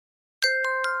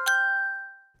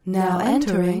Now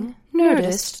entering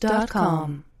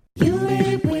Nerdist.com. You made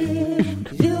it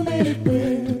weird. You made it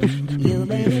weird. You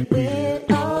made it weird.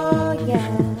 Oh,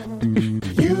 yeah.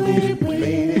 You made it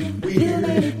weird. You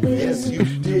made it weird. Yes, you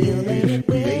did. You made it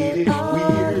weird.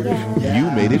 Oh, yeah. You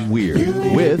Made It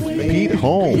Weird with Pete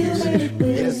Holmes.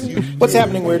 What's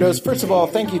happening, weirdos? First of all,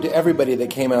 thank you to everybody that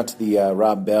came out to the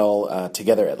Rob Bell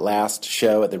Together at Last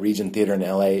show at the Regent Theater in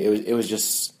L.A. It was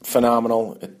just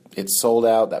phenomenal. It sold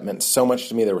out. That meant so much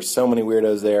to me. There were so many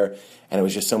weirdos there, and it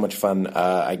was just so much fun.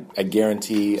 I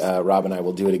guarantee Rob and I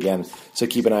will do it again. So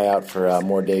keep an eye out for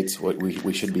more dates.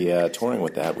 We should be touring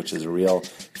with that, which is a real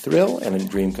thrill and a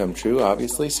dream come true,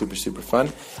 obviously. Super, super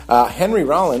fun. Henry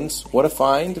Rollins, what a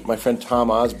find. My friend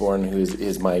Tom Osborne, who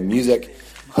is my music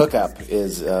hookup,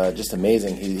 is just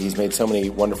amazing. He's made so many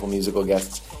wonderful musical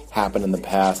guests happen in the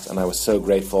past, and I was so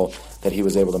grateful that he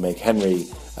was able to make Henry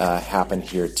happen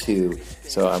here too.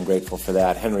 So I'm grateful for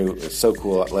that. Henry is so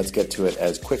cool. Let's get to it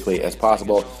as quickly as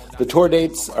possible. The tour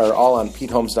dates are all on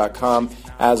PeteHolmes.com,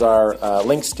 as are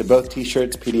links to both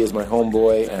t-shirts. Petey is my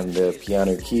homeboy and the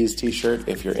Piano Keys t-shirt.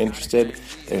 If you're interested,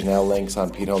 there's now links on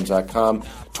PeteHolmes.com.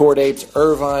 Tour dates,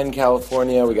 Irvine,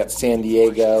 California. We got San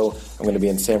Diego. I'm going to be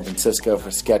in San Francisco for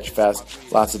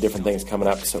Sketchfest. Lots of different things coming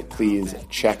up, so please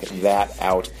check that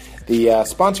out. The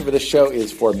sponsor for this show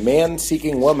is For Man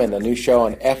Seeking Woman, a new show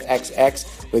on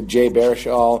FXX with Jay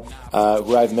Baruchel,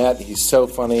 who I've met. He's so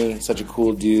funny, such a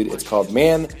cool dude. It's called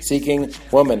Man Seeking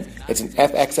Woman. It's an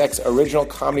FXX original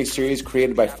comedy series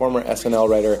created by former SNL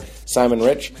writer Simon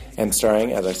Rich and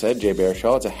starring, as I said, Jay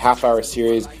Baruchel. It's a half-hour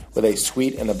series with a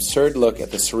sweet and absurd look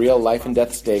at the surreal life and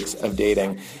death stakes of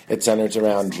dating. It centers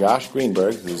around Josh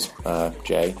Greenberg, who's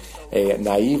Jay, a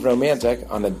naive romantic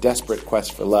on a desperate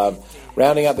quest for love.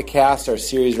 Rounding out the cast are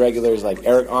series regulars like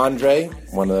Eric Andre,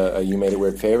 one of the You Made It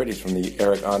Weird favorite. He's from the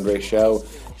Eric Andre Show.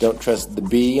 Don't Trust the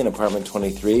Bee in Apartment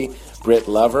 23. Britt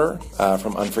Lover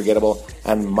from Unforgettable.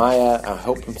 And Maya, I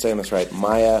hope I'm saying this right,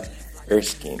 Maya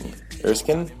Erskine.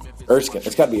 Erskine? Erskine.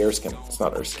 It's got to be Erskine. It's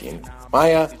not Erskine.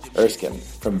 Maya Erskine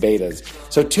from Betas.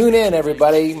 So tune in,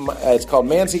 everybody. It's called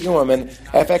Man Seeking Woman.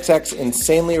 FXX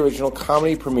Insanely Original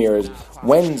Comedy premieres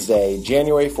Wednesday,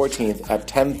 January 14th at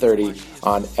 10:30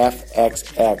 on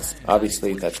FXX.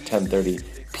 Obviously, that's 10:30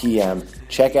 p.m.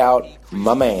 Check out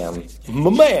my man,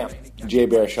 Jay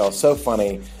Baruchel. So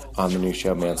funny on the new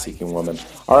show, Man Seeking Woman.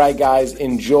 All right, guys,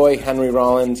 enjoy Henry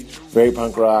Rollins. Very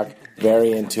punk rock,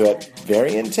 very into it,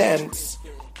 very intense,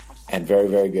 and very,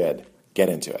 very good. Get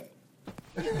into it.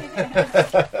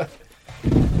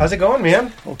 How's it going,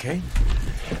 man? Okay.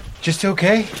 Just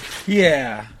okay?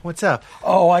 Yeah. What's up?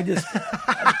 Oh, I just...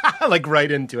 like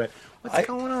right into it. What's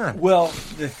going on? Well,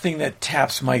 the thing that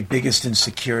taps my biggest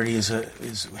insecurity is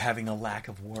having a lack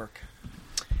of work.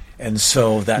 And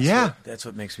so that's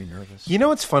what makes me nervous. You know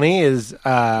what's funny is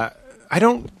I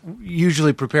don't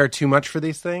usually prepare too much for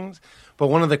these things, but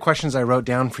one of the questions I wrote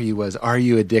down for you was, are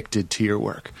you addicted to your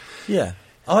work? Yeah.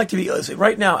 I like to be...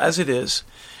 Right now, as it is,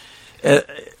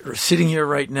 sitting here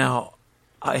right now,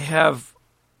 I have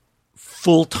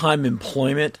full-time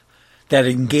employment that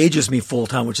engages me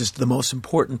full-time, which is the most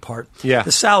important part. Yeah.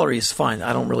 The salary is fine.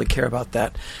 I don't really care about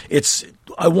that.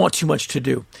 I want too much to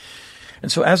do.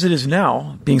 And so as it is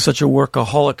now, being such a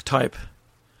workaholic type,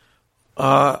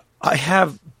 I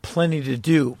have plenty to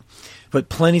do, but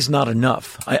plenty's not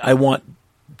enough. I want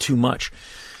too much.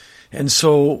 And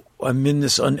so I'm in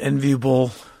this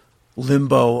unenviable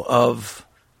limbo of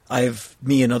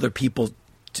me and other people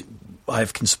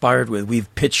I've conspired with.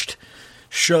 We've pitched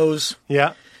shows.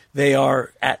 Yeah. They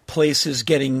are at places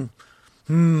getting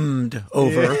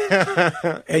over.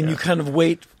 Yeah. And you kind of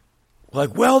wait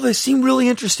like, well, they seem really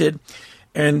interested.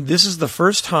 And this is the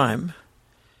first time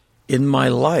in my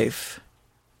life,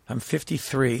 I'm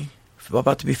 53,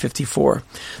 about to be 54.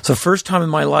 So first time in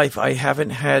my life I haven't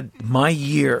had my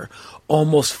year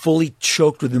almost fully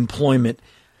choked with employment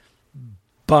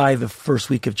by the first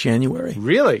week of January.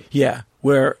 Really? Yeah,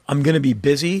 where I'm going to be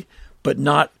busy, but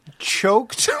not...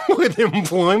 Choked with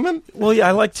employment? Well, yeah,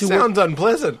 I like to Sounds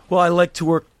unpleasant. Well, I like to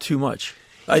work too much.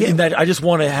 I just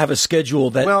want to have a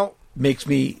schedule that makes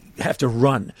me have to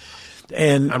run.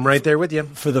 And I'm right there with you.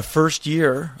 For the first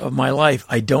year of my life,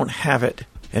 I don't have it,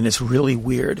 and it's really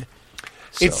weird.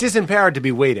 So. It's disempowered to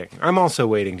be waiting. I'm also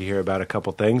waiting to hear about a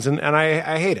couple things, and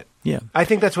I hate it. Yeah, I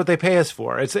think that's what they pay us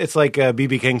for. It's like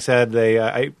B.B. King said,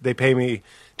 they pay me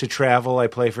to travel, I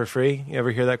play for free. You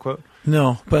ever hear that quote?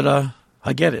 No, but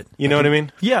I get it. You know what I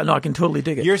mean? Yeah, no, I can totally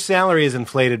dig it. Your salary is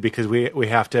inflated because we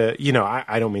have to,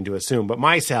 I don't mean to assume, but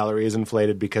my salary is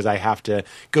inflated because I have to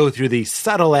go through the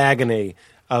subtle agony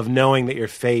of knowing that your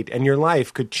fate and your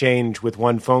life could change with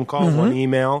one phone call, one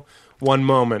email, one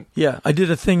moment. Yeah, I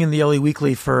did a thing in the LA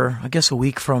Weekly for, I guess, a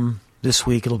week from this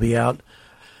week. It'll be out.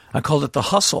 I called it The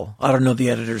Hustle. I don't know. The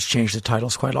editors change the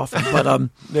titles quite often, but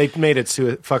They made it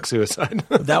fuck suicide.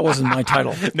 that wasn't my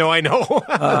title. No, I know.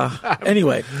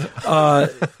 Anyway,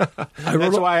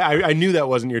 That's why I knew that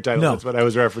wasn't your title. No. That's what I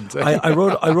was referencing. I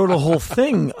wrote a whole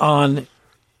thing on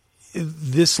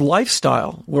this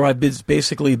lifestyle where I've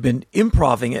basically been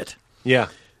improvising it yeah.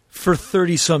 for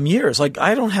 30-some years. Like,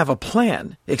 I don't have a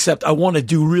plan, except I want to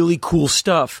do really cool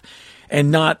stuff and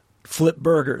not flip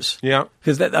burgers. Yeah.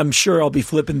 Because I'm sure I'll be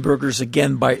flipping burgers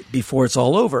again before it's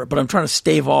all over. But I'm trying to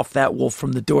stave off that wolf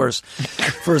from the doors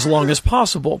for as long as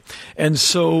possible. And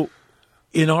so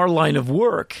in our line of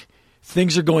work,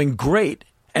 things are going great.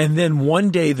 And then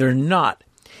one day they're not.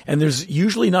 And there's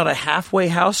usually not a halfway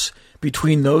house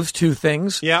between those two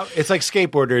things. Yeah, it's like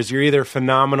skateboarders. You're either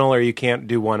phenomenal or you can't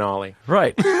do one ollie.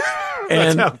 Right. That's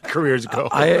And how careers go.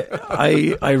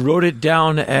 I wrote it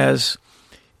down as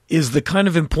is the kind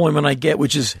of employment I get,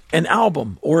 which is an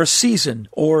album or a season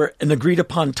or an agreed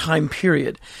upon time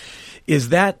period. Is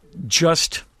that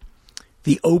just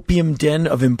the opium den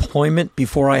of employment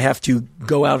before I have to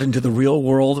go out into the real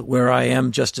world where I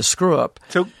am just a screw up?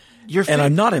 So And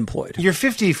I'm not employed. You're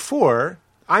 54.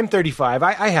 I'm 35.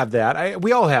 I have that.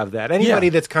 We all have that. Anybody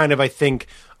Yeah. that's kind of, I think,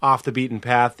 off the beaten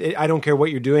path, I don't care what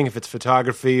you're doing, if it's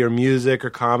photography or music or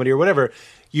comedy or whatever,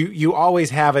 you always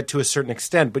have it to a certain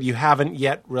extent, but you haven't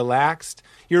yet relaxed.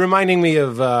 You're reminding me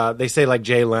of, they say like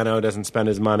Jay Leno doesn't spend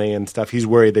his money and stuff. He's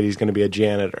worried that he's going to be a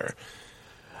janitor.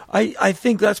 I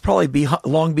think that's probably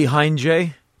long behind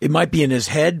Jay. It might be in his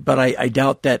head, but I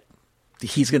doubt that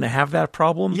he's going to have that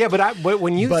problem. Yeah, but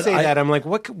when you say that, I'm like,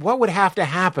 what would have to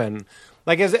happen?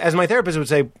 Like, as my therapist would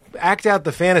say, act out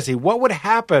the fantasy. What would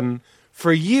happen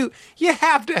for you? You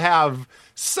have to have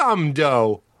some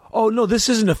dough. Oh, no, this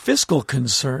isn't a fiscal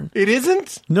concern. It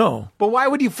isn't? No. But why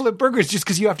would you flip burgers just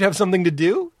because you have to have something to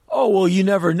do? Oh, well, you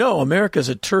never know. America's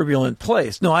a turbulent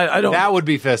place. No, I don't. That would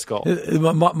be fiscal.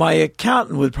 My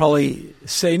accountant would probably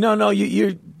say, no,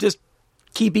 you just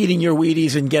keep eating your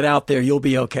Wheaties and get out there. You'll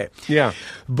be okay. Yeah.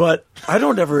 But I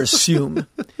don't ever assume.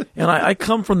 And I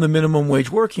come from the minimum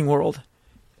wage working world.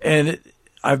 And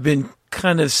I've been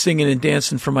kind of singing and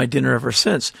dancing for my dinner ever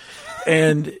since.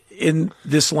 And in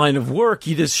this line of work,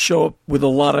 you just show up with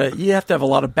you have to have a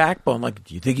lot of backbone. Like,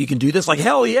 do you think you can do this? Like,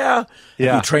 hell yeah.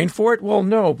 Yeah. Have you trained for it? Well,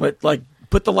 no, but like,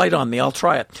 put the light on me. I'll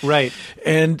try it. Right.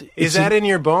 And Is that in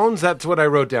your bones? That's what I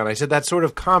wrote down. I said that sort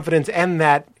of confidence and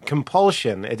that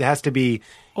compulsion. It has to be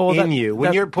in you.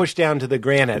 When you're pushed down to the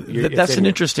granite. That's an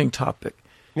interesting topic.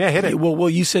 Yeah, hit it.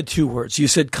 Well, you said two words. You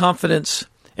said confidence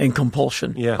and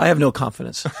compulsion. Yeah. I have no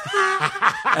confidence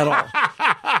at all.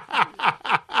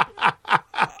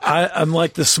 I'm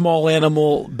like the small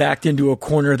animal backed into a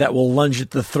corner that will lunge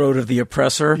at the throat of the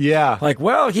oppressor. Yeah. Like,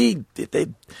 well,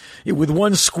 with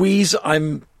one squeeze,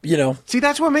 I'm, See,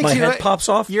 that's what makes my you head pops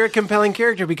off. You're a compelling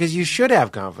character because you should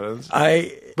have confidence.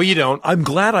 But you don't. I'm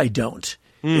glad I don't.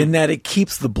 In that it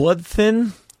keeps the blood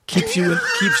thin, keeps you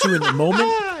in the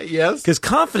moment. Yes. Because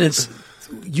confidence,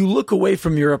 you look away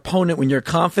from your opponent when you're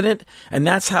confident, and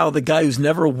that's how the guy who's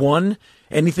never won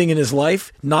anything in his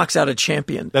life knocks out a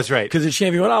champion. That's right. Because the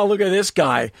champion went, oh, look at this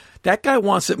guy. That guy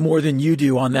wants it more than you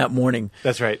do on that morning.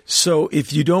 That's right. So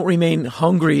if you don't remain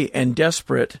hungry and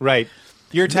desperate. Right.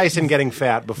 You're Tyson getting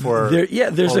fat before.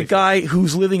 There's a guy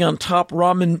who's living on top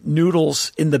ramen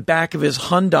noodles in the back of his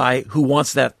Hyundai who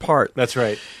wants that part. That's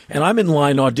right. And I'm in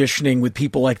line auditioning with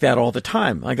people like that all the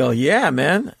time. I go, yeah,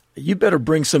 man, you better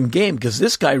bring some game because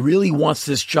this guy really wants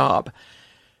this job.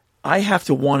 I have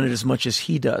to want it as much as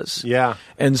he does. Yeah.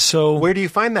 And so where do you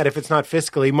find that if it's not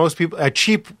fiscally? Most people, a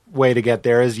cheap way to get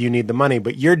there is you need the money,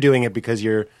 but you're doing it because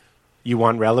you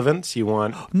want relevance. You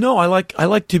want. No, I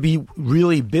like to be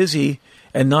really busy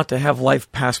and not to have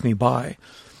life pass me by.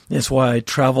 That's why I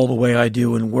travel the way I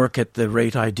do and work at the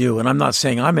rate I do. And I'm not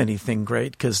saying I'm anything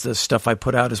great because the stuff I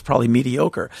put out is probably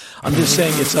mediocre. I'm just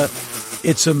saying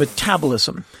it's a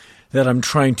metabolism that I'm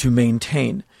trying to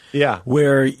maintain. Yeah.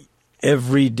 Where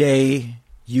every day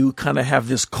you kind of have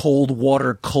this cold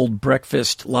water, cold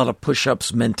breakfast, a lot of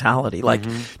push-ups mentality. Like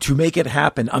to make it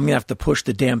happen, I'm going to have to push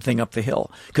the damn thing up the hill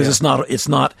because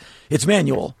it's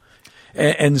manual.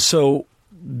 And so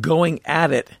going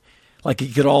at it like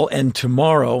it could all end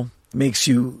tomorrow makes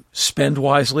you spend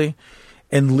wisely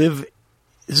and live.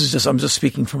 I'm just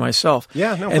speaking for myself.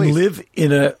 Yeah, no, and please. live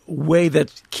in a way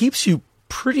that keeps you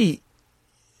pretty,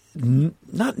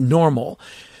 not normal,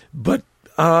 but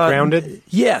grounded?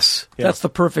 Yes, Yeah. that's the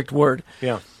perfect word.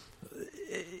 Yeah.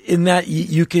 In that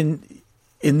you can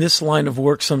in this line of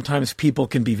work, sometimes people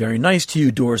can be very nice to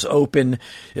you, doors open,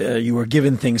 you are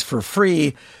given things for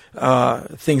free,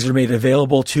 things are made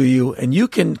available to you, and you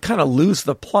can kind of lose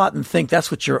the plot and think that's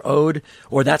what you're owed,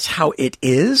 or that's how it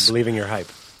is. Believing your hype.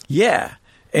 Yeah.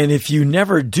 And if you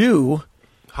never do,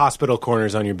 Hospital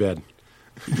corners on your bed.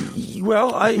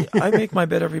 well, I make my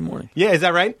bed every morning. Yeah, is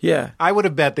that right? Yeah. I would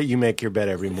have bet that you make your bed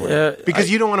every morning. Because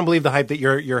you don't want to believe the hype that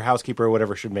your housekeeper or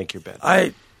whatever should make your bed.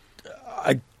 I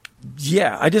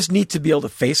just need to be able to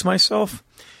face myself.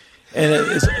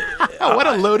 And Oh, what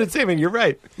a loaded statement. You're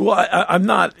right. well, I'm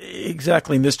not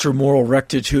exactly Mr. Moral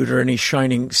Rectitude or any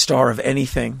shining star of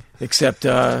anything except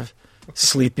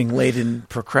sleeping late in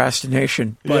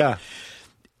procrastination. But Yeah.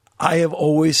 I have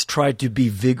always tried to be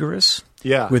vigorous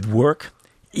Yeah. with work.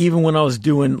 Even when I was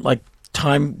doing like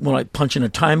time, when I punch in a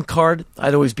time card,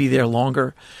 I'd always be there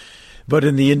longer. But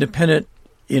in the independent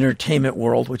entertainment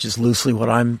world, which is loosely what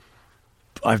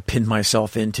I've pinned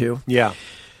myself into, Yeah.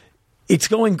 it's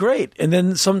going great. And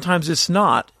then sometimes it's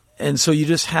not. And so you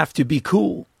just have to be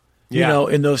cool, Yeah.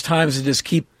 in those times, and just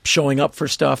keep showing up for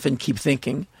stuff and keep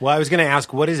thinking. Well, I was going to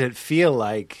ask, what does it feel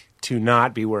like to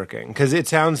not be working? Because it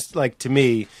sounds like to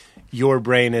me your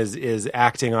brain is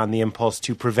acting on the impulse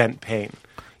to prevent pain.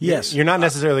 Yes. You're not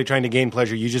necessarily trying to gain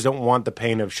pleasure. You just don't want the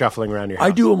pain of shuffling around your house.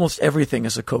 I do almost everything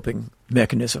as a coping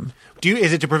mechanism.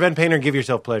 Is it to prevent pain or give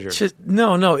yourself pleasure?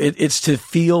 No. It's to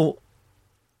feel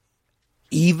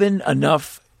even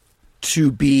enough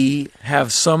to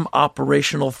have some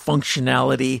operational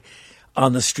functionality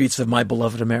on the streets of my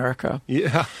beloved America.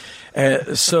 Yeah.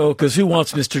 Because who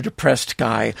wants Mr. Depressed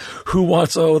guy? Who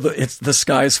wants, it's the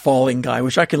sky's falling guy,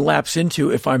 which I can lapse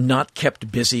into if I'm not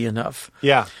kept busy enough.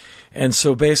 Yeah. And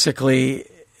so basically,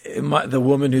 the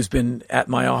woman who's been at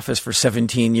my office for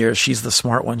 17 years, she's the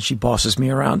smart one. She bosses me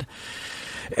around.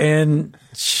 And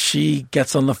she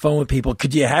gets on the phone with people.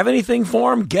 Could you have anything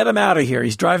for him? Get him out of here.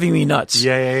 He's driving me nuts.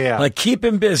 Yeah. Like, keep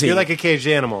him busy. You're like a caged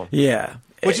animal. Yeah.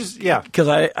 Which is, yeah. Because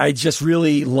I just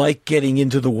really like getting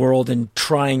into the world and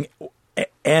trying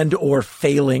and or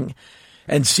failing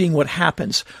and seeing what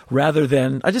happens rather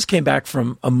than, I just came back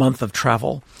from a month of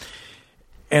travel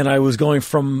and I was going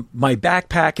from my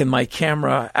backpack and my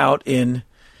camera out in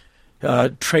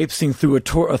traipsing through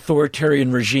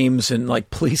authoritarian regimes in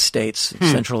like police states in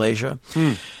Central Asia,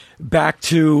 back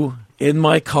to in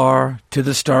my car, to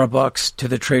the Starbucks, to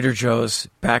the Trader Joe's,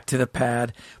 back to the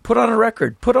pad, put on a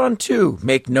record, put on two,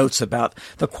 make notes about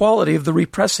the quality of the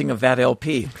repressing of that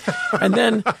LP, and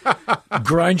then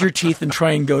grind your teeth and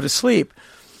try and go to sleep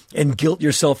and guilt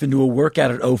yourself into a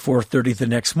workout at 04:30 the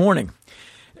next morning.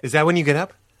 Is that when you get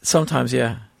up? Sometimes,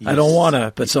 yeah. I don't want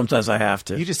to, but sometimes I have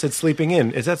to. You just said sleeping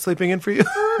in. Is that sleeping in for you?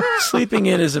 Sleeping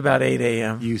in is about 8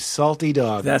 a.m. You salty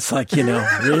dog. That's like,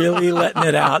 really letting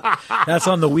it out. That's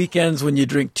on the weekends when you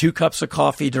drink 2 cups of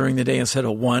coffee during the day instead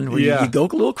of 1, where you go a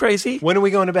little crazy. When are we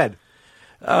going to bed?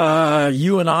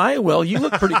 You and I? Well, you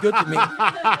look pretty good to me.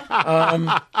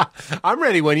 I'm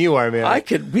ready when you are, man.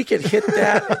 We could hit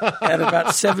that at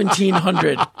about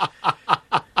 1700.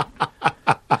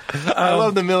 I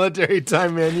love the military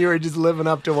time, man. You are just living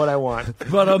up to what I want.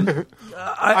 But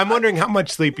I'm wondering how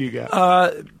much sleep you get.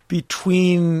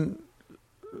 Between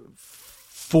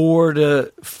 4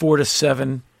 to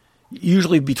 7,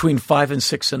 usually between 5 and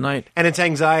 6 a night. And it's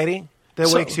anxiety that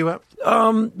wakes you up? Well,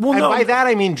 And no. by that,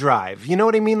 I mean drive. You know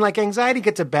what I mean? Like, anxiety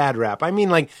gets a bad rap. I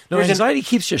mean, like... No, there's anxiety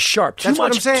keeps you sharp. That's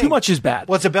what I'm saying. Too much is bad.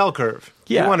 Well, it's a bell curve.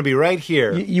 Yeah. You want to be right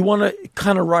here. You want to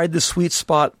kind of ride the sweet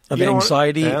spot of You don't want-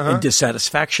 anxiety Uh-huh. and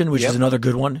dissatisfaction, which is another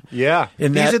good one. Yeah.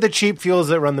 In These that- are the cheap fuels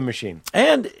that run the machine.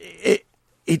 And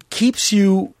it keeps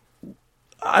you.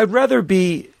 I'd rather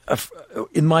be,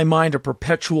 in my mind, a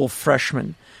perpetual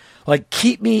freshman. Like,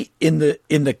 keep me in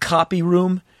the copy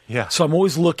room. Yeah. So I'm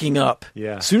always looking up.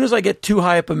 Yeah. As soon as I get too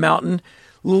high up a mountain,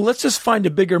 let's just find a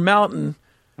bigger mountain.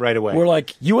 Right away. We're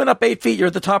like, you went up 8 feet, you're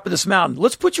at the top of this mountain.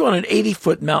 Let's put you on an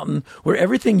 80-foot mountain where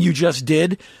everything you just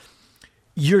did,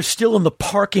 you're still in the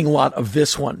parking lot of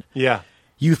this one. Yeah.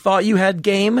 You thought you had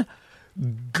game?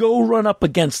 Go run up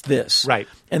against this. Right.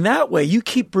 And that way you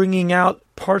keep bringing out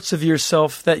parts of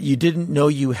yourself that you didn't know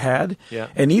you had. Yeah.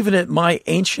 And even at my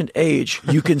ancient age,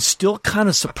 you can still kind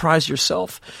of surprise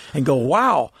yourself and go,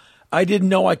 wow, I didn't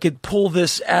know I could pull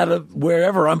this out of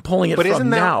wherever I'm pulling it But from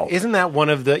now. isn't that one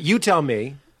of the... You tell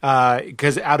me,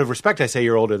 because out of respect I say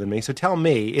you're older than me, so tell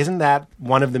me, isn't that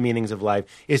one of the meanings of life,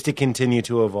 is to continue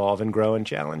to evolve and grow and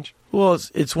challenge? Well,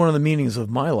 it's one of the meanings of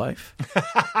my life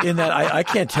in that I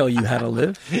can't tell you how to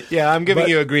live. Yeah, I'm giving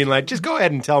you a green light. Just go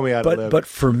ahead and tell me how to live. But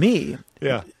for me,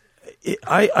 yeah.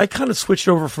 I kind of switched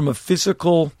over from a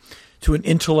physical to an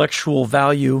intellectual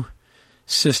value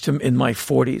system in my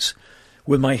 40s,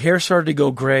 when my hair started to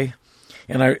go gray,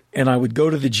 and I would go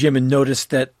to the gym and notice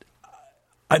that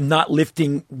I'm not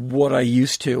lifting what I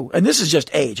used to. And this is just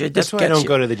age. It That's just why I gets don't you.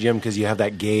 go to the gym, because you have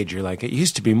that gauge. You're like, it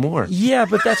used to be more. Yeah,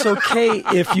 but that's okay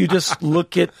if you just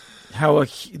look at how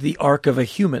the arc of a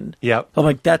human. Yep. I'm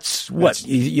like, that's what?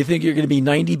 You think you're going to be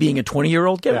 90 being a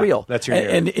 20-year-old? Get Yeah, real. that's your year.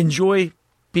 and enjoy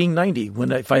being 90.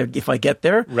 If I get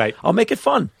there, Right. I'll make it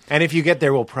fun. And if you get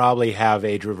there, we'll probably have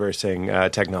age-reversing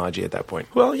technology at that point.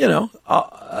 Well,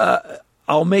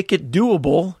 I'll make it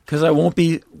doable because I won't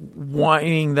be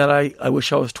whining that I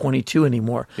wish I was 22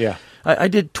 anymore. Yeah. I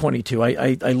did 22.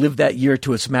 I lived that year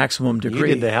to its maximum You degree.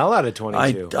 did the hell out of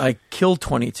 22. I killed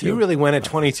 22. You really went at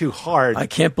 22 hard. I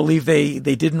can't believe they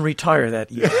didn't retire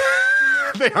that year.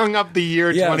 They hung up the year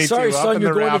Yeah, 22 sorry, up son, in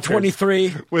you're the going to rafters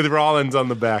 23. with Rollins on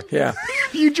the back. Yeah.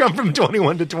 You jumped from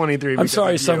 21 to 23. I'm because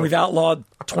sorry, of son. you. We've outlawed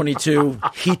 22.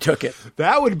 He took it.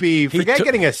 That would be, forget took-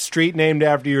 getting a street named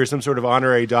after you or some sort of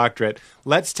honorary doctorate.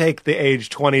 Let's take the age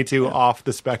 22 off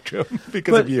the spectrum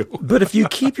because of you. But if you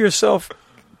keep yourself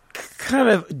kind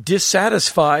of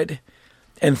dissatisfied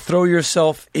and throw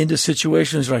yourself into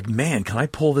situations like, man, can I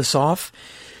pull this off?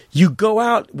 You go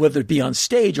out, whether it be on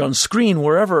stage, on screen,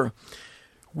 wherever,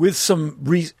 with some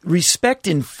respect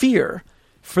and fear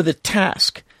for the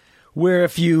task. Where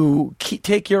if you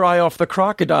take your eye off the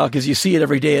crocodile, because you see it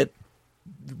every day at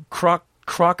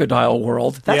Crocodile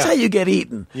World, that's Yeah. how you get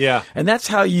eaten. Yeah. And that's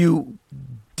how you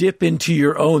dip into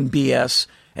your own BS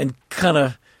and kind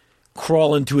of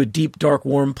crawl into a deep, dark,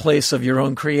 warm place of your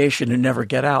own creation and never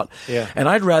get out. Yeah. And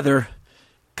I'd rather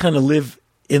kind of live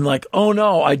in like, oh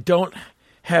no, I don't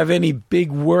have any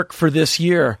big work for this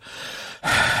year.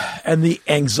 And the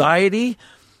anxiety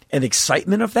and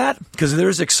excitement of that, because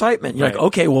there's excitement. You're Right. like,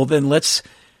 okay, well then let's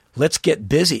get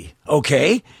busy.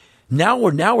 Okay. Now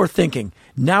we're thinking.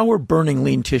 Now we're burning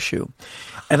lean tissue.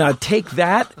 And I'd take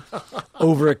that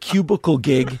over a cubicle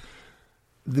gig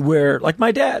where, like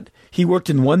my dad, he worked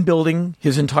in one building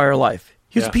his entire life.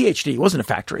 He was a Yeah. PhD. It wasn't a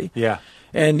factory. Yeah.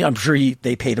 And I'm sure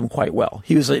they paid him quite well.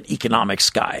 He was an economics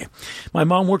guy. My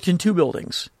mom worked in two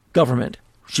buildings, government.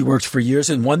 She worked for years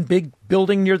in one big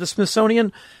building near the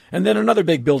Smithsonian and then another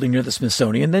big building near the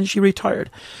Smithsonian. Then she retired.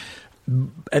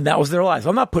 And that was their lives.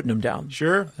 I'm not putting them down.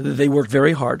 Sure. They worked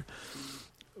very hard.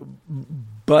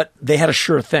 But they had a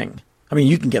sure thing. I mean,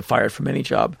 you can get fired from any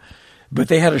job. But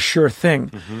they had a sure thing.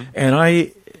 Mm-hmm. And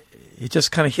it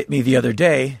just kind of hit me the other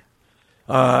day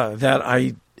that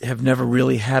I have never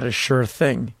really had a sure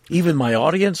thing. Even my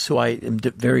audience, who I am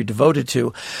very devoted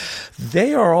to,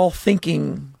 they are all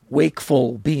thinking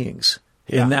wakeful beings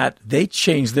in that they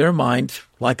change their mind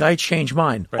like I change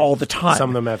mine all the time. Some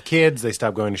of them have kids. They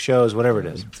stop going to shows, whatever it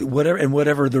is.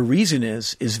 Whatever the reason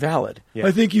is valid. Yeah.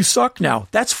 I think you suck now.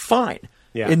 That's fine.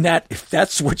 Yeah. In that, if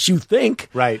that's what you think,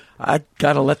 Right. I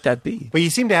got to let that be. But you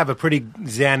seem to have a pretty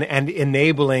zen and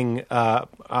enabling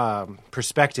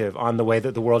perspective on the way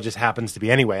that the world just happens to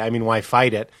be anyway. I mean, why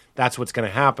fight it? That's what's going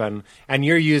to happen. And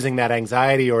you're using that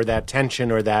anxiety or that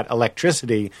tension or that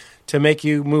electricity to make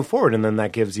you move forward. And then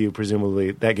that gives you,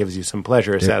 presumably, some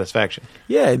pleasure or satisfaction.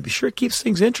 Yeah, it sure keeps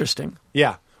things interesting.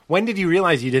 Yeah. When did you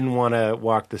realize you didn't want to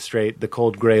walk the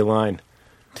cold gray line?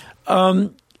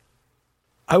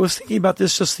 I was thinking about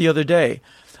this just the other day.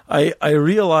 I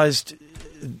realized,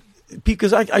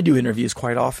 because I do interviews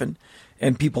quite often,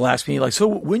 and people ask me, like, so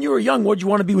when you were young, what did you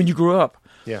want to be when you grew up?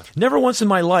 Yeah. Never once in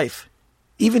my life,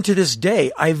 even to this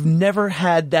day, I've never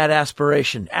had that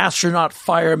aspiration. Astronaut,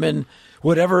 fireman,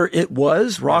 whatever it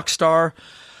was, rock star.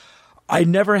 I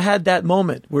never had that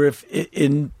moment where if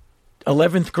in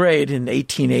 11th grade in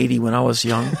 1880 when I was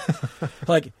young,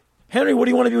 like, Henry, what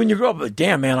do you want to be when you grow up? But,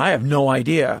 damn, man, I have no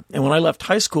idea. And when I left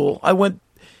high school, I went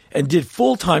and did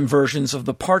full-time versions of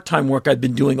the part-time work I'd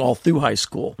been doing all through high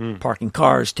school. Parking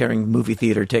cars, tearing movie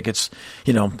theater tickets,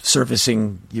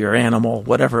 servicing your animal,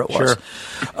 whatever it was.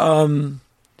 Sure.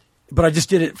 But I just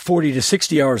did it 40 to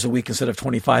 60 hours a week instead of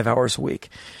 25 hours a week.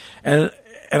 And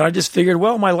I just figured,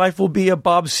 well, my life will be a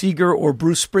Bob Seger or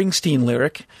Bruce Springsteen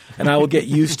lyric, and I will get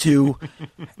used to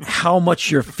how much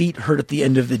your feet hurt at the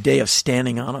end of the day of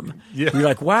standing on them. Yeah. You're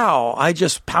like, wow, I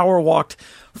just power walked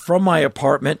from my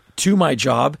apartment to my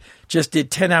job, just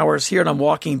did 10 hours here, and I'm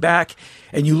walking back,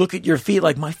 and you look at your feet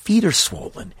like, my feet are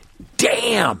swollen.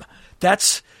 Damn! And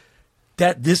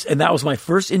that was my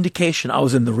first indication I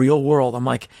was in the real world. I'm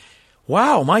like,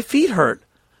 wow, my feet hurt.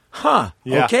 Huh.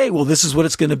 Yeah. Okay, well, this is what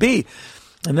it's going to be.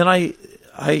 And then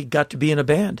I got to be in a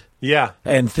band. Yeah.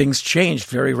 And things changed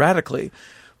very radically.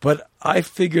 But I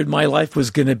figured my life was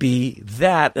going to be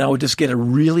that, and I would just get a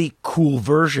really cool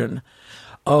version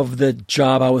of the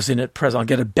job I was in at present. I'll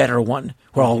get a better one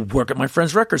where I'll work at my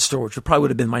friend's record store, which probably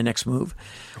would have been my next move.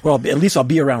 Well, at least I'll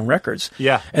be around records.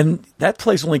 Yeah. And that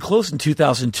place only closed in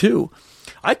 2002.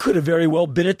 I could have very well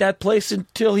been at that place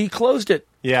until he closed it.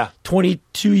 Yeah.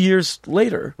 22 years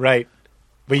later. Right.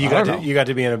 But you I got don't to know. you got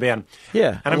to be in a band.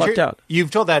 Yeah, And I I'm lucked sure out.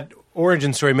 You've told that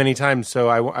origin story many times, so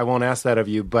I won't ask that of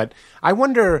you. But I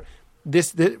wonder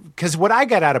because what I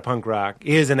get out of punk rock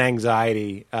is an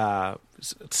anxiety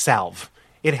salve.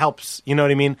 It helps, you know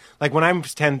what I mean? Like when I'm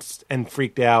tense and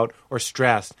freaked out or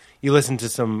stressed, you listen to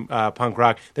some punk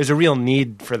rock. There's a real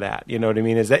need for that. You know what I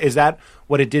mean? Is that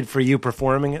what it did for you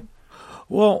performing it?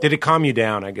 Well, Did it calm you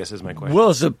down? I guess is my question.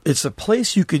 Well, it's a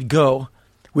place you could go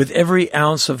with every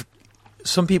ounce of.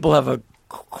 Some people have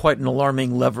quite an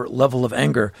alarming level of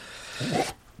anger,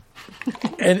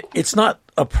 and it's not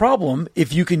a problem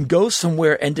if you can go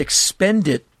somewhere and expend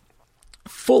it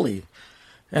fully.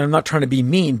 And I'm not trying to be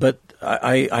mean, but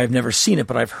I've never seen it,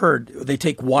 but I've heard they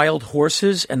take wild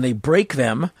horses and they break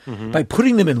them by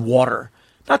putting them in water,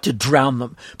 not to drown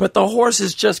them, but the horse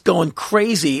is just going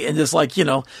crazy and just like,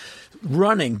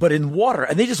 running, but in water,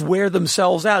 and they just wear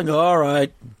themselves out and go, all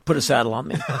right, put a saddle on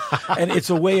me. And it's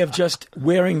a way of just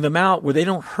wearing them out where they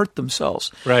don't hurt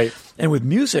themselves. Right. And with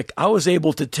music, I was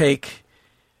able to take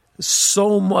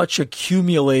so much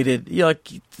accumulated,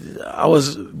 I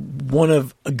was one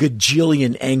of a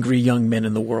gajillion angry young men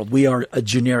in the world. We are a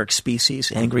generic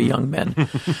species, angry young men.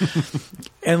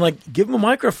 And give them a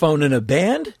microphone in a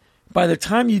band, by the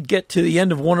time you'd get to the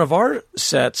end of one of our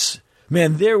sets,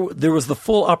 man, there was the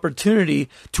full opportunity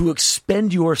to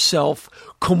expend yourself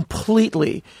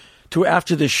completely. To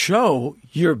after the show,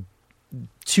 you're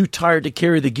too tired to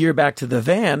carry the gear back to the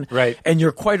van, right? And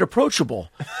you're quite approachable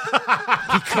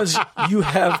because you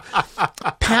have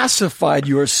pacified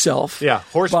yourself. Yeah,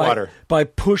 horse water by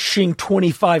pushing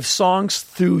 25 songs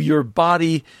through your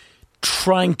body,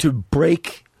 trying to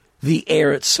break the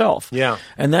air itself. Yeah,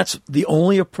 and that's the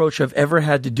only approach I've ever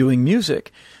had to doing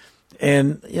music.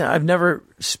 And I've never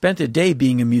spent a day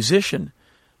being a musician.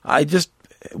 I just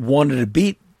wanted a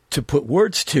beat to put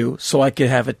words to so I could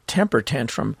have a temper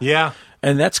tantrum. Yeah.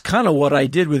 And that's kind of what I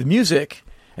did with music.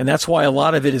 And that's why a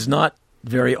lot of it is not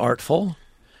very artful.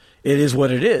 It is what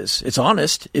it is. It's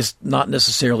honest. It's not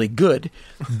necessarily good,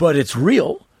 but it's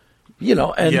real.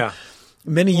 And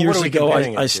many years ago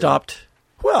I stopped.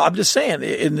 Well, I'm just saying,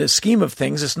 in the scheme of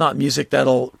things, it's not music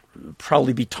that'll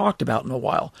probably be talked about in a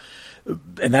while.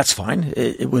 And that's fine.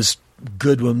 It was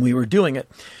good when we were doing it.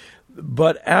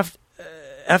 But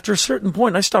after a certain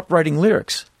point, I stopped writing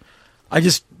lyrics.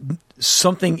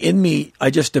 Something in me,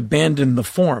 I just abandoned the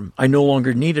form. I no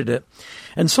longer needed it.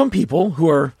 And some people who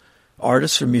are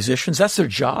artists or musicians, that's their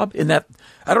job. In that,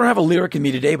 I don't have a lyric in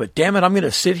me today, but damn it, I'm going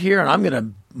to sit here and I'm going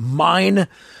to mine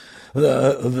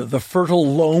the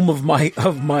fertile loam of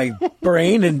my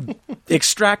brain and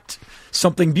extract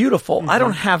something beautiful. Mm-hmm. I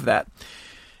don't have that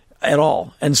at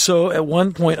all. And so at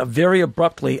one point, very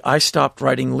abruptly, I stopped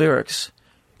writing lyrics.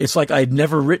 It's like I'd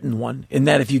never written one, in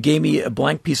that if you gave me a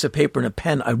blank piece of paper and a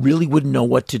pen, I really wouldn't know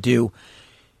what to do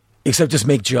except just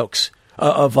make jokes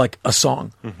of a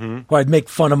song. Mm-hmm. Or I'd make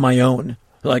fun of my own.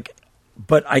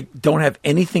 But I don't have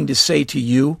anything to say to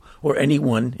you or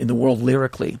anyone in the world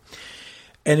lyrically.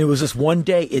 And it was just one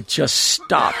day, it just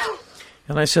stopped.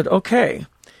 And I said, okay,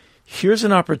 here's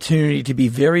an opportunity to be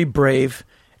very brave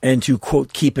and to,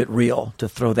 quote, keep it real, to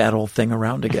throw that old thing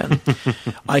around again.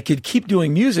 I could keep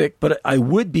doing music, but I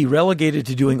would be relegated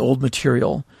to doing old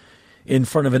material in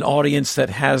front of an audience that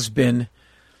has been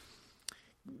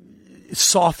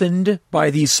softened by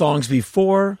these songs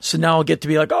before. So now I'll get to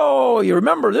be like, oh, you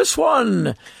remember this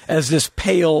one? As this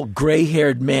pale,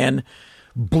 gray-haired man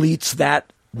bleats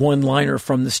that one-liner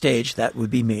from the stage. That would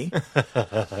be me.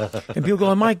 And people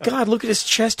go, oh my God, look at his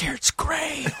chest hair. It's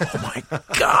gray. Oh my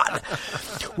God.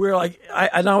 Where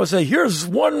I would say, here's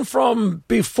one from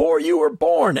before you were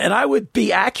born. And I would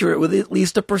be accurate with at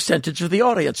least a percentage of the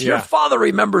audience. Yeah. Your father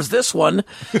remembers this one.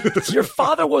 Your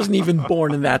father wasn't even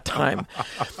born in that time.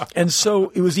 And so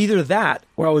it was either that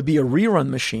or I would be a rerun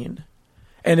machine.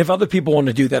 And if other people want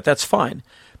to do that, that's fine.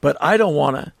 But I don't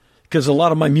want to. Because a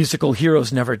lot of my musical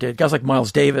heroes never did. Guys like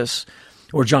Miles Davis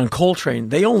or John Coltrane,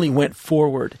 they only went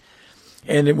forward.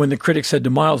 And when the critics said to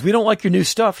Miles, we don't like your new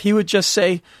stuff, he would just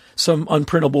say some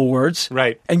unprintable words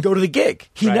and go to the gig.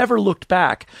 He never looked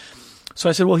back. So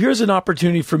I said, well, here's an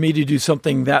opportunity for me to do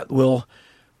something that will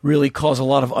really cause a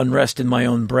lot of unrest in my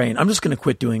own brain. I'm just going to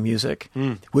quit doing music,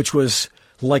 which was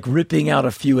like ripping out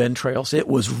a few entrails. It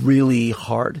was really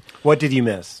hard. What did you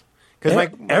miss?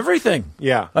 Everything.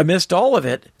 Yeah. I missed all of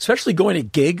it, especially going to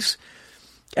gigs.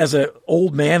 as an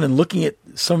old man and looking at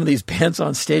some of these bands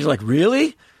on stage, like,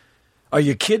 really? Are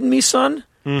you kidding me, son?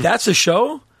 That's a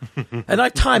show? And I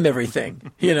time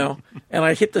everything, and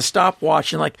I hit the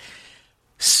stopwatch and like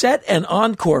set an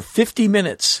encore 50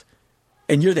 minutes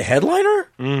and you're the headliner?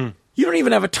 You don't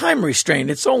even have a time restraint.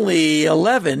 It's only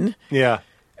 11. Yeah.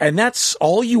 And that's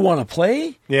all you want to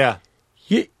play? Yeah.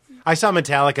 You, I saw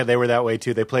Metallica. They were that way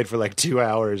too. They played for like 2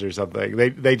 hours or something.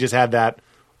 They just had that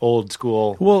old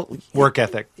school work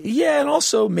ethic. Yeah, and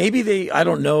also maybe I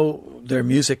don't know their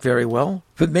music very well,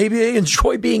 but maybe they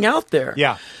enjoy being out there.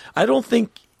 Yeah. I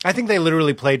think they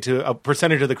literally played to a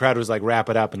percentage of the crowd was like, wrap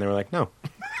it up. And they were like, no.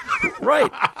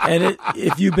 Right. And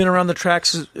if you've been around the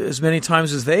tracks as many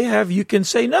times as they have, you can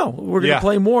say, no, we're going to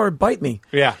play more, bite me.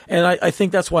 Yeah. And I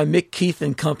think that's why Mick Keith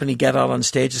and company get out on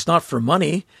stage. It's not for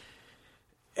money.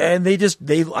 And I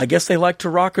guess they like to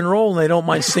rock and roll and they don't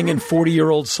mind singing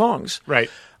 40-year-old songs. Right.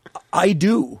 I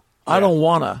do. I don't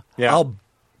want to. Yeah. I'll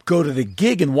go to the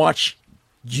gig and watch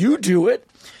you do it.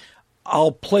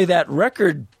 I'll play that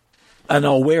record and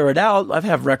I'll wear it out. I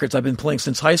have records I've been playing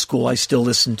since high school I still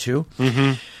listen to.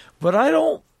 Mm-hmm.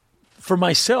 But for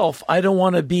myself, I don't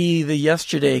want to be the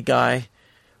yesterday guy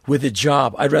with a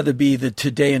job. I'd rather be the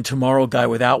today and tomorrow guy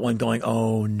without one going,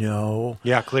 oh, no.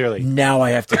 Yeah, clearly. Now I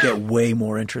have to get way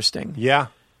more interesting. Yeah.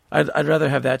 I'd rather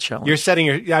have that challenge.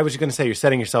 I was going to say, you're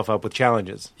setting yourself up with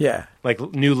challenges. Yeah. Like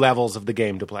new levels of the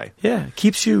game to play. Yeah. It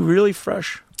keeps you really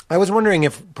fresh. I was wondering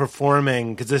if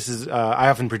performing, because this is, I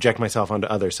often project myself onto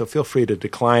others, so feel free to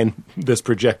decline this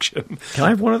projection. Can I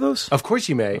have one of those? Of course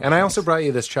you may. And I also brought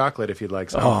you this chocolate if you'd like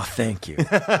some. Oh, thank you.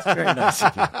 That's very nice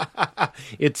of you.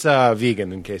 It's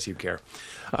vegan, in case you care.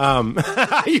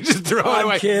 You just throw it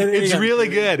away. Kidding. It's really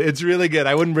good. It's really good.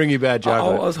 I wouldn't bring you bad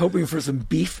chocolate. I was hoping for some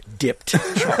beef dipped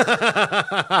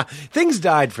chocolate. Things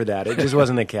died for that. It just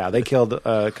wasn't a cow. They killed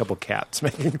a couple cats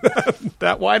making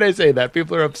that. Why'd I say that?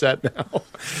 People are upset now.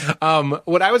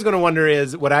 What I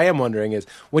am wondering is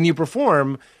when you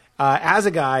perform, as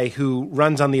a guy who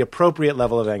runs on the appropriate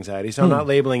level of anxiety, so I'm not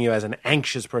labeling you as an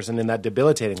anxious person in that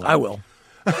debilitating level. I will.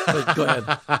 Go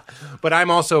ahead. But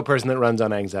I'm also a person that runs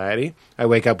on anxiety. I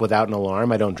wake up without an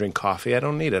alarm. I don't drink coffee. I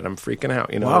don't need it. I'm freaking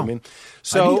out. You know what I mean?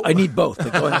 So I need both.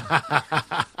 But go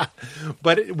ahead.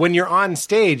 But when you're on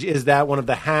stage, is that one of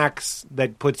the hacks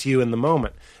that puts you in the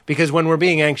moment? Because when we're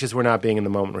being anxious, we're not being in the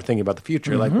moment. We're thinking about the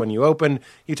future. Like when you open,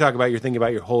 you talk about you're thinking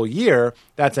about your whole year.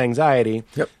 That's anxiety.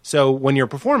 Yep. So when you're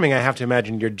performing, I have to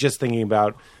imagine you're just thinking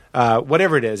about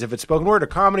whatever it is. If it's spoken word or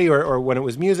comedy or when it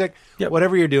was music,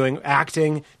 whatever you're doing,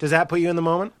 acting, does that put you in the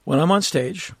moment? When I'm on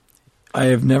stage, I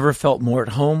have never felt more at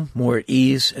home, more at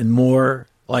ease, and more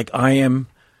like I am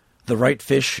the right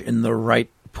fish in the right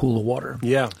pool of water.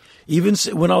 Yeah. Even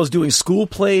when I was doing school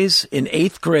plays in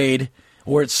 8th grade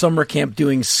or at summer camp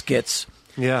doing skits,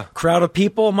 crowd of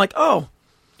people, I'm like, oh,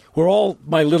 we're all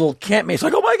my little campmates.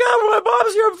 Like, oh my God, my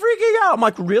mom's here, I'm freaking out. I'm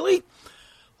like, really?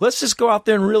 Let's just go out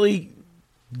there and really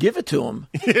give it to them.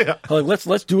 Yeah. Like,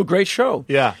 let's do a great show.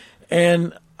 Yeah.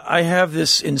 And I have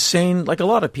this insane, like a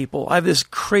lot of people, I have this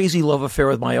crazy love affair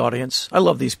with my audience. I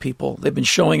love these people. They've been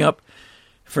showing up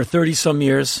for 30-some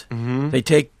years. Mm-hmm. They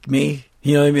take me.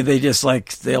 You know what I mean? They just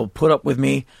they'll put up with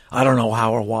me. I don't know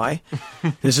how or why.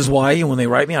 This is why. And when they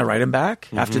write me, I write them back.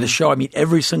 Mm-hmm. After the show, I meet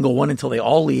every single one until they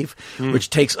all leave,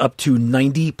 which takes up to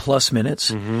 90-plus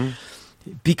minutes. Mm-hmm.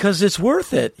 Because it's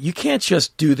worth it. You can't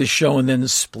just do the show and then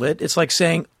split. It's like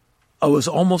saying, oh, it was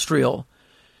almost real.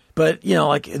 But,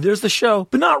 there's the show,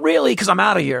 but not really because I'm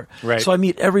out of here. Right. So I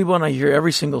meet everyone. I hear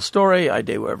every single story. I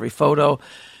do every photo.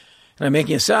 And I'm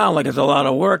making it sound like it's a lot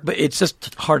of work, but it's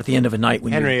just hard at the end of a night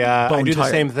when Henry, you're I do the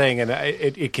tired. same thing, and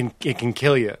it can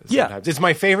kill you sometimes. Yeah. It's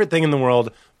my favorite thing in the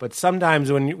world, but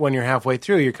sometimes when you're halfway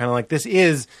through, you're kind of like, this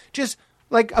is just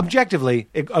like objectively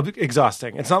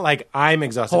exhausting. It's not like I'm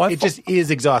exhausted. It just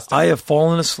is exhausting. I have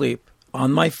fallen asleep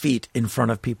on my feet in front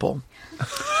of people.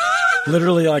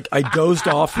 Literally, I dozed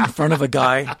off in front of a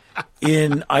guy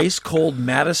in ice-cold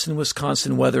Madison,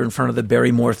 Wisconsin weather in front of the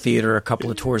Barrymore Theater a couple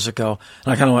of tours ago.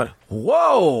 And I kind of went,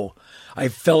 whoa! I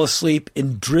fell asleep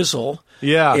in drizzle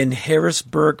in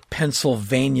Harrisburg,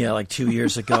 Pennsylvania 2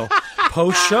 years ago.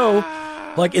 Post-show,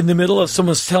 in the middle of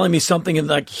someone's telling me something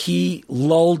and he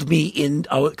lulled me in.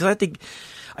 Because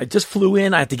I just flew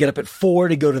in. I had to get up at 4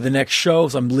 to go to the next show.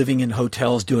 So I'm living in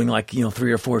hotels doing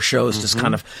 3 or 4 shows, just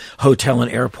kind of hotel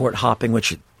and airport hopping,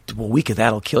 which a week of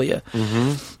that'll kill you.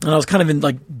 Mm-hmm. And I was kind of in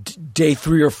day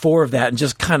 3 or 4 of that and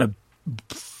just kind of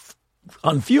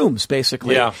on fumes,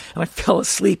 basically. Yeah. And I fell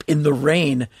asleep in the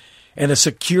rain and a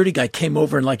security guy came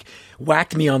over and like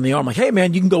whacked me on the arm, like, "Hey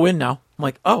man, you can go in now." I'm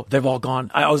like, "Oh, they've all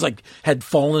gone." I was like, had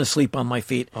fallen asleep on my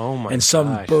feet. Oh, my And some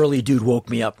gosh. burly dude woke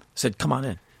me up, said, "Come on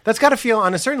in." That's got to feel,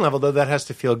 on a certain level, though, that has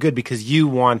to feel good because you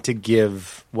want to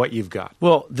give what you've got.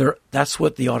 Well, that's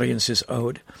what the audience is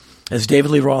owed. As David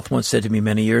Lee Roth once said to me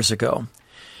many years ago,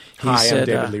 he Hi, said,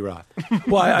 I'm David Lee Roth.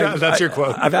 well, That's your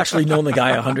quote. I've actually known the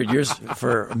guy 100 years,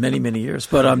 for many, many years.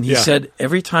 But he Yeah. said,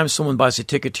 every time someone buys a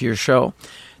ticket to your show,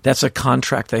 that's a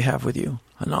contract they have with you.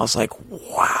 And I was like,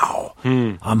 wow,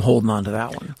 I'm holding on to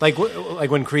that one. Like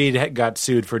when Creed got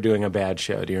sued for doing a bad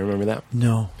show. Do you remember that?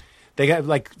 No. They got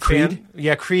like Creed?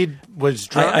 Creed was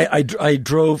drunk. I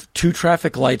drove 2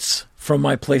 traffic lights from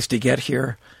my place to get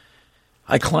here.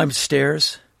 I climbed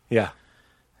stairs. Yeah.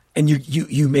 And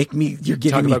you make me, you're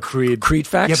giving Talk me about Creed. Creed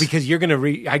facts? Yeah, because you're going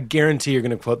to I guarantee you're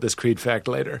going to quote this Creed fact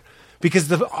later. Because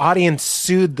the audience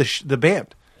sued the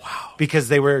band. Wow. Because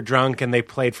they were drunk and they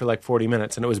played for like 40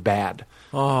 minutes and it was bad.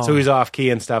 Oh. So he was off key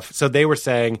and stuff. So they were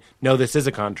saying, no, this is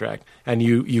a contract. And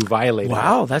you violated it.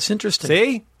 Wow, that's interesting.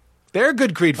 See? They're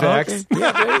good Creed facts. Okay.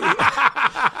 Yeah,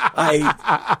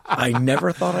 I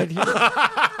never thought I'd hear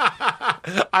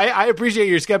that. I appreciate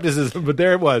your skepticism, but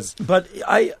there it was. But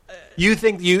You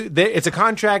think it's a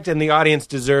contract and the audience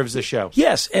deserves the show.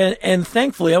 yes, and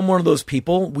thankfully I'm one of those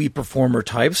people, we performer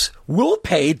types, will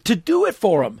pay to do it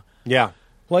for them. Yeah.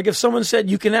 Like if someone said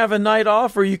you can have a night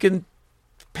off or you can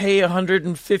pay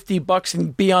 $150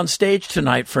 and be on stage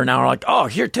tonight for an hour, like, oh,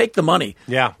 here, take the money.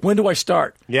 Yeah. When do I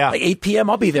start? Yeah. Like 8 p.m.,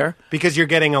 I'll be there. Because you're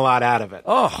getting a lot out of it.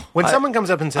 Oh. When someone comes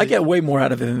up and says... I get way more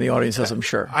out of it than the audience does, I'm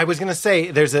sure. I was going to say,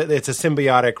 it's a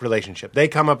symbiotic relationship. They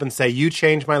come up and say, you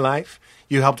changed my life,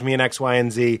 you helped me in X, Y,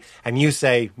 and Z, and you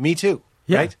say, me too,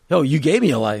 Yeah. right? Oh, you gave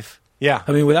me a life. Yeah.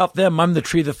 I mean, without them, I'm the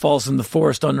tree that falls in the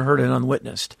forest unheard and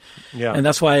unwitnessed. Yeah. And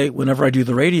that's why whenever I do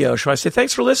the radio show, I say,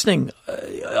 thanks for listening.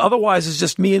 Otherwise, it's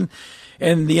just me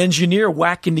and the engineer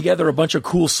whacking together a bunch of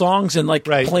cool songs and like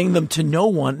Right. playing them to no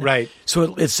one. Right.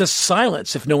 So it's just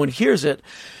silence if no one hears it.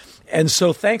 And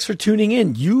so thanks for tuning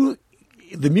in.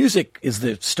 The music is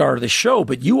the star of the show,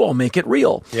 but you all make it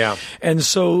real. Yeah. And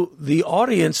so the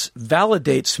audience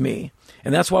validates me.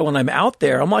 And that's why when I'm out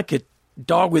there, I'm like a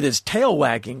dog with his tail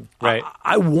wagging. Right.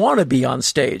 I want to be on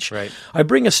stage. Right. I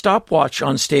bring a stopwatch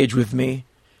on stage with me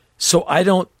so I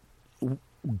don't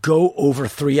go over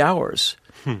 3 hours.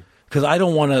 Because I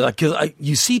don't want to, because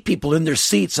you see people in their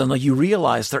seats and like you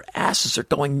realize their asses are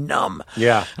going numb.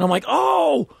 Yeah. And I'm like,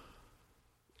 oh,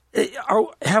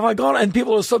 have I gone? And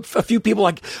a few people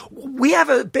like, we have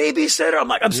a babysitter. I'm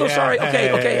like, I'm so Yeah. sorry.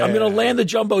 Okay. I'm going to land the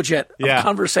jumbo jet of Yeah.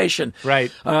 conversation.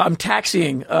 Right. I'm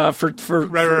taxing for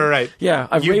Right. Yeah.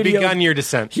 I've You've radioed- begun your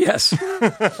descent. Yes.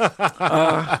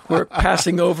 We're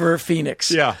passing over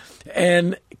Phoenix. Yeah.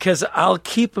 And because I'll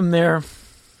keep them there.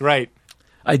 Right.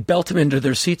 I'd belt them into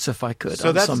their seats if I could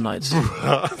on that's- some nights.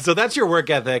 So that's your work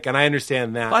ethic, and I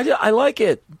understand that. I like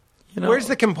it. You know? Where's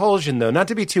the compulsion, though? Not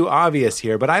to be too obvious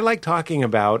here, but I like talking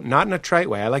about, not in a trite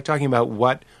way, I like talking about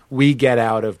what we get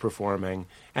out of performing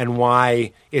and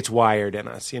why it's wired in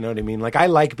us. You know what I mean? Like, I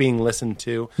like being listened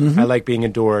to. I like being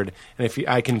adored. And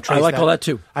I can trace I like all that,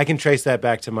 too. I can trace that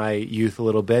back to my youth a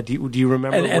little bit. Do you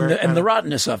remember and the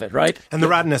rottenness of it, right? And the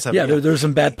rottenness of it. Yeah, there's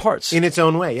some bad parts. In its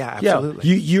own way, yeah, absolutely.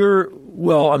 Yeah,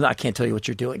 I can't tell you what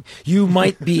you're doing. You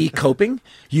might be coping.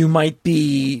 You might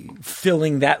be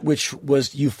filling that which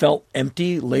you felt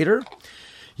empty later.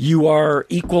 You are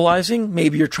equalizing.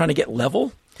 Maybe you're trying to get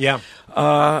level. Yeah.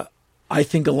 I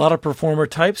think a lot of performer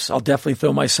types, I'll definitely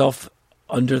throw myself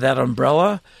under that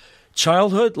umbrella.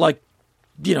 Childhood,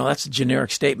 that's a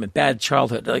generic statement. Bad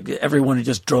childhood. Like everyone who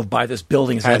just drove by this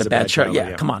building has had a bad childhood.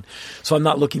 Yeah, come on. So I'm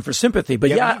not looking for sympathy.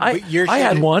 But I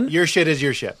had one. Your shit is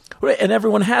your shit. Right, and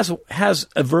everyone has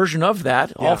a version of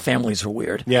that. Yeah. All families are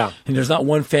weird. Yeah. And there's not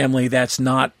one family that's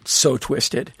not so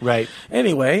twisted. Right.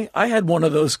 Anyway, I had one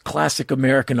of those classic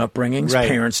American upbringings. Right.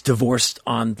 Parents divorced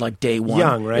on day one.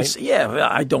 Young, right?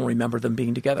 I don't remember them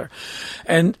being together.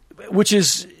 And which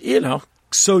is,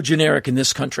 so generic in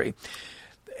this country.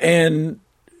 And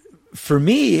for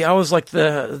me, I was like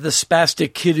the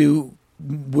spastic kid who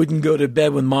wouldn't go to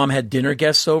bed when mom had dinner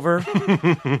guests over.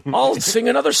 I'll sing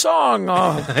another song.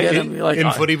 Oh, get him,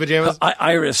 in footy pajamas?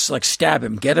 Iris, stab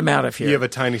him. Get him out of here. You have a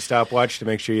tiny stopwatch to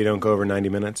make sure you don't go over 90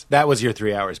 minutes. That was your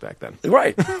 3 hours back then.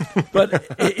 Right. But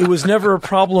it was never a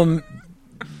problem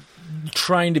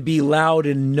trying to be loud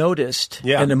and noticed.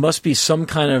 Yeah. And it must be some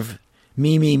kind of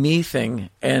me thing.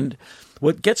 And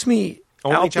what gets me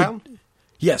Only child?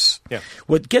 Yes. Yeah.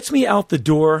 What gets me out the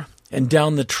door and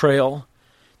down the trail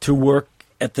to work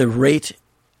at the rate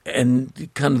and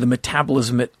kind of the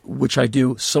metabolism at which I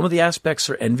do, some of the aspects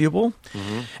are enviable,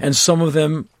 and some of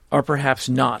them are perhaps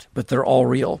not, but they're all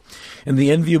real. And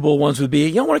the enviable ones would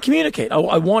be, I want to communicate.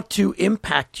 I want to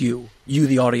impact you,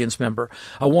 the audience member.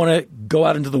 I want to go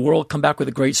out into the world, come back with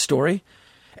a great story,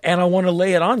 and I want to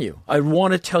lay it on you. I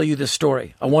want to tell you this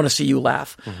story. I want to see you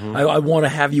laugh. I want to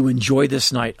have you enjoy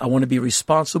this night. I want to be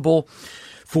responsible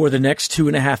for the next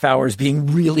 2.5 hours being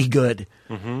really good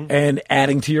and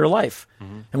adding to your life.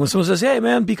 And when someone says, hey,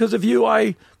 man, because of you,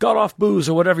 I got off booze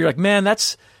or whatever, you're like, man,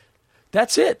 that's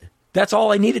it. That's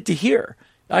all I needed to hear.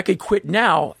 I could quit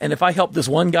now, and if I help this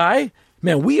one guy,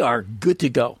 man, we are good to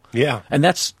go. Yeah. And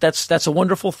that's a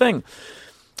wonderful thing.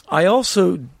 I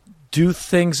also do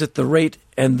things at the rate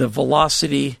and the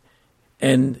velocity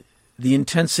and the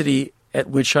intensity at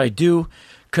which I do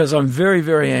because I'm very,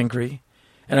 very angry,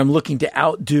 and I'm looking to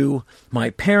outdo my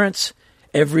parents,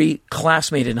 every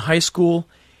classmate in high school,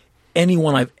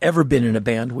 anyone I've ever been in a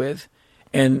band with,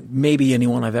 and maybe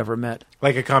anyone I've ever met.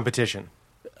 Like a competition.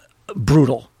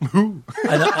 Brutal. And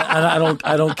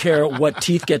I don't care what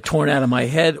teeth get torn out of my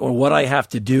head or what I have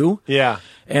to do. Yeah.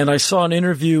 And I saw an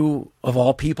interview of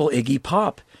all people, Iggy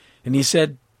Pop, and they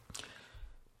said,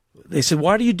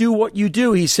 why do you do what you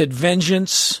do? He said,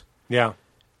 vengeance. Yeah.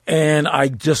 And I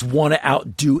just want to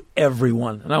outdo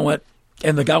everyone.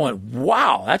 And the guy went,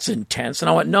 wow, that's intense. And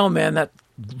I went, no, man, that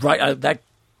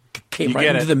came right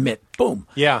into the mitt. Boom.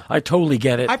 Yeah. I totally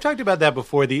get it. I've talked about that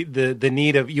before, the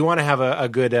need of, you want to have a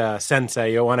good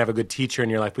sensei, you want to have a good teacher in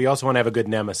your life, but you also want to have a good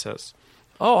nemesis.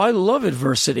 Oh, I love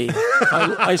adversity.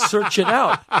 I search it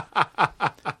out.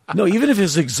 No, even if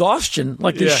it's exhaustion,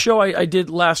 like this show I did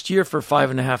last year for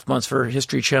 5.5 months for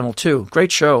History Channel 2.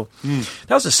 Great show.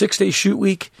 That was a 6-day shoot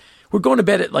week. We're going to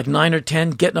bed at like 9 or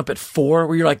 10, getting up at 4,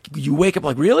 where you're like, you wake up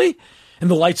like, really? And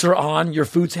the lights are on, your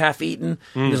food's half eaten,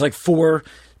 and there's like 4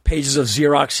 pages of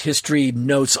Xerox history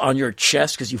notes on your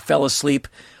chest because you fell asleep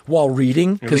while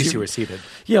reading. At least you were seated.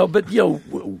 But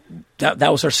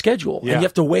that was our schedule. Yeah. And you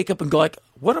have to wake up and go like,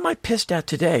 what am I pissed at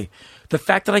today? The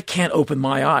fact that I can't open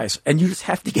my eyes. And you just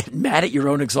have to get mad at your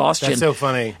own exhaustion. That's so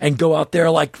funny. And go out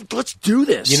there like, let's do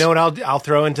this. You know what I'll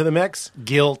throw into the mix?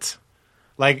 Guilt.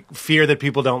 Like, fear that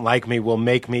people don't like me will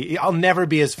make me... I'll never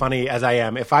be as funny as I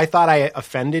am. If I thought I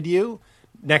offended you,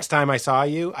 next time I saw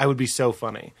you, I would be so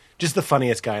funny. Just the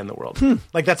funniest guy in the world.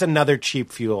 Like, that's another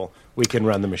cheap fuel we can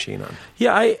run the machine on.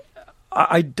 Yeah,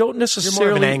 I don't necessarily... You're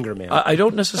more of an anger man. I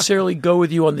don't necessarily go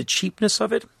with you on the cheapness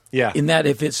of it. Yeah. In that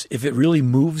if it really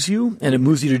moves you and it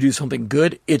moves you to do something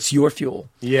good, it's your fuel.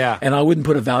 Yeah. And I wouldn't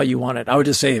put a value on it. I would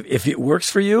just say if it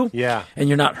works for you and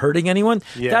you're not hurting anyone,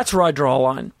 that's where I draw a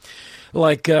line.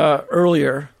 Like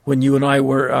earlier when you and I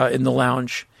were in the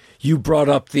lounge, you brought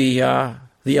up the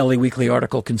LA Weekly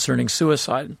article concerning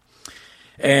suicide.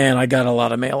 And I got a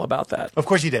lot of mail about that. Of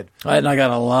course you did. And I got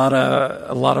a lot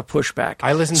of pushback.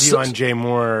 I listened to you on Jay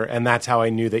Moore, and that's how I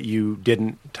knew that you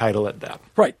didn't title it that.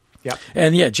 Right. Yeah.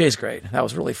 And Jay's great. That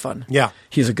was really fun. Yeah.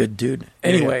 He's a good dude.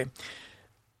 Anyway,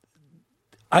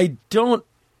 I'm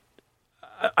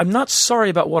not sorry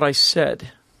about what I said.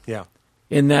 Yeah.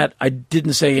 In that I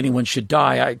didn't say anyone should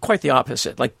die. Quite the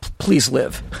opposite. Like, please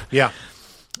live. Yeah.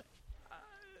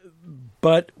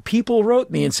 But people wrote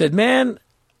me and said, man,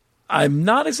 I'm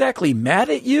not exactly mad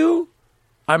at you.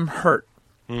 I'm hurt.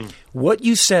 What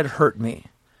you said hurt me.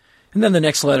 And then the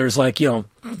next letter is like,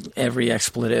 every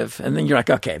expletive. And then you're like,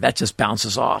 okay, that just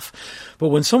bounces off. But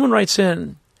when someone writes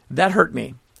in, that hurt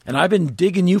me. And I've been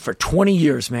digging you for 20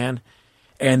 years, man.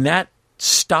 And that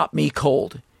stopped me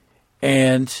cold.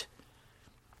 And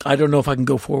I don't know if I can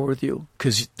go forward with you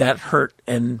because that hurt.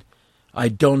 And I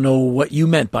don't know what you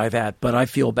meant by that, but I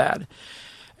feel bad.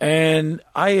 And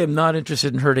I am not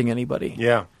interested in hurting anybody.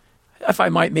 Yeah. If I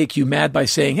might make you mad by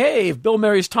saying, hey, if Bill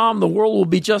marries Tom, the world will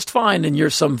be just fine, and you're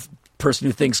some person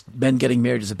who thinks men getting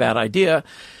married is a bad idea,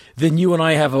 then you and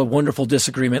I have a wonderful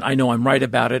disagreement. I know I'm right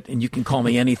about it, and you can call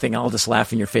me anything. I'll just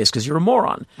laugh in your face because you're a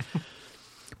moron.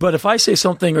 But if I say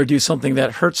something or do something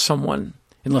that hurts someone,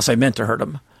 unless I meant to hurt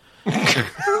them,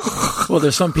 well,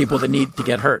 there's some people that need to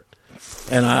get hurt.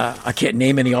 And I can't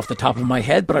name any off the top of my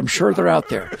head, but I'm sure they're out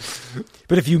there.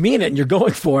 But if you mean it and you're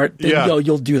going for it, then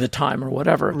you'll do the time or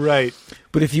whatever. Right.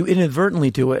 But if you inadvertently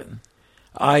do it,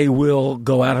 I will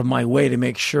go out of my way to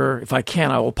make sure, if I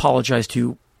can, I will apologize to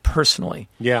you personally.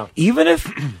 Yeah. Even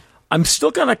if I'm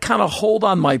still going to kind of hold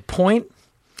on my point,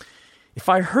 if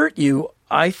I hurt you,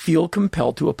 I feel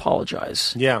compelled to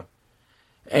apologize. Yeah.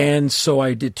 And so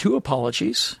I did 2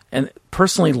 apologies and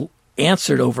personally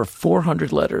answered over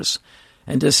 400 letters.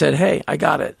 And just said, hey, I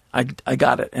got it. I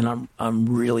got it. And I'm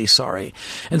really sorry.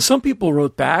 And some people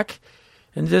wrote back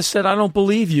and just said, I don't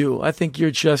believe you. I think you're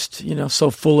just,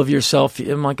 so full of yourself.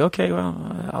 I'm like, okay,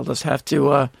 well, I'll just have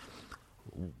to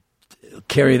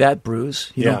carry that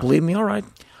bruise. You Yeah. don't believe me? All right.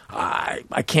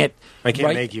 I can't. I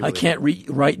can't make you I believe can't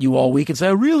write you all week and say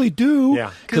I really do.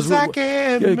 Yeah. 'Cause I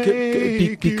can't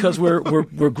make because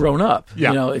we're grown up. Yeah.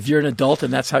 You know, if you're an adult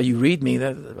and that's how you read me,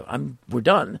 we're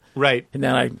done. Right. And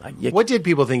then What did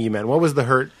people think you meant? What was the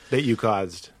hurt that you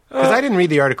caused? Because I didn't read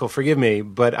the article, forgive me,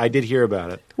 but I did hear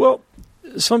about it. Well,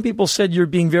 some people said you're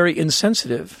being very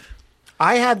insensitive.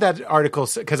 I had that article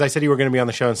because I said you were going to be on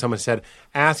the show, and someone said,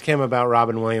 ask him about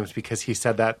Robin Williams because he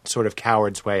said that sort of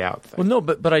coward's way out thing. Well, no,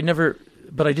 but I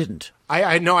didn't.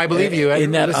 I know, I believe you.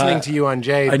 In that, listening to you on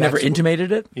Jay. I never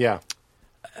intimated it Yeah.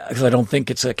 because I don't think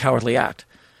it's a cowardly act.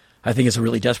 I think it's a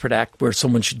really desperate act where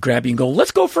someone should grab you and go, let's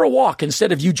go for a walk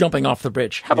instead of you jumping off the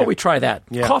bridge. How about we try that?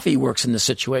 Yeah. Coffee works in this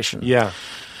situation. Yeah.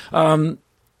 And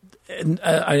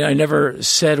I never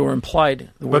said or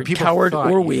implied the word people coward thought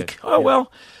or you weak. did. Oh,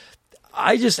 well,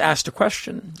 I just asked a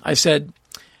question. I said,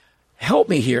 help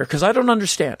me here because I don't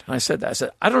understand. And I said that. I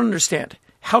said, I don't understand.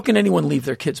 How can anyone leave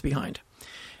their kids behind?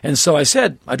 And so I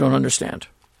said, I don't understand.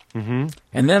 Mm-hmm.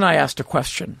 And then I asked a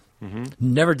question. Mm-hmm.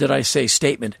 Never did I say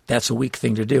statement, that's a weak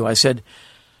thing to do. I said,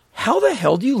 how the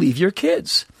hell do you leave your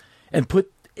kids and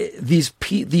put these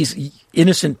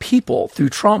innocent people through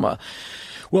trauma?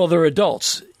 Well, they're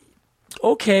adults.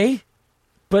 Okay,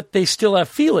 but they still have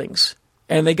feelings.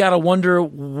 And they got to wonder,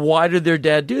 why did their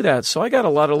dad do that? So I got a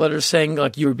lot of letters saying,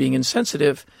 like, you were being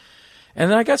insensitive.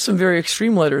 And then I got some very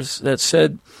extreme letters that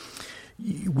said,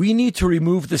 we need to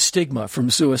remove the stigma from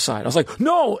suicide. I was like,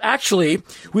 no, actually,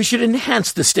 we should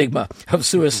enhance the stigma of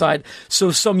suicide.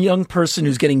 So some young person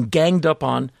who's getting ganged up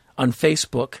on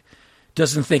Facebook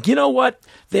doesn't think, you know what?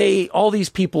 All these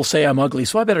people say I'm ugly,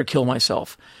 so I better kill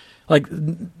myself. Like,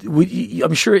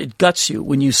 I'm sure it guts you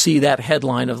when you see that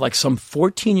headline of like some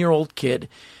 14-year-old kid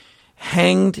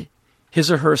hanged his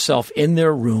or herself in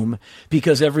their room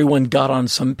because everyone got on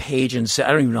some page and said,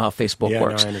 I don't even know how Facebook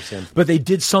works. No, I understand. But they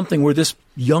did something where this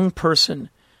young person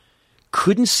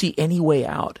couldn't see any way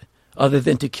out other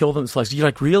than to kill themselves. You're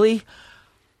like, really?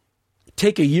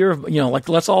 Take a year of, like,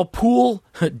 let's all pool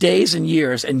days and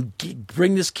years and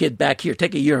bring this kid back here.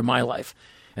 Take a year of my life.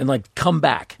 And like, come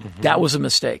back. Mm-hmm. That was a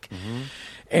mistake. Mm-hmm.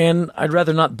 And I'd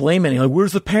rather not blame anyone. Like,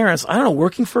 where's the parents? I don't know,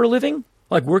 working for a living?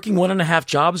 Like working 1.5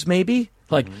 jobs maybe?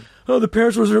 Like, oh, the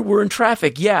parents were in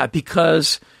traffic. Yeah,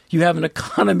 because you have an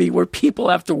economy where people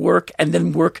have to work and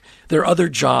then work their other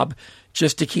job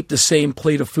just to keep the same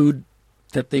plate of food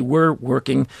that they were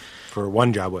working. For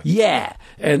one job with. Yeah.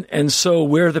 And so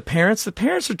where are the parents? The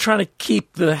parents are trying to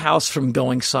keep the house from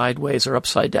going sideways or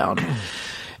upside down.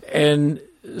 And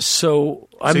so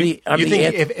you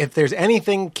think if there's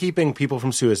anything keeping people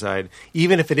from suicide,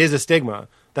 even if it is a stigma,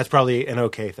 that's probably an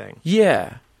okay thing.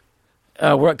 Yeah.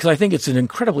 Because I think it's an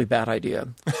incredibly bad idea.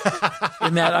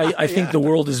 In that I think the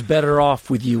world is better off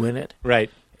with you in it. Right.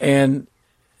 And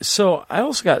so I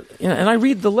also got, and I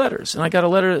read the letters, and I got a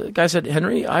letter, the guy said,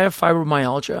 Henry, I have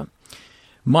fibromyalgia.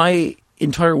 My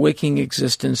entire waking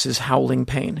existence is howling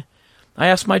pain. I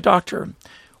asked my doctor,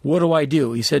 what do I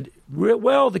do? He said,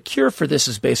 well, the cure for this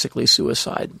is basically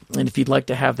suicide. And if you'd like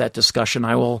to have that discussion,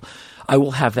 I will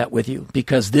have that with you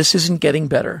because this isn't getting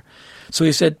better. So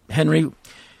he said, Henry,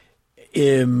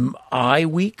 am I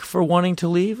weak for wanting to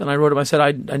leave? And I wrote him, I said,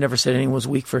 I never said anyone was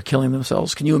weak for killing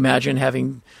themselves. Can you imagine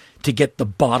having to get the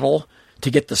bottle, to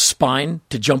get the spine,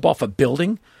 to jump off a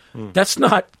building? That's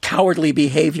not cowardly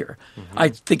behavior. Mm-hmm. I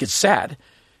think it's sad,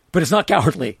 but it's not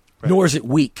cowardly, nor is it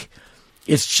weak.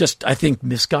 It's just, I think,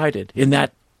 misguided in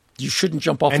that you shouldn't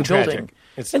jump off and the tragic. building.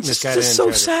 It's just and so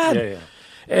tragic. sad. Yeah,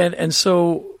 yeah. And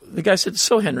so the guy said,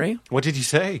 so Henry, What did you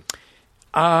say?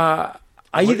 I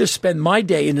either spend my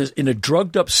day in a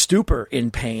drugged up stupor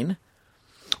in pain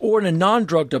or in a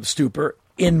non-drugged up stupor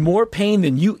in more pain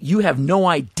than you have no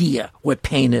idea what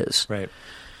pain is. Right.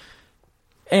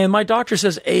 And my doctor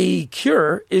says a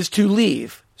cure is to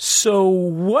leave. So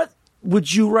what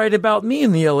would you write about me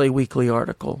in the LA Weekly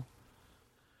article?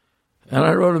 And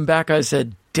I wrote him back. I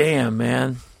said, damn,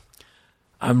 man,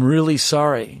 I'm really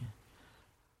sorry.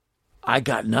 I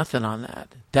got nothing on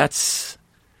that.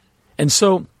 And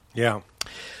so Yeah.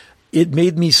 it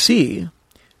made me see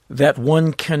that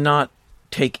one cannot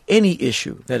take any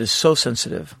issue that is so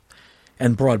sensitive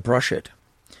and broad brush it,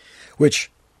 which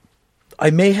I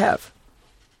may have.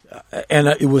 And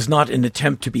it was not an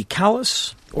attempt to be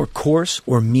callous or coarse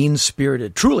or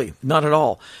mean-spirited. Truly, not at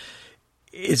all.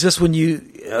 It's just when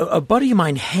a buddy of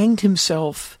mine hanged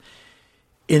himself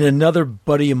in another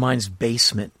buddy of mine's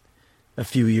basement a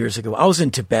few years ago. I was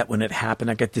in Tibet when it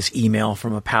happened. I got this email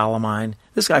from a pal of mine.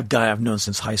 This guy I've known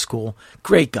since high school.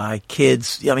 Great guy,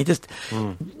 kids. I mean, just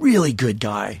really good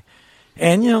guy.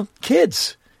 And,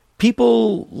 kids.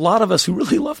 people, a lot of us who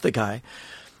really love the guy.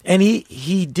 And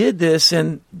he did this,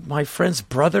 and my friend's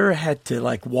brother had to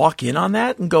like walk in on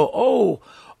that and go,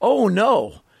 oh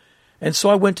no. And so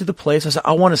I went to the place. I said,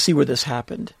 I want to see where this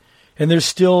happened. And there's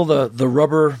still the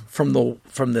rubber from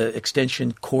the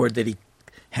extension cord that he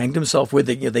hanged himself with.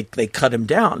 They cut him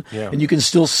down, and you can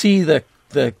still see the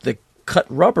cut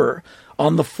rubber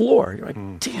on the floor. You're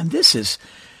like, damn, this is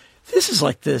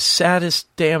like the saddest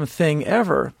damn thing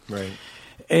ever. Right.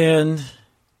 And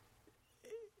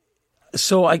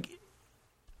so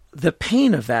the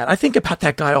pain of that, I think about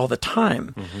that guy all the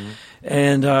time.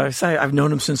 And I've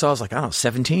known him since I was like, I don't know,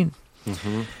 17.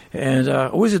 And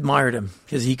always admired him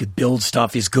because he could build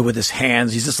stuff. He's good with his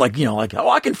hands. He's just like, oh,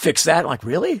 I can fix that. I'm like,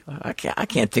 really? I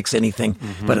can't fix anything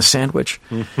but a sandwich.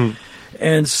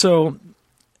 And so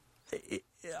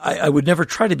I would never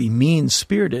try to be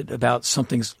mean-spirited about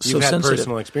something so You've had sensitive.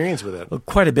 personal experience with it. Well,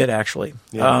 quite a bit, actually.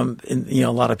 Yeah. And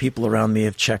a lot of people around me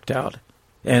have checked out.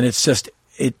 And it's just,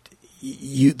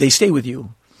 they stay with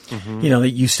you.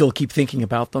 That you still keep thinking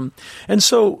about them. And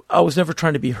so I was never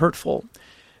trying to be hurtful.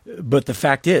 But the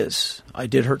fact is, I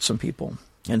did hurt some people.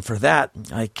 And for that,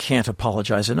 I can't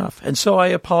apologize enough. And so I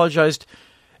apologized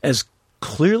as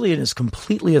clearly and as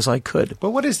completely as I could. But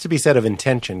what is to be said of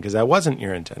intention? Because that wasn't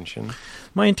your intention.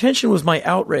 My intention was my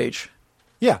outrage.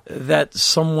 Yeah. That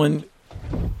someone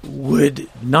would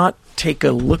not take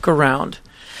a look around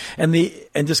and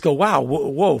just go, wow,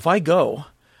 whoa, if I go,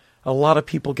 a lot of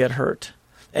people get hurt.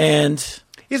 And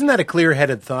isn't that a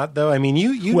clear-headed thought, though? I mean,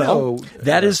 you know.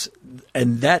 That is,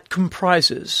 and that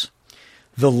comprises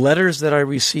the letters that I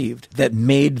received that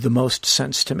made the most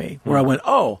sense to me, where I went,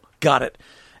 oh, got it.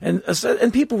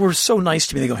 And people were so nice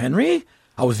to me. They go, Henry,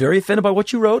 I was very offended by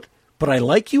what you wrote, but I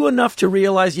like you enough to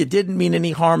realize you didn't mean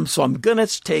any harm, so I'm going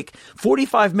to take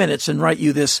 45 minutes and write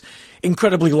you this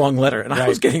incredibly long letter. And I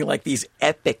was getting like these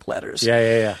epic letters.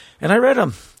 Yeah. And I read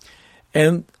them.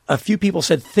 And a few people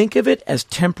said, think of it as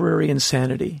temporary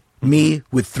insanity. Me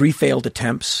with 3 failed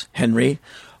attempts, Henry.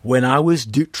 When I was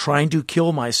trying to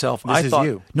kill myself, I thought,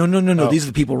 you. No. Oh. These are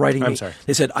the people writing me. I'm sorry.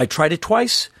 They said, I tried it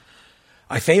twice.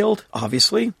 I failed,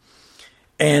 obviously.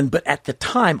 But at the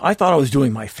time, I thought I was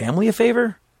doing my family a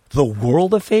favor, the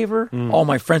world a favor, all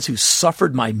my friends who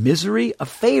suffered my misery a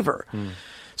favor.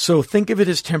 So think of it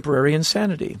as temporary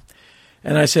insanity.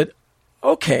 And I said,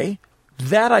 okay,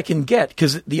 that I can get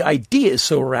because the idea is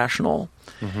so irrational.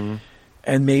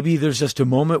 And maybe there's just a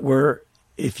moment where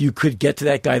if you could get to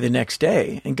that guy the next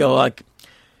day and go like,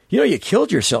 you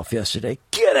killed yourself yesterday.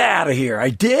 Get out of here. I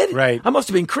did? Right. I must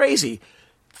have been crazy.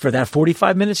 For that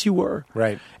 45 minutes you were.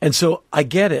 Right. And so I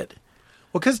get it.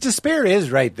 Well, because despair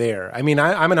is right there. I mean,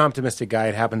 I'm an optimistic guy.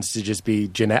 It happens to just be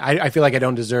genetic. I feel like I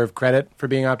don't deserve credit for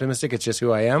being optimistic. It's just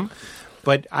who I am.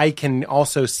 But I can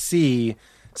also see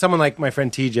someone like my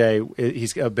friend TJ,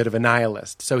 he's a bit of a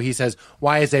nihilist. So he says,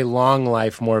 why is a long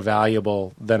life more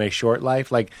valuable than a short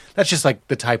life? Like, that's just like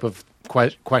the type of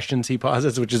questions he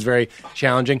posits, which is very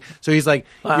challenging. So he's like...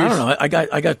 I don't know.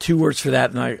 I got 2 words for that,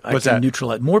 and I What's can that?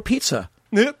 neutralize. More pizza.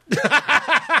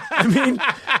 I mean...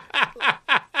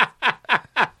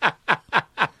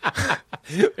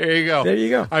 There you go. There you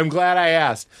go. I'm glad I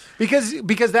asked.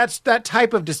 Because that's that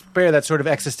type of despair, that sort of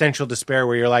existential despair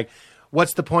where you're like,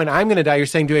 what's the point? I'm going to die. You're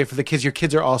saying do it for the kids. Your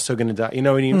kids are also going to die. You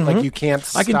know what I mean? Like you can't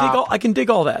stop. I can dig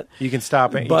all that. You can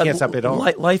stop it. You But can't stop it at all.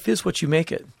 Life is what you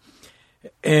make it.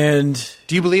 And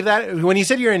Do you believe that? When you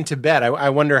said you're in Tibet, I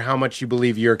wonder how much you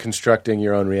believe you're constructing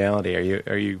your own reality.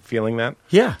 Are you feeling that?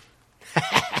 yeah.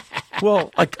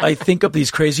 Well, I think of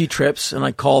these crazy trips, and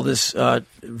I call this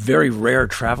very rare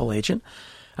travel agent.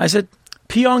 I said,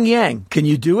 Pyongyang, can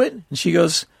you do it? And she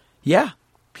goes, yeah.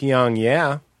 Pyong,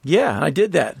 yeah. Yeah, I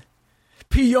did that.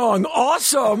 Pyong,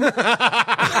 awesome.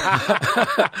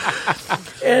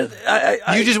 And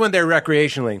You just went there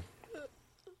recreationally.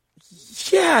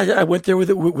 yeah, I went there with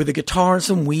a guitar and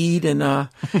some weed, and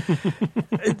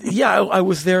yeah, I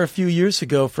was there a few years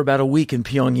ago for about a week in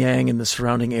Pyongyang and the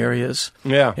surrounding areas.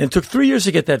 Yeah. And it took 3 years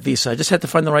to get that visa. I just had to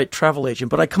find the right travel agent.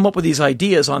 But I come up with these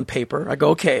ideas on paper. I go,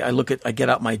 okay. I get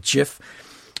out my GIF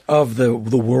of the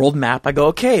world map. I go,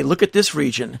 okay, look at this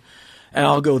region. And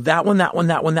I'll go that one, that one,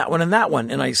 that one, that one, and that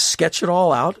one. And I sketch it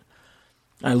all out.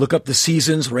 I look up the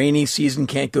seasons. Rainy season,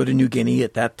 can't go to New Guinea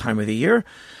at that time of the year.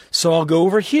 So I'll go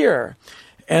over here.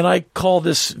 And I call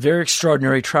this very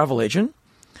extraordinary travel agent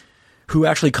who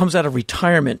actually comes out of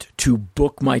retirement to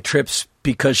book my trips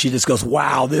because she just goes,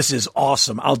 wow, this is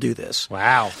awesome. I'll do this.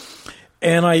 Wow.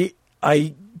 And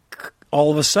I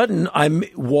all of a sudden, I'm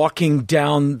walking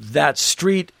down that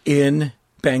street in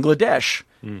Bangladesh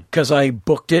because I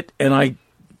booked it and I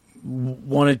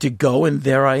wanted to go, and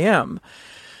there I am.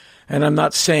 and I'm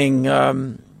not saying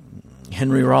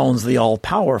Henry Rollins the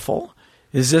all-powerful.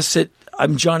 Is this it?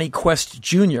 I'm Johnny Quest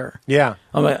Jr. Yeah.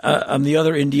 I'm the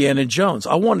other Indiana Jones.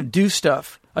 I want to do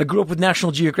stuff. I grew up with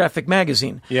National Geographic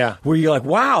magazine. Yeah. Where you're like,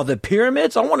 wow, the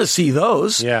pyramids? I want to see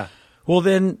those. Yeah. Well,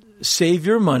 then save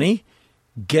your money,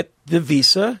 get the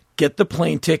visa, get the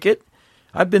plane ticket.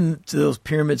 I've been to those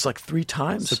pyramids like 3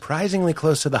 times. Surprisingly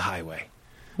close to the highway.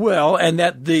 Well, and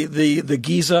that the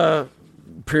Giza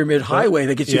pyramid highway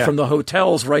that gets you Yeah. from the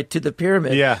hotels right to the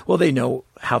pyramid. Yeah. Well, they know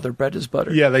how their bread is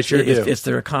buttered. Yeah, they sure do. It's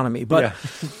their economy. But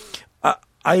Yeah.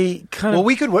 I kind of...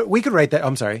 Well, we could write that.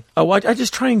 I'm sorry. I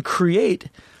just try and create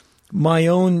my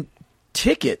own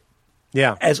ticket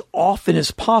Yeah. as often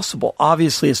as possible.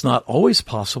 Obviously, it's not always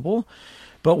possible,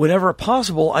 but whenever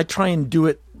possible, I try and do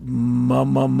it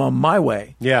my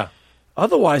way. Yeah.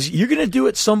 Otherwise, you're going to do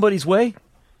it somebody's way.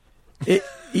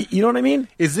 You know what I mean?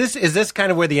 Is this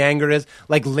kind of where the anger is?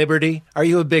 Like Liberty? Are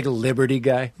you a big Liberty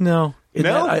guy? No.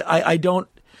 No? I don't.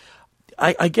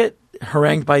 I get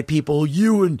harangued by people,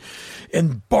 you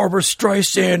and Barbara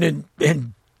Streisand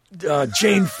and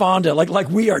Jane Fonda, like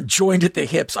we are joined at the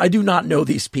hips. I do not know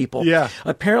these people. Yeah.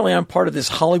 Apparently, I'm part of this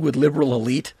Hollywood liberal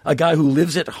elite, a guy who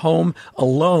lives at home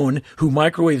alone, who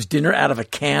microwaves dinner out of a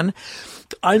can.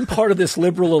 I'm part of this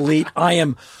liberal elite. I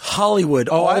am Hollywood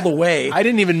all the way. I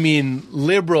didn't even mean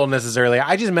liberal necessarily.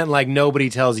 I just meant like nobody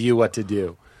tells you what to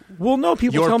do. Well, no,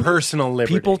 people Your tell me, personal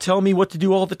liberty. People tell me what to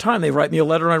do all the time. They write me a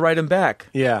letter and I write them back.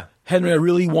 Yeah. Henry, I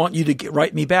really want you to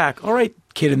write me back. All right,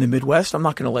 kid in the Midwest, I'm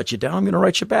not going to let you down. I'm going to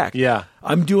write you back. Yeah.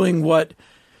 I'm doing what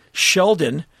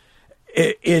Sheldon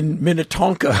in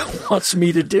Minnetonka wants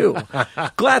me to do.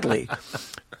 Gladly.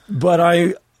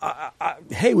 But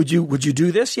hey, would you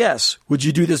do this? Yes. Would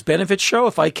you do this benefit show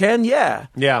if I can? Yeah.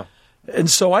 Yeah. And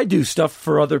so I do stuff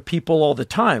for other people all the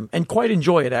time and quite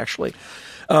enjoy it, actually.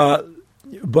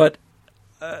 But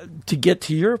to get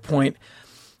to your point,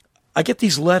 I get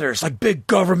these letters like big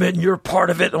government and you're part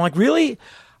of it. I'm like, really?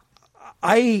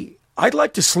 I'd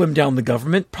like to slim down the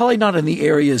government, probably not in the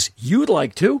areas you'd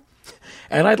like to.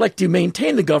 And I'd like to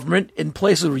maintain the government in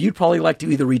places where you'd probably like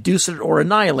to either reduce it or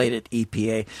annihilate it,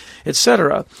 EPA, et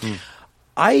cetera.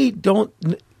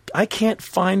 I can't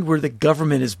find where the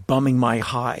government is bumming my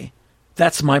high.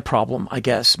 That's my problem, I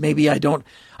guess. Maybe I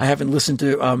haven't listened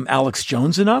to Alex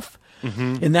Jones enough.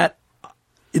 In that,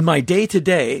 in my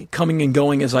day-to-day, coming and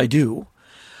going as I do,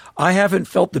 I haven't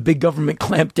felt the big government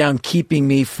clamp down keeping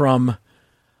me from...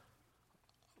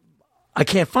 I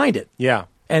can't find it. Yeah.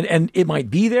 And it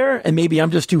might be there, and maybe I'm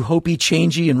just too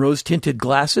hopey-changey and rose-tinted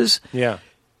glasses. Yeah.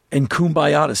 And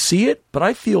kumbaya to see it, but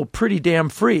I feel pretty damn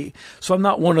free. So I'm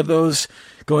not one of those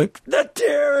going, the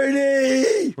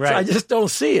tyranny! Right. So I just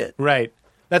don't see it. Right.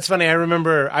 That's funny. I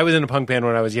remember I was in a punk band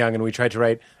when I was young, and we tried to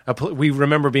write. We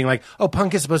remember being like, "Oh,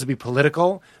 punk is supposed to be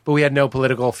political," but we had no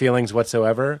political feelings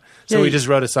whatsoever. So Yeah, we just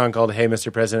wrote a song called "Hey,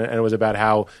 Mr. President," and it was about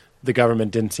how the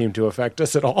government didn't seem to affect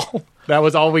us at all. That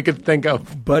was all we could think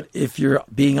of. But if you're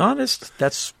being honest,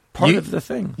 that's part of the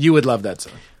thing. You would love that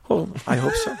song. Well, I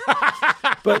hope so.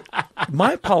 But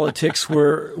my politics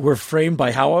were framed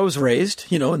by how I was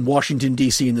raised, in Washington,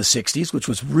 D.C. in the 60s, which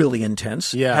was really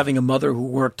intense. Yeah. Having a mother who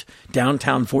worked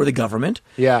downtown for the government.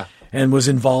 Yeah. And was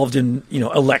involved in,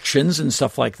 elections and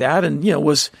stuff like that. And,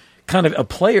 was kind of a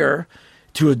player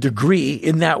to a degree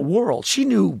in that world. She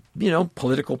knew,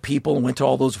 political people and went to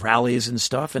all those rallies and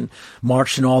stuff and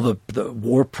marched in all the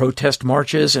war protest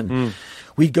marches. And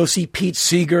we'd go see Pete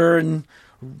Seeger and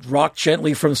rock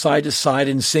gently from side to side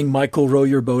and sing Michael Row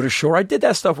Your Boat Ashore. I did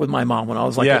that stuff with my mom when I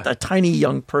was like a tiny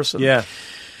young person. Yeah.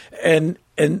 And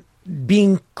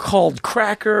being called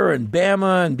cracker and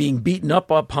Bama and being beaten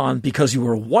up upon because you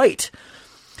were white,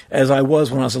 as I was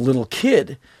when I was a little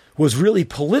kid, was really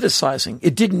politicizing.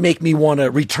 It didn't make me want to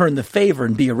return the favor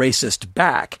and be a racist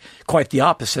back. Quite the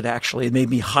opposite, actually. It made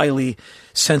me highly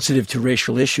sensitive to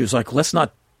racial issues. Like, let's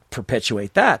not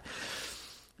perpetuate that.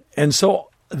 And so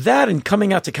that and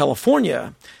coming out to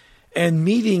California and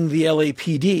meeting the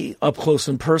LAPD up close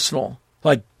and personal,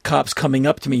 like cops coming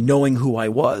up to me knowing who I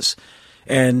was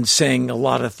and saying a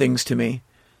lot of things to me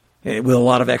with a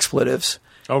lot of expletives.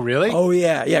 Oh, really? Oh,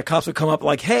 yeah. Yeah, cops would come up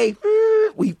like, hey,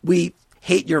 we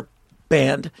hate your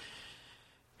band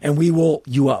and we will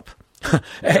you up.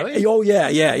 Really? Oh, yeah.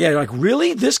 Like,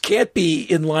 really? This can't be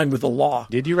in line with the law.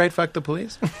 Did you write "Fuck the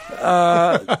Police"?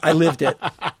 I lived it.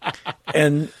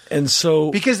 And so...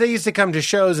 Because they used to come to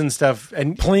shows and stuff.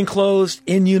 And plainclothes,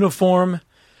 in uniform,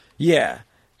 yeah.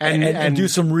 And do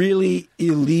some really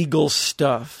illegal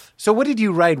stuff. So what did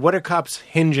you write? What are cops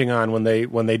hinging on when they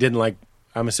didn't like...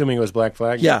 I'm assuming it was Black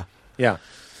Flag? Yeah. Yeah.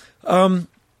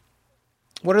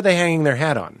 What are they hanging their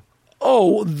hat on?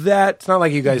 Oh, that It's not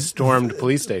like you guys stormed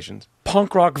police stations.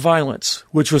 punk rock violence,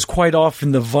 which was quite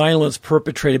often the violence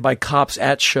perpetrated by cops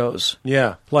at shows.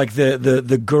 Yeah. Like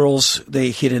the girls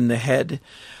they hit in the head.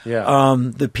 Yeah.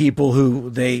 The people who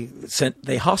they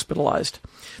hospitalized.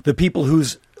 The people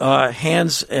whose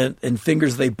hands and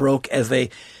fingers they broke as they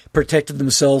protected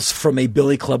themselves from a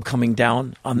billy club coming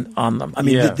down on them. I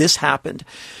mean, Yeah. this happened.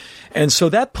 And so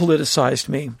that politicized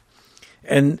me.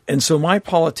 And so my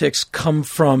politics come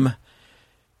from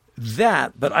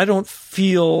that, but I don't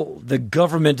feel the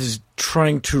government is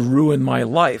trying to ruin my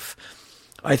life.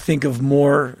 I think of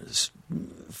more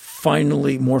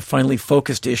finely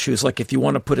focused issues, like if you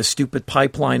want to put a stupid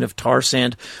pipeline of tar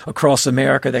sand across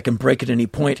America that can break at any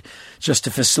point just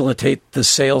to facilitate the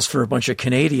sales for a bunch of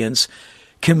Canadians,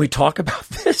 can we talk about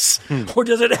this? Or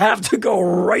does it have to go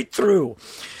right through?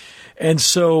 And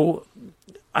so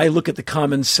I look at the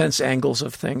common sense angles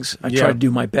of things. I try to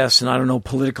do my best, and I don't know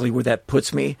politically where that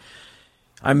puts me.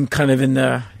 I'm kind of in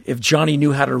the, if Johnny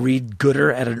knew how to read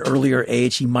gooder at an earlier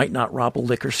age, he might not rob a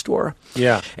liquor store.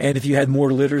 Yeah. And if you had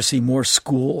more literacy, more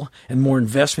school, and more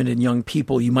investment in young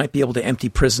people, you might be able to empty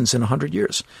prisons in 100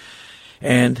 years.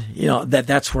 And, you know,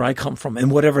 that's where I come from.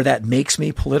 And whatever that makes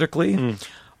me politically,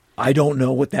 I don't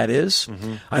know what that is.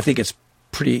 I think it's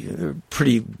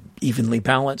pretty evenly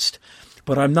balanced.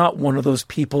 But I'm not one of those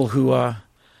people who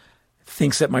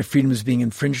thinks that my freedom is being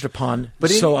infringed upon,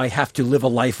 so I have to live a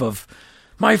life of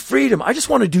my freedom. I just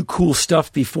want to do cool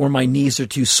stuff before my knees are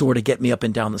too sore to get me up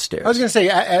and down the stairs. I was going to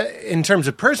say, in terms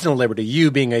of personal liberty, you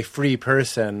being a free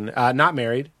person, not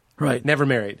married. Right. Never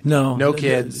married. No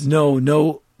kids.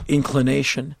 No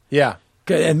inclination. Yeah.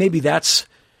 And maybe that's...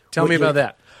 Tell me about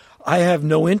that. I have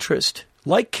no interest.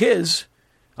 Like kids,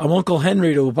 I'm Uncle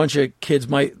Henry to a bunch of kids.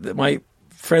 My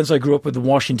friends I grew up with in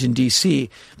Washington, D.C.,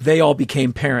 they all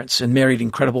became parents and married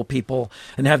incredible people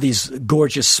and have these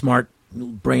gorgeous, smart,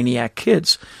 brainiac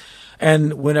kids.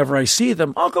 And whenever I see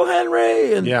them, Uncle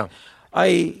Henry, and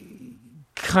I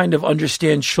kind of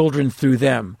understand children through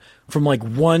them. From like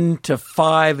 1 to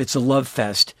 5, it's a love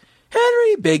fest.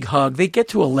 Henry, big hug. They get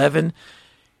to 11,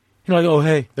 you're like, oh,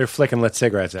 hey. They're flicking lit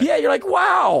cigarettes at. Yeah, you're like,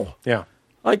 wow. Yeah.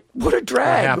 Like, what a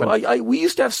drag. What happened? We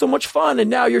used to have so much fun, and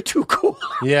now you're too cool.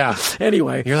 Yeah.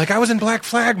 Anyway. You're like, I was in Black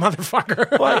Flag,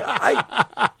 motherfucker. Well,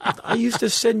 I used to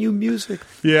send you music.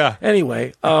 Yeah.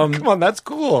 Anyway. Come on, that's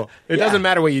cool. It doesn't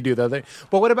matter what you do, though.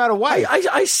 But what about a wife?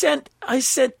 I sent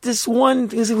this one,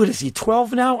 what is he,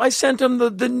 12 now? I sent him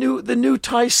the new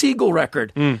Ty Segall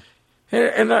record. And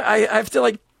I have to,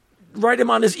 like, write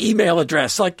him on his email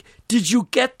address. Like, did you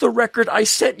get the record I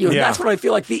sent you? And that's what I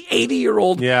feel like the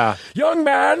 80-year-old young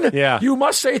man, you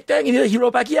must say thank you. He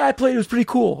wrote back, yeah, I played it. It was pretty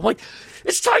cool. I'm like,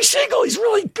 it's Ty Segall. He's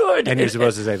really good. And you're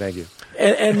supposed to say thank you.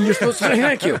 And you're supposed to say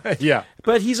thank you. Yeah.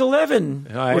 But he's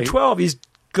 11 or 12. He's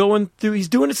going through, he's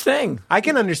doing his thing. I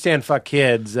can understand fuck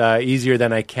kids easier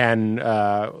than I can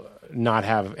not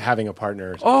having a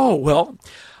partner. Oh, well,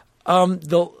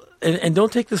 and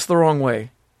don't take this the wrong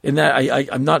way. In that,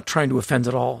 I'm not trying to offend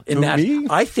at all. In that,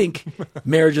 I think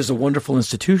marriage is a wonderful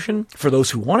institution for those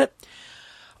who want it.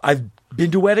 I've been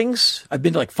to weddings. I've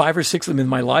been to like 5 or 6 of them in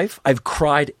my life. I've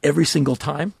cried every single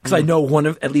time because I know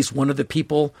at least one of the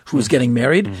people who is getting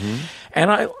married. And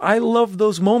I love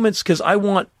those moments because I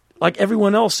want, like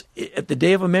everyone else, at the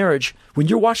day of a marriage, when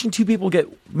you're watching 2 people get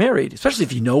married, especially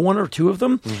if you know 1 or 2 of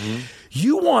them,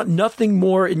 you want nothing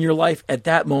more in your life at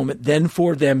that moment than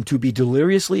for them to be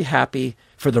deliriously happy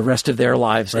for the rest of their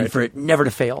lives and for it never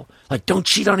to fail. Like, don't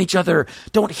cheat on each other.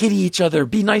 Don't hit each other.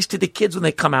 Be nice to the kids when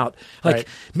they come out. Like,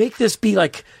 make this be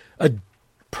like a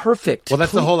perfect. Well,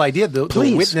 that's the whole idea, the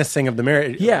witnessing of the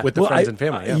marriage with the friends and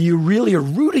family. You really are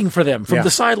rooting for them from the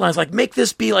sidelines. Like, make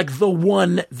this be like the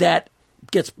one that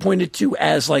gets pointed to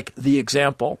as like the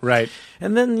example. Right.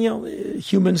 And then,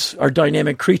 humans are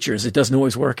dynamic creatures. It doesn't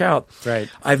always work out. Right.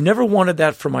 I've never wanted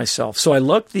that for myself. So I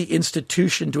love the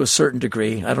institution to a certain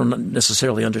degree. I don't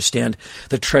necessarily understand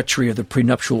the treachery of the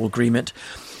prenuptial agreement.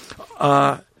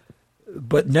 But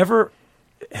never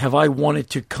have I wanted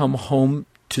to come home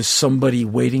to somebody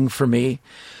waiting for me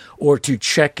or to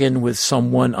check in with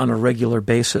someone on a regular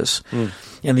basis.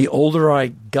 And the older I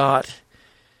got,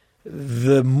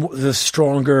 the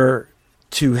stronger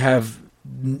to have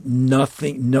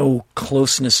no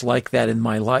closeness like that in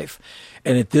my life.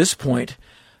 And at this point,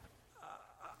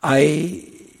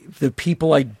 the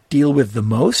people I deal with the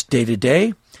most day to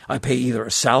day, I pay either a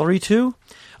salary to,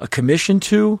 a commission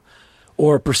to,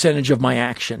 or a percentage of my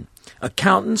action.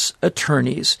 Accountants,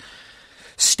 attorneys,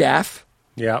 staff.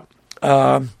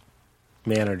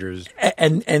 Managers.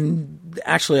 And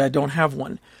actually, I don't have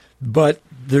one. But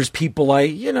there's people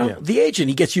the agent,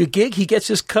 he gets you a gig, he gets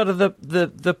his cut of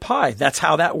the pie. That's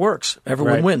how that works.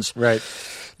 Everyone wins. Right.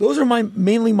 Those are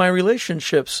mainly my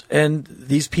relationships, and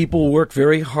these people work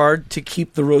very hard to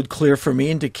keep the road clear for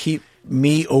me and to keep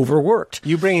me overworked.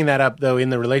 You bringing that up, though,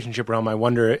 in the relationship realm, I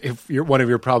wonder if one of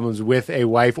your problems with a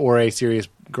wife or a serious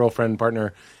girlfriend,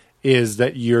 partner, is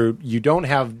that you don't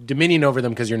have dominion over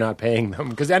them because you're not paying them.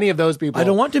 Because any of those people... I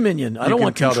don't want dominion. I don't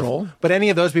want control. But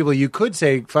any of those people, you could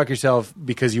say, fuck yourself,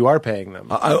 because you are paying them.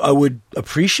 I would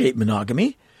appreciate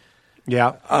monogamy.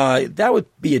 Yeah. That would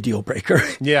be a deal breaker.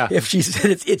 Yeah. If she said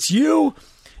it's you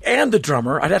and the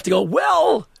drummer, I'd have to go,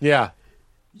 well... Yeah.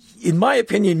 In my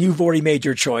opinion, you've already made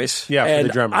your choice. Yeah, and for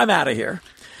the drummer. I'm out of here.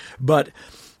 But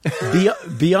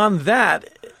beyond that,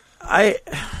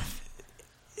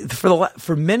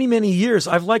 for many, many years,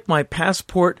 I've liked my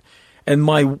passport and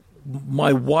my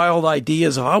wild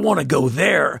ideas of I want to go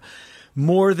there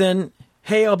more than,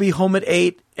 hey, I'll be home at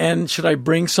 8 and should I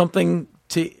bring something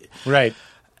to... Right.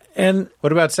 And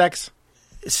what about sex?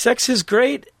 Sex is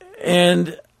great,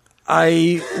 and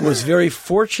I was very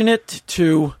fortunate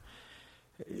to...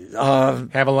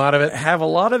 have a lot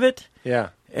of it? Yeah.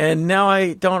 And now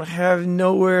I don't have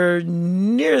nowhere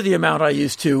near the amount I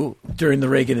used to during the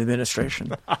Reagan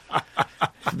administration.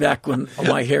 Back when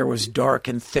my hair was dark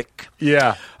and thick.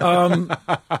 Yeah. But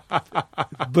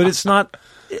it's not...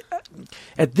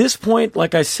 At this point,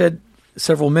 like I said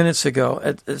several minutes ago,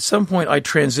 at some point I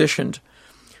transitioned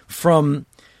from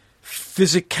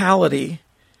physicality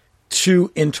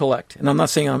to intellect. And I'm not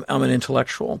saying I'm an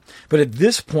intellectual. But at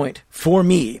this point, for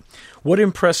me, what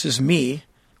impresses me,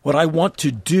 what I want to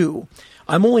do,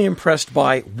 I'm only impressed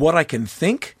by what I can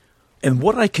think and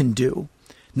what I can do,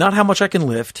 not how much I can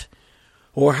lift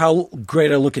or how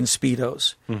great I look in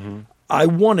Speedos. Mm-hmm. I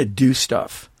want to do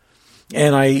stuff.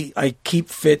 And I keep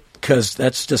fit because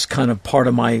that's just kind of part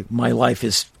of my life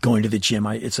is going to the gym.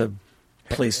 It's a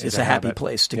place. It's a happy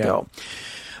place to go.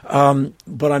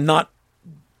 But I'm not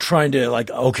trying to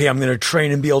okay, I'm going to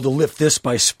train and be able to lift this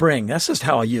by spring. That's just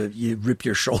how you rip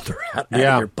your shoulder out of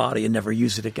your body and never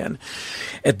use it again.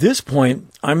 At this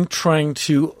point, I'm trying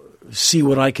to see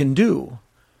what I can do,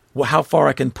 how far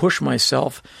I can push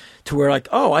myself to where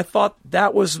I thought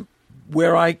that was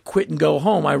where I quit and go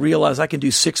home. I realized I can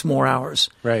do 6 more hours.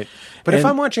 Right. But if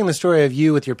I'm watching the story of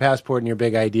you with your passport and your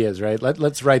big ideas, right?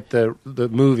 Let's write the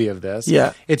movie of this.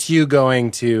 Yeah. It's you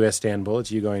going to Istanbul.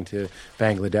 It's you going to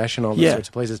Bangladesh and all those sorts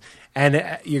of places.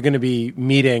 And you're going to be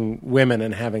meeting women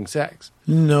and having sex.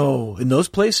 No. In those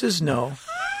places, no.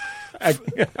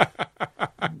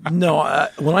 No.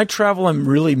 When I travel, I'm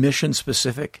really mission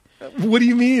specific. What do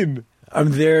you mean?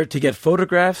 I'm there to get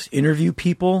photographs, interview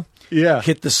people,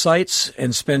 hit the sites,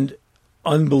 and spend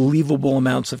unbelievable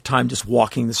amounts of time just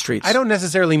walking the streets. I don't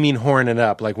necessarily mean horn it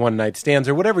up like one night stands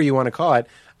or whatever you want to call it.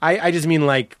 I just mean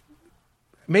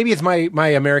maybe it's my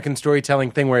American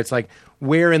storytelling thing where it's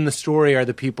where in the story are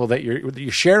the people that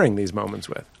you're sharing these moments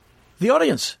with? The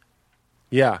audience.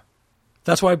 Yeah.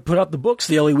 That's why I put out the books,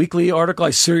 the LA Weekly article.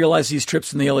 I serialize these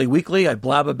trips in the LA Weekly. I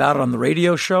blab about it on the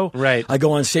radio show. Right. I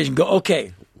go on stage and go,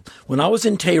 okay, when I was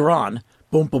in Tehran,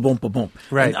 boom, boom, boom, boom, boom.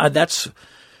 Right.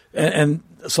 And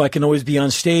so I can always be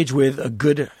on stage with a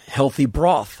good, healthy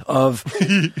broth of.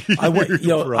 I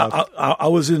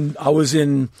was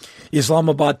in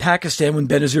Islamabad, Pakistan when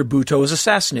Benazir Bhutto was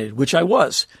assassinated, which I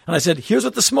was, and I said, "Here's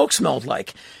what the smoke smelled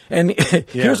like, and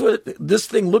here's what this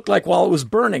thing looked like while it was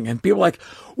burning." And people were like,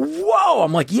 "Whoa!"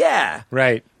 I'm like, "Yeah,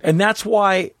 right." And that's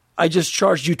why I just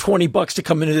charged you $20 to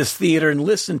come into this theater and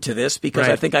listen to this because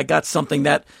I think I got something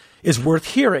that is worth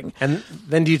hearing. And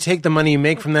then do you take the money you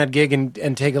make from that gig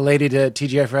and take a lady to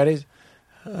TGI Fridays?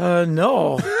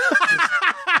 No.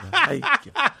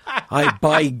 I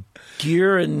buy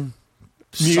gear and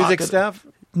music stuff?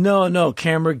 No,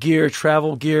 camera gear,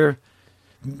 travel gear,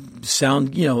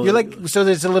 sound, You're so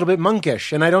it's a little bit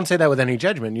monkish, and I don't say that with any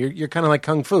judgment. You're kind of like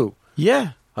kung fu.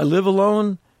 Yeah, I live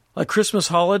alone. Like Christmas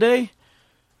holiday,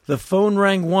 the phone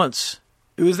rang once.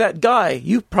 It was that guy,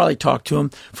 you probably talked to him,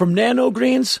 from Nano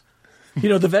Greens.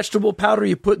 The vegetable powder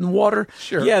you put in water?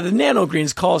 Sure. Yeah, the Nano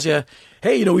Greens calls you,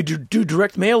 hey, we do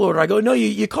direct mail order. I go, no,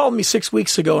 you called me 6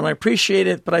 weeks ago, and I appreciate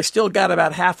it, but I still got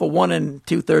about half of one and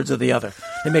 2/3 of the other.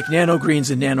 They make Nano Greens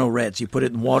and Nano Reds. You put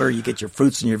it in water, you get your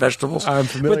fruits and your vegetables. I'm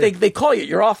familiar. But they call you at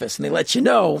your office, and they let you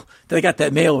know that they got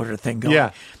that mail order thing going.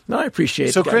 Yeah. No, I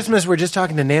appreciate it. So Christmas, we're just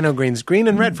talking to Nano Greens. Green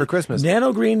and red for Christmas.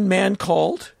 Nano Green man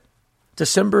called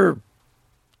December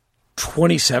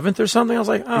 27th or something. I was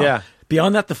like, oh. Yeah.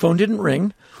 Beyond that, the phone didn't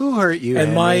ring. Who hurt you?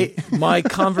 And Andy? my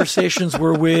conversations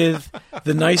were with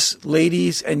the nice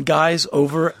ladies and guys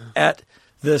over at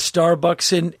the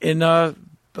Starbucks in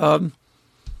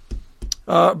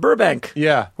Burbank.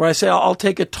 Yeah. Where I say, I'll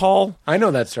take a tall I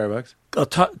know that Starbucks.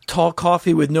 tall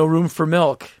coffee with no room for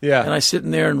milk. Yeah. And I sit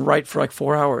in there and write for like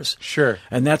 4 hours. Sure.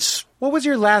 And that's, What was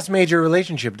your last major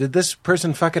relationship? Did this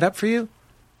person fuck it up for you?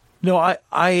 no,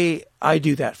 I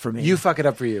do that for me. You fuck it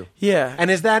up for you. Yeah. And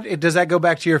does that go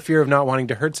back to your fear of not wanting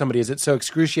to hurt somebody? Is it so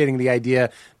excruciating, the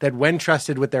idea that when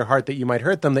trusted with their heart that you might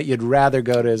hurt them, that you'd rather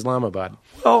go to Islamabad?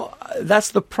 Well,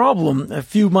 that's the problem. A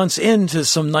few months into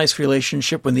some nice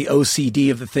relationship, when the OCD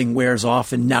of the thing wears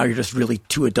off and now you're just really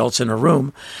two adults in a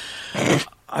room,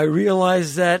 I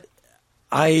realized that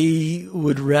I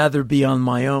would rather be on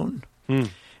my own.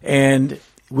 And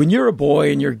when you're a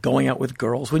boy and you're going out with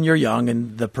girls, when you're young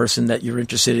and the person that you're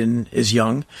interested in is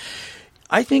young,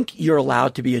 I think you're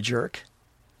allowed to be a jerk.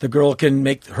 The girl can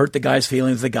hurt the guy's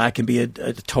feelings. The guy can be a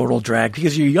total drag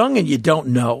because you're young and you don't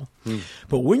know.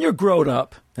 But when you're grown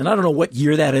up, and I don't know what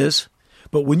year that is,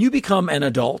 but when you become an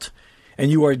adult and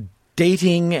you are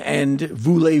dating and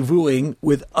voulez-vouing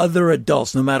with other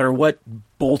adults, no matter what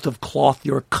bolt of cloth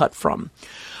you're cut from,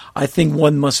 I think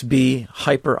one must be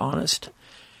hyper honest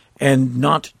and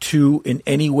not to in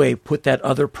any way put that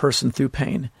other person through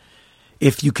pain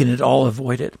if you can at all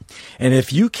avoid it. And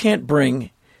if you can't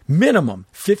bring minimum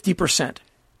 50%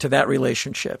 to that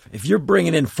relationship, if you're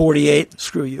bringing in 48,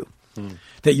 screw you.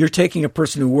 That you're taking a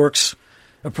person who works,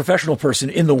 a professional person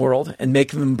in the world, and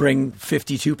making them bring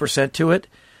 52% to it,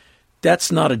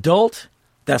 that's not adult,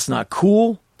 that's not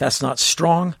cool, that's not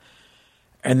strong,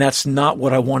 and that's not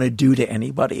what I want to do to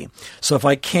anybody. So if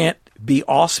I can't be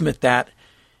awesome at that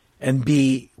and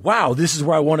be, wow, this is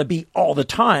where I want to be all the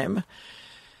time,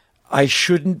 I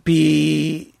shouldn't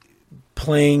be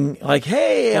playing like,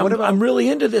 hey, I'm really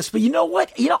into this, but you know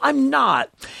what? I'm not.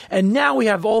 And now we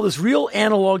have all this real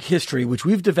analog history, which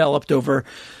we've developed over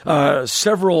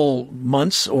several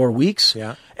months or weeks.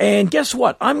 Yeah. And guess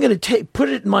what? I'm going to put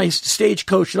it in my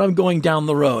stagecoach and I'm going down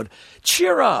the road.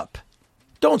 Cheer up.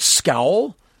 Don't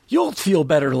scowl. You'll feel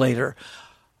better later.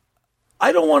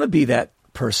 I don't want to be that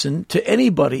person to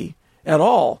anybody at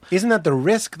all. Isn't that the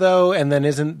risk, though? And then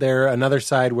isn't there another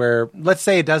side where, let's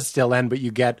say it does still end, but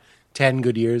you get 10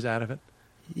 good years out of it?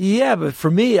 Yeah, but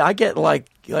for me, I get like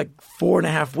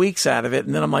 4.5 weeks out of it,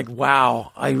 and then I'm like,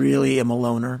 wow, I really am a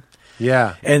loner.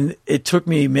 Yeah. And it took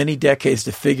me many decades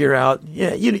to figure out,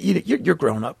 you're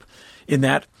grown up in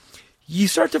that. You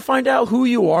start to find out who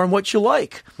you are and what you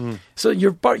like. So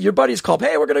your buddies call,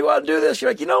 hey, we're going to go out and do this. You're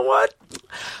like, you know what?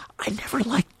 I never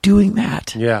liked doing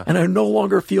that. Yeah. And I no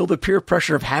longer feel the peer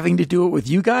pressure of having to do it with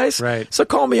you guys. Right. So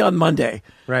call me on Monday.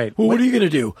 Right. Well, what are you going to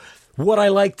do? What I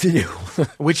like to do.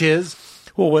 Which is?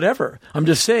 Well, whatever. I'm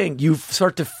just saying, you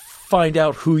start to find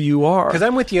out who you are. Because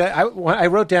I'm with you. I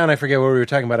wrote down, I forget what we were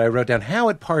talking about. I wrote down how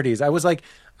at parties. I was like,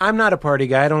 I'm not a party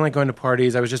guy. I don't like going to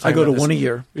parties. I go to one a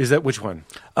year. Is that which one?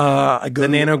 I go the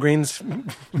to Nano Greens?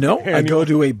 No, I go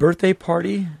to a birthday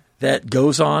party that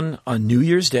goes on New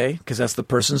Year's Day because that's the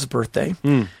person's birthday.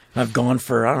 I've gone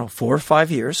for, 4 or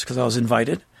 5 years because I was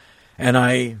invited. And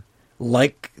I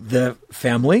like the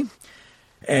family.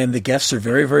 And the guests are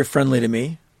very, very friendly to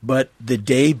me. But the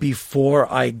day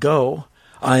before I go,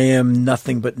 I am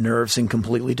nothing but nerves and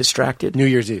completely distracted. New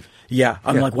Year's Eve. Yeah.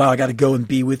 I'm like, wow, I got to go and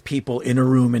be with people in a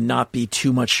room and not be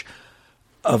too much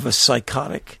of a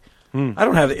psychotic. I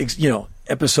don't have,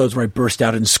 episodes where I burst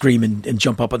out and scream and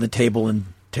jump up on the table and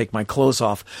take my clothes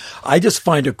off. I just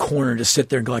find a corner to sit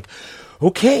there and go like,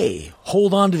 okay,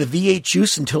 hold on to the V8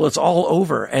 juice until it's all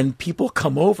over. And people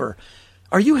come over.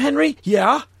 Are you Henry?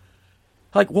 Yeah.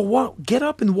 Like, well, get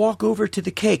up and walk over to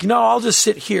the cake. No, I'll just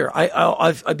sit here.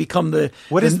 I've become the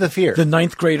What is the fear? The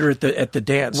ninth grader at the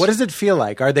dance. What does it feel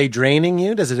like? Are they draining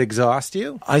you? Does it exhaust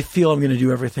you? I feel I'm going to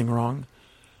do everything wrong.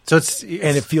 So it's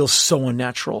and it feels so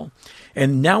unnatural.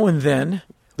 And now and then,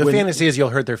 the fantasy is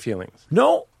you'll hurt their feelings.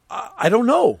 No, I don't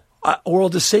know. Or I'll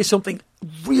just say something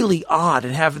really odd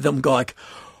and have them go like,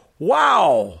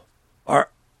 "Wow,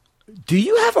 do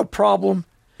you have a problem?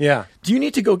 Yeah. Do you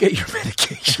need to go get your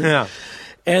medication?" Yeah.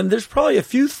 And there's probably a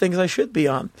few things I should be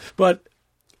on, but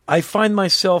I find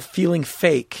myself feeling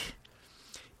fake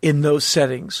in those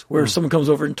settings where someone comes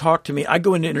over and talk to me. I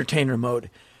go into entertainer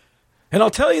mode. And I'll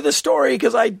tell you the story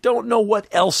because I don't know what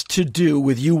else to do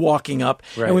with you walking up.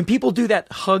 Right. And when people do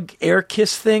that hug, air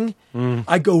kiss thing,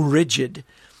 I go rigid.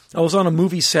 I was on a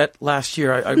movie set last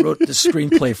year. I wrote the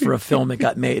screenplay for a film that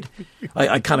got made.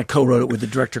 I kind of co-wrote it with the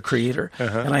director-creator,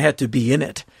 and I had to be in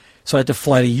it. So I had to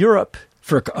fly to Europe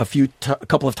for a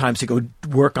couple of times to go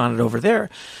work on it over there.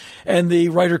 And the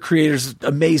writer-creator's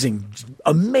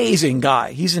amazing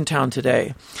guy. He's in town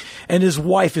today. And his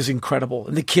wife is incredible.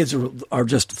 And the kids are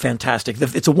just fantastic.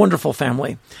 It's a wonderful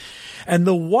family. And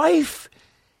the wife,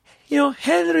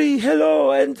 Henry,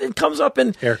 hello, and comes up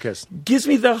and Air kiss. gives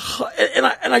me the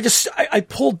and I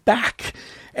pulled back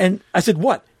and I said,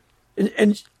 what?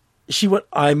 And she went,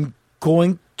 I'm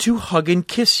going to hug and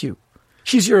kiss you.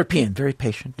 She's European, very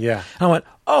patient. Yeah. And I went,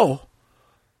 oh,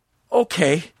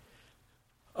 okay.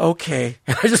 And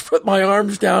I just put my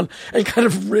arms down and kind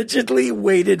of rigidly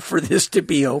waited for this to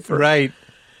be over. Right.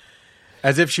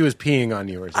 As if she was peeing on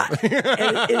you or something.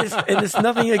 And it's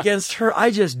nothing against her. I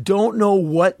just don't know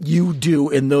what you do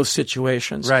in those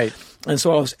situations. Right. And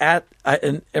so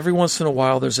and every once in a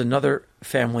while, there's another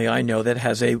family I know that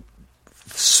has a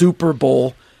Super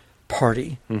Bowl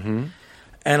party. Mm-hmm.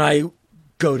 And I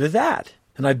go to that.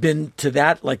 And I've been to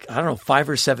that 5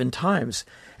 or 7 times.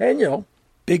 And,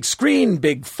 big screen,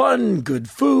 big fun, good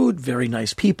food, very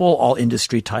nice people, all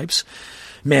industry types.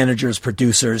 Managers,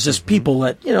 producers, just people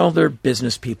that, they're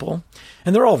business people.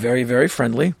 And they're all very, very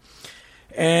friendly.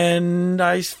 And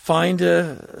I find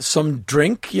some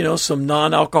drink, some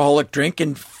non-alcoholic drink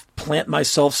and plant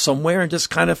myself somewhere and just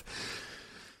kind of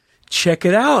check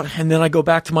it out. And then I go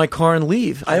back to my car and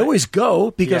leave. I always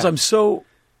go because I'm so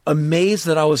amazed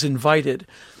that I was invited.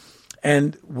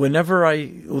 And whenever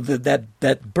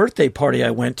that birthday party I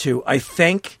went to, I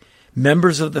thank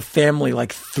members of the family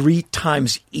 3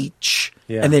 times each,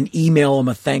 and then email them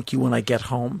a thank you when I get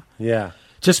home. Yeah.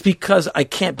 Just because I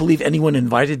can't believe anyone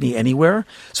invited me anywhere.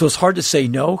 So it's hard to say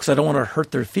no because I don't want to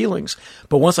hurt their feelings.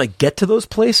 But once I get to those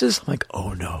places, I'm like,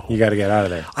 oh no. You got to get out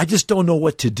of there. I just don't know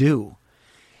what to do.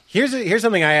 Here's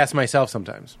something I ask myself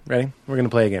sometimes. Ready? We're going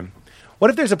to play a game. What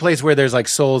if there's a place where there's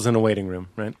souls in a waiting room,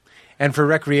 right? And for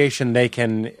recreation, they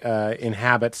can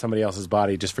inhabit somebody else's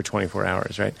body just for 24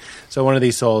 hours, right? So one of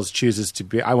these souls chooses to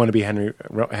be, I want to be Henry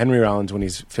Rollins when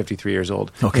he's 53 years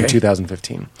old in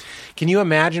 2015. Can you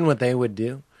imagine what they would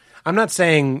do? I'm not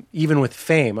saying even with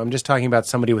fame. I'm just talking about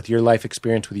somebody with your life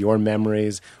experience, with your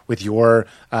memories, with your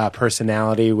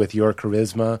personality, with your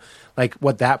charisma,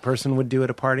 what that person would do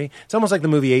at a party. It's almost like the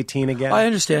movie 18 again. I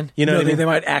understand. You know what I mean? They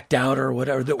might act out or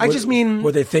whatever. I just mean...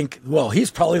 Where they think, well,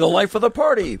 he's probably the life of the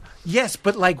party. Yes,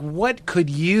 but what could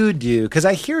you do? Because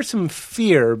I hear some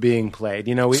fear being played.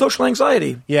 Social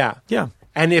anxiety. Yeah. Yeah.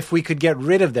 And if we could get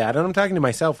rid of that, and I'm talking to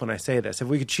myself when I say this, if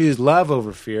we could choose love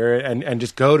over fear and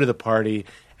just go to the party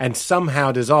and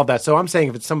somehow dissolve that. So I'm saying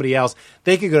if it's somebody else,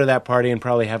 they could go to that party and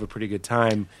probably have a pretty good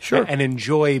time and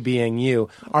enjoy being you.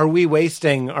 Are we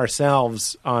wasting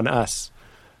ourselves on us?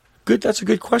 Good. That's a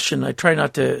good question. I try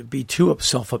not to be too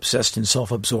self-obsessed and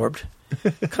self-absorbed.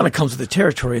 Kind of comes with the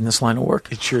territory in this line of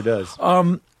work. It sure does.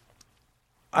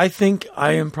 I think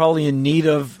I am probably in need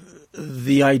of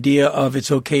the idea of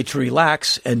it's okay to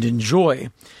relax and enjoy.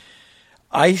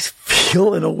 I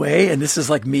feel in a way, and this is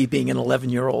like me being an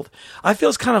 11-year-old, I feel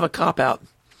it's kind of a cop-out.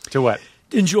 To what?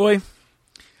 Enjoy.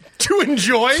 To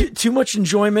enjoy? Too much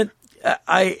enjoyment.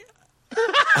 I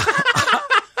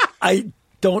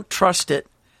don't trust it.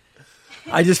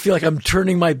 I just feel like I'm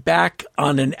turning my back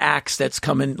on an axe that's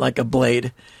coming like a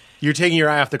blade. You're taking your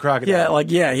eye off the crocodile.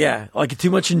 Yeah. Like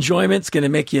too much enjoyment's going to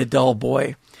make you a dull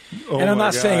boy. Oh, and I'm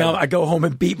not God. saying I go home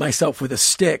and beat myself with a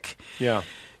stick. Yeah.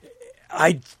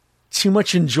 Too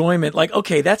much enjoyment.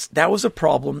 That was a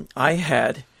problem I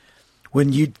had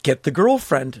when you get the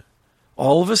girlfriend.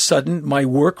 All of a sudden, my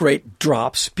work rate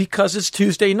drops because it's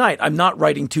Tuesday night. I'm not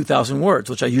writing 2,000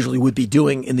 words, which I usually would be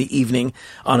doing in the evening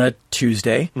on a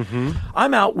Tuesday. Mm-hmm.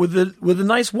 I'm out with a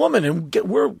nice woman, and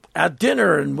we're at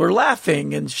dinner, and we're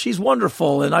laughing, and she's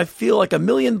wonderful, and I feel like $1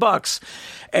 million.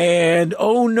 And,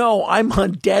 oh, no, I'm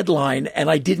on deadline, and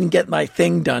I didn't get my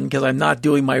thing done because I'm not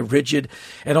doing my rigid.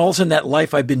 And all of a sudden, that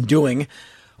life I've been doing,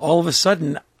 all of a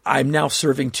sudden, I'm now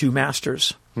serving 2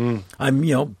 masters. I'm,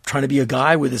 trying to be a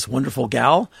guy with this wonderful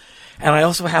gal. And I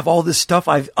also have all this stuff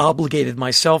I've obligated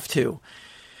myself to.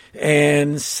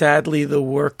 And sadly, the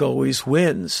work always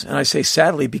wins. And I say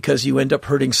sadly because you end up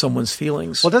hurting someone's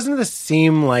feelings. Well, doesn't this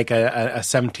seem like a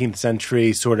 17th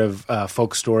century sort of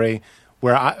folk story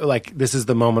where this is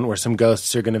the moment where some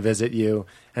ghosts are going to visit you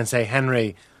and say,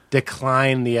 Henry,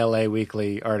 decline the LA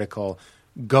Weekly article.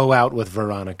 Go out with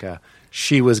Veronica.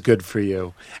 She was good for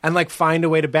you. And find a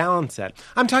way to balance it.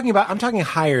 I'm talking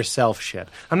higher self shit.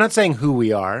 I'm not saying who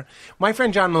we are. My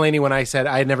friend John Mulaney, when I said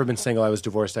I had never been single, I was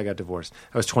divorced, I got divorced.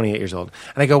 I was 28 years old.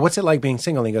 And I go, what's it like being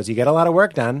single? And he goes, you get a lot of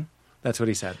work done. That's what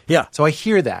he said. Yeah. So I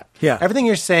hear that. Yeah. Everything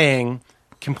you're saying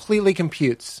completely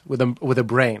computes with a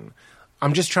brain.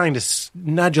 I'm just trying to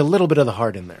nudge a little bit of the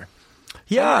heart in there.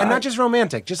 Yeah. And not just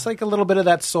romantic, just a little bit of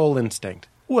that soul instinct.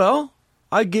 Well,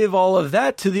 I give all of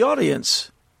that to the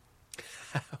audience.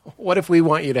 What if we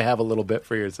want you to have a little bit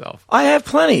for yourself? I have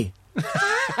plenty.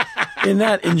 In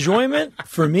that enjoyment,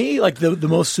 for me, the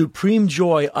most supreme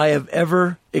joy I have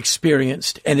ever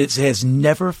experienced, and it has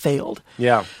never failed.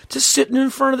 Yeah. Just sitting in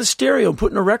front of the stereo and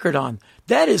putting a record on.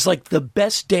 That is like the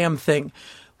best damn thing.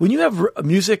 When you have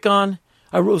music on,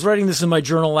 I was writing this in my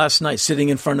journal last night, sitting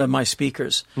in front of my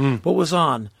speakers. What was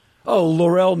on? Oh,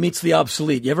 Laurel Meets the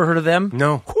Obsolete. You ever heard of them?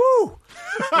 No. Woo!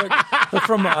 They're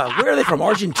from, where are they from?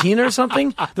 Argentina or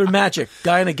something? They're magic.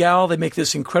 Guy and a gal, they make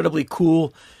this incredibly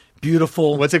cool,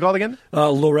 beautiful. What's it called again?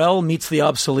 Laurel Meets the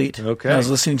Obsolete. Okay. And I was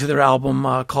listening to their album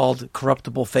called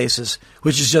Corruptible Faces,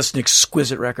 which is just an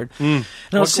exquisite record. And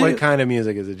I was What kind of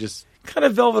music is it? Just kind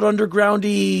of Velvet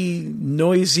Underground-y,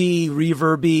 noisy,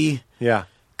 reverby. yeah.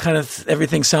 Kind of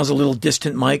everything sounds a little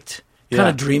distant mic'd. Kind Yeah.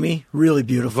 of dreamy. Really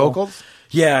beautiful. Vocals?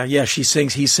 Yeah. She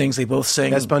sings, he sings. They both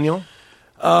sing. Espanol?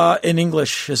 In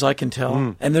English, as I can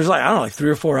tell. And there's I don't know, 3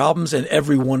 or 4 albums, and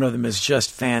every one of them is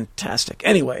just fantastic.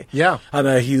 Anyway, Yeah. I'm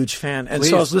a huge fan. And Please.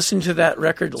 so I was listening to that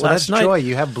record So last that's night. joy.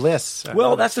 You have bliss.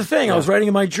 Well, that's the thing. I was writing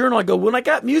in my journal. I go, when I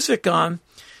got music on,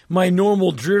 my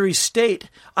normal dreary state,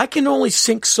 I can only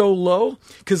sink so low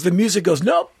because the music goes,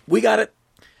 nope, we got it.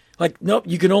 Like, nope,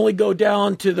 you can only go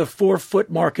down to the 4-foot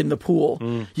mark in the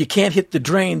pool. You can't hit the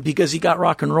drain because you got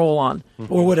rock and roll on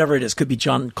or whatever it is. Could be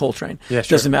John Coltrane. Yeah,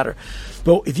 sure. Doesn't matter.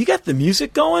 But if you got the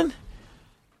music going,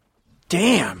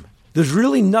 damn, there's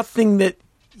really nothing that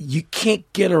you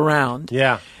can't get around.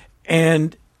 Yeah.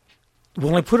 And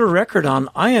when I put a record on,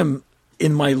 I am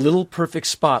in my little perfect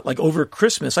spot. Like over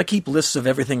Christmas, I keep lists of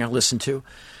everything I listen to.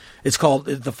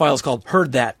 The file's called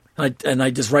Heard That. And I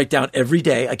just write down every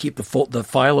day. I keep the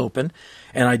file open,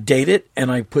 and I date it, and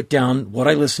I put down what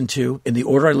I listen to in the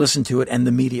order I listen to it and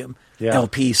the medium, Yeah.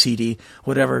 LP, CD,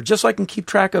 whatever, just so I can keep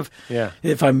track of Yeah.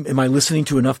 am I listening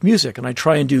to enough music. And I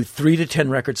try and do 3 to 10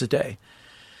 records a day.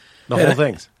 The whole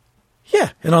things.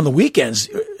 Yeah, and on the weekends,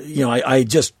 I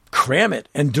just cram it.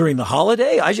 And during the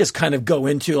holiday, I just kind of go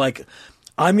into like,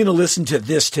 I'm going to listen to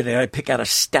this today. I pick out a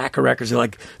stack of records. They're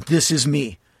like, this is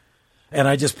me. And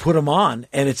I just put them on,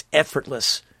 and it's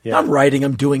effortless. Yeah. I'm writing,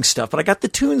 I'm doing stuff, but I got the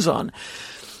tunes on.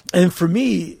 And for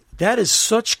me, that is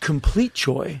such complete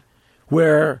joy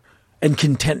and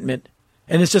contentment.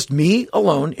 And it's just me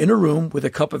alone in a room with a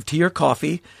cup of tea or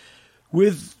coffee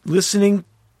with listening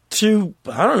to,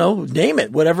 I don't know, name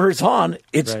it, whatever it's on.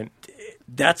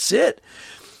 That's it.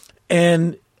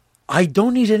 And I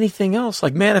don't need anything else.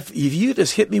 Like, man, if you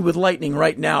just hit me with lightning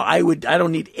right now, I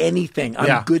don't need anything.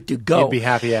 I'm good to go. You'd be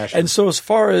happy, Ash. And so as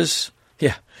far as,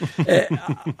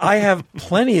 I have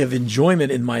plenty of enjoyment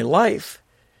in my life.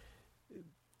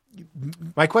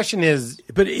 My question is,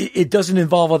 But it doesn't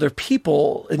involve other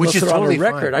people unless Which is they're totally on a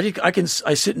record. fine.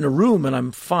 I sit in a room and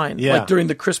I'm fine. Yeah. Like during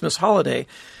the Christmas holiday,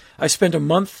 I spent a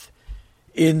month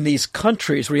in these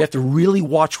countries where you have to really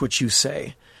watch what you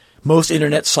say. Most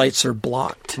internet sites are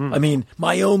blocked. I mean,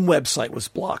 my own website was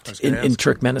blocked in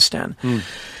Turkmenistan.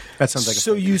 that sounds like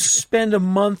So you spend a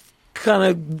month kind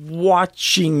of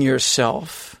watching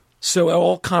yourself. So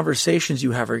all conversations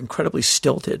you have are incredibly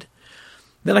stilted.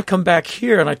 Then I come back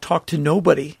here and I talk to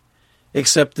nobody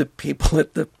except the people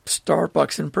at the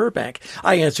Starbucks in Burbank.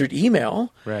 I answered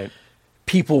email. right.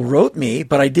 People wrote me,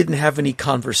 but I didn't have any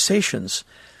conversations.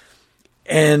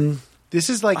 And This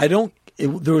is like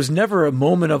there was never a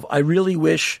moment of, I really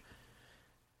wish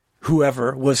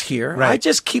whoever was here. Right. I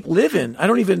just keep living. I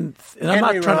don't even, and I'm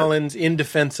Henry not trying Rollins in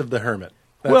Defense of the Hermit.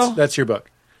 Well- That's your book.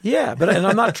 Yeah, and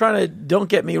I'm not trying to, don't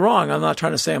get me wrong, I'm not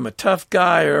trying to say I'm a tough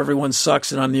guy or everyone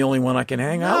sucks and I'm the only one I can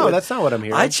hang out No, with. that's not what I'm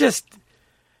hearing.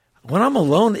 When I'm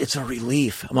alone, it's a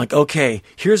relief. I'm like, okay,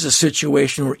 here's a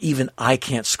situation where even I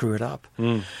can't screw it up.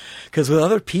 Because with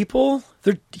other people,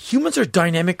 humans are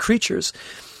dynamic creatures.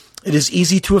 It is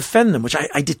easy to offend them, which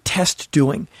I detest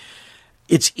doing.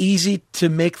 It's easy to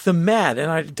make them mad,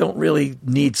 and I don't really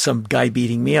need some guy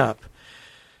beating me up.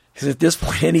 Because at this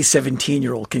point, any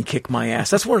 17-year-old can kick my ass.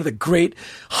 That's one of the great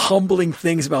humbling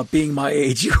things about being my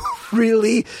age. You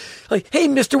really, like, hey,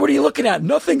 mister, what are you looking at?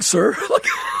 Nothing, sir. Like,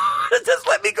 just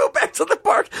let me go back to the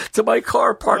park, to my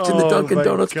car parked in the Dunkin' my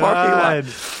Donuts parking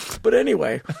lot. But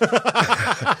anyway,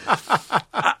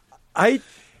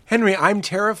 Henry, I'm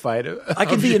terrified. I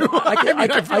can be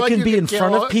in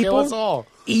front of people. Kill us all.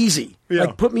 Easy. Yeah.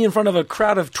 Like, put me in front of a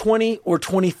crowd of 20 or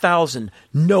 20,000.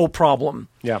 No problem.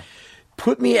 Yeah.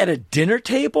 Put me at a dinner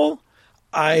table,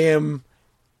 I am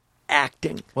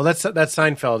acting. Well, that's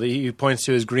Seinfeld. He points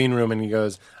to his green room and he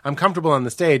goes, "I'm comfortable on the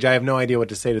stage. I have no idea what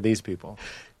to say to these people."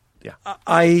 Yeah.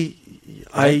 I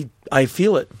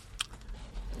feel it.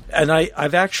 And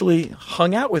I've actually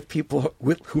hung out with people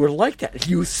who are like that.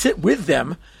 You sit with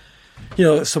them,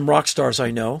 some rock stars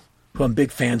I know who I'm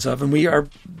big fans of, and we are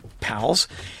pals,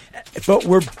 but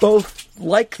we're both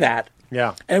like that.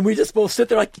 Yeah. And we just both sit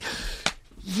there like,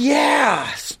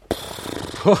 yeah,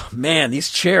 Oh, man, these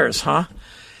chairs, huh?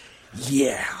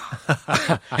 Yeah.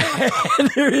 And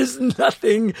there is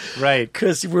nothing. Right.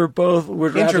 Because would rather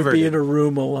be Introverted. in a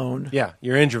room alone. Yeah,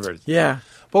 you're introverted. Yeah.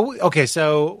 But okay,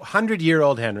 so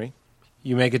 100-year-old Henry,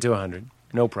 you make it to 100,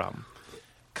 no problem.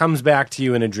 Comes back to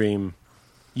you in a dream.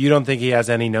 You don't think he has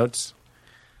any notes?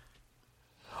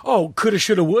 Oh, coulda,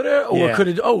 shoulda, woulda, or Yeah.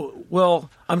 coulda. Oh,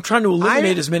 well, I'm trying to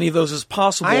eliminate as many of those as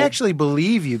possible. I actually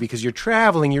believe you because you're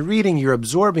traveling, you're reading, you're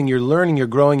absorbing, you're learning, you're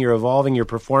growing, you're evolving, you're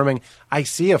performing. I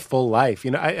see a full life,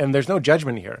 and there's no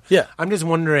judgment here. Yeah. I'm just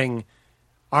wondering,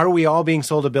 are we all being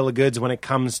sold a bill of goods when it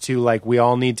comes to like we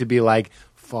all need to be like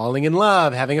falling in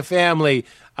love, having a family,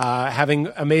 having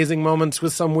amazing moments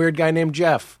with some weird guy named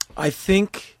Jeff? I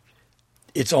think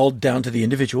it's all down to the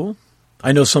individual.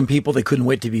 I know some people, they couldn't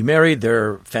wait to be married.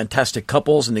 They're fantastic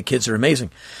couples, and the kids are amazing.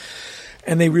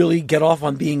 And they really get off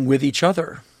on being with each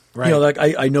other. Right. You know, like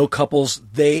I know couples,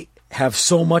 they have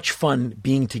so much fun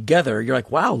being together. You're like,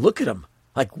 wow, look at them.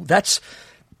 Like,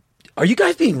 are you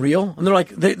guys being real? And they're like,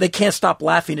 they can't stop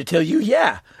laughing to tell you,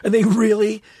 yeah. And they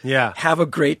really have a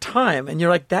great time. And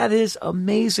you're like, that is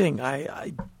amazing.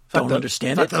 I don't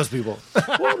understand Fuck it. those people.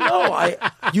 Well, no,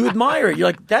 you admire it. You're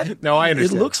like, that. No, I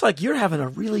understand. It looks like you're having a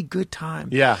really good time.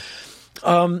 Yeah.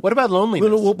 What about loneliness?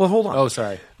 Well, hold on. Oh,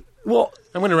 sorry. Well,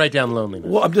 I'm going to write down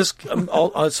loneliness. I just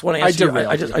want to answer.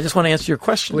 derailed you. I just want to answer your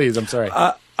question. Please, I'm sorry.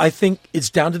 I think it's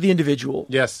down to the individual.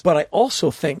 Yes. But I also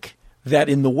think that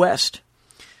in the West,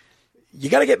 you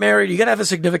got to get married. You got to have a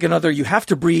significant other. You have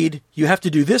to breed. You have to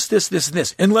do this, this, this, and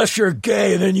this. Unless you're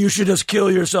gay, then you should just kill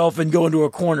yourself and go into a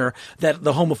corner. That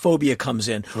the homophobia comes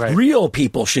in. Right. Real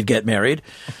people should get married.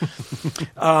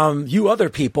 You other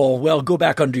people, well, go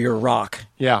back under your rock.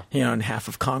 Yeah. And half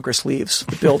of Congress leaves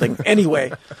the building.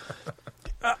 Anyway,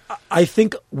 I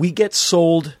think we get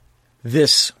sold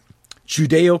this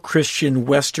Judeo-Christian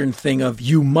Western thing of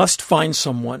you must find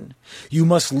someone. You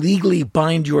must legally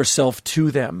bind yourself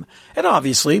to them. And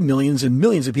obviously, millions and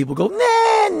millions of people go,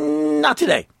 nah, not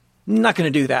today. Not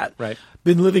going to do that. Right.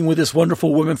 Been living with this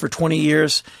wonderful woman for 20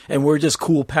 years, and we're just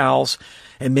cool pals.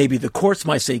 And maybe the courts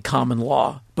might say common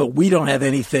law, but we don't have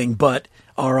anything but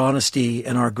our honesty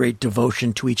and our great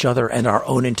devotion to each other and our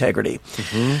own integrity.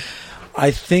 Mm-hmm.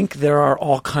 I think there are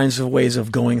all kinds of ways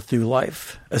of going through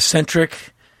life.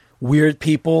 Eccentric, weird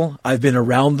people. I've been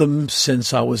around them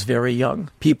since I was very young.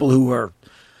 People who are,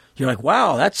 you're like,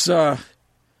 wow, that's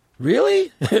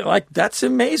really? Like, that's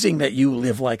amazing that you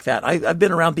live like that. I've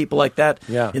been around people like that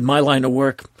in my line of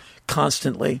work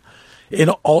constantly.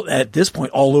 At this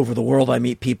point, all over the world, I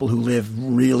meet people who live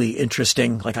really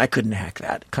interesting, like I couldn't hack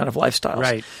that kind of lifestyles.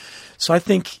 Right. So I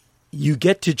think you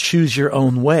get to choose your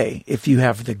own way if you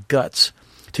have the guts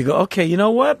to go, okay, you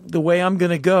know what? The way I'm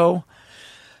going to go,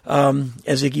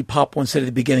 as Iggy Pop once said at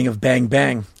the beginning of Bang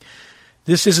Bang,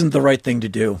 this isn't the right thing to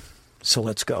do, so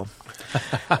let's go.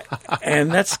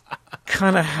 And that's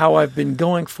kind of how I've been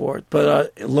going for it.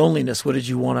 But loneliness, what did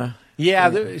you want to...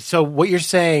 Yeah, so what you're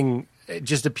saying it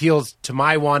just appeals to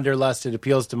my wanderlust. It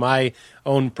appeals to my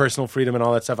own personal freedom and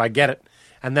all that stuff. I get it.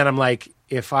 And then I'm like,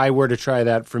 if I were to try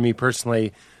that for me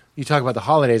personally, you talk about the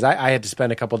holidays. I had to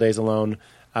spend a couple days alone.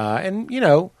 And,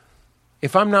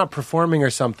 if I'm not performing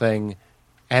or something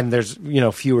and there's,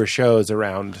 fewer shows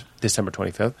around December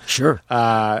 25th. Sure.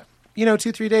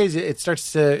 2-3 days, it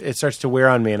starts to wear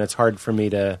on me, and it's hard for me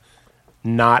to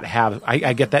not have.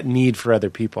 I get that need for other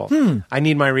people. I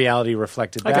need my reality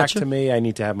reflected back to me. I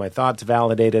need to have my thoughts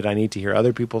validated. I need to hear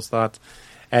other people's thoughts.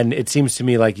 And it seems to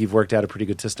me like you've worked out a pretty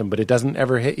good system, but it doesn't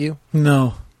ever hit you?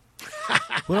 No.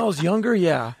 When I was younger,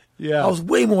 yeah. Yeah. I was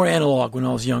way more analog when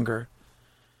I was younger.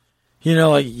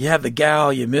 Like you have the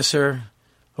gal, you miss her,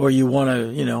 or you want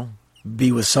to,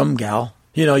 be with some gal.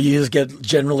 You just get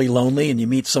generally lonely and you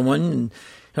meet someone and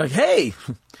you're like, hey.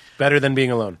 Better than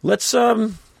being alone. Let's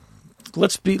spend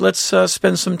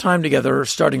some time together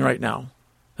starting right now.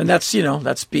 And that's,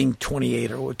 that's being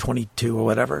 28 or 22 or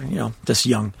whatever, just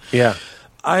young. Yeah.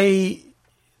 I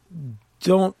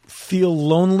don't feel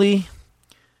lonely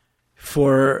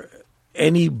for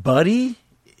anybody.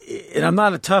 And I'm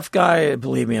not a tough guy.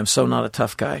 Believe me, I'm so not a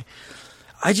tough guy.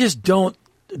 I just don't.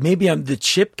 Maybe the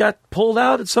chip got pulled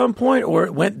out at some point or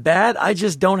it went bad. I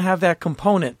just don't have that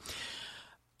component.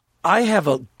 I have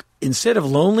instead of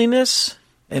loneliness,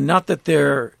 and not that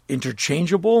they're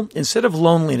interchangeable, instead of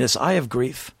loneliness, I have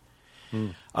grief.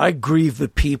 I grieve the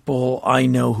people I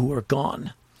know who are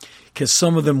gone because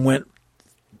some of them went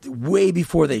way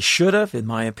before they should have, in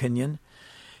my opinion,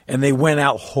 and they went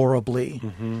out horribly.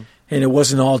 Mm-hmm. And it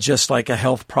wasn't all just like a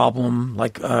health problem.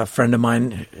 Like a friend of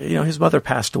mine, his mother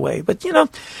passed away. But,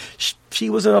 she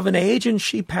was of an age and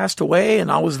she passed away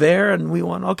and I was there and we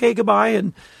went, okay, goodbye.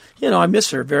 And, I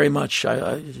miss her very much.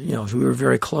 We were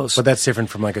very close. But that's different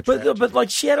from like a tragedy. But like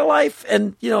she had a life,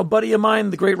 and a buddy of mine,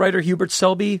 the great writer Hubert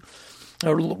Selby,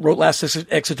 wrote Last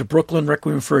Exit to Brooklyn,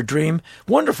 Requiem for a Dream.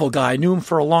 Wonderful guy, knew him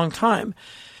for a long time,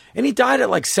 and he died at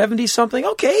like 70 something.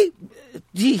 Okay,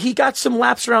 he got some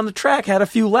laps around the track, had a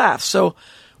few laughs. So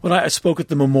when I spoke at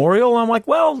the memorial, I'm like,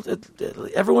 well,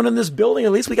 everyone in this building,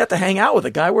 at least we got to hang out with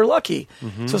a guy. We're lucky.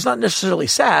 Mm-hmm. So it's not necessarily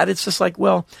sad. It's just like,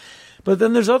 well, but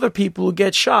then there's other people who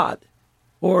get shot,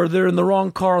 or they're in the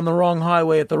wrong car on the wrong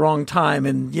highway at the wrong time,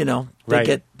 and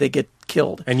they get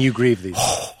killed. And you grieve these.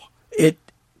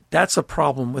 That's a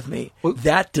problem with me.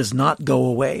 That does not go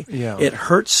away. Yeah. It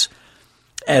hurts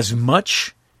as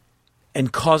much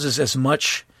and causes as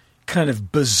much kind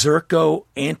of berserko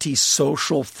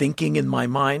antisocial thinking in my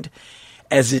mind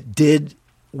as it did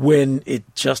when it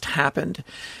just happened.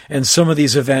 And some of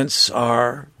these events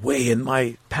are way in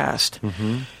my past.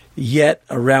 Mm-hmm. Yet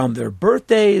around their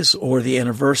birthdays or the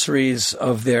anniversaries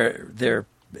of their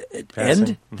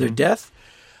end, their death,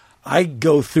 I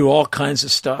go through all kinds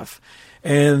of stuff.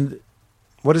 And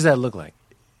what does that look like?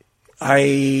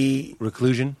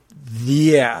 Reclusion?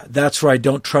 Yeah, that's where I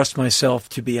don't trust myself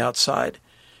to be outside.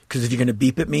 Because if you're going to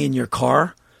beep at me in your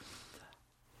car,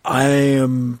 I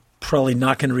am probably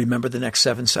not going to remember the next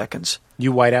 7 seconds.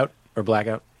 You white out or black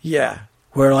out? Yeah,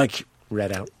 where like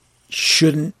red out.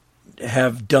 Shouldn't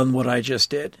have done what I just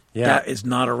did. Yeah. That is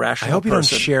not a rational I hope you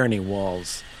person. don't share any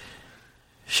walls.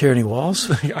 Share any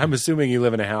walls? I'm assuming you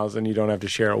live in a house and you don't have to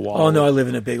share a wall. Oh no, I live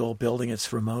in a big old building.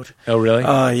 It's remote. Oh really?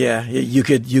 Yeah. You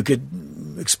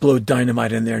could explode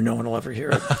dynamite in there. No one will ever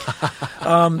hear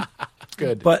it.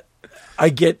 Good. But I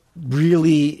get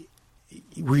really,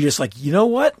 we're just like, you know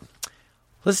what?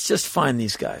 Let's just find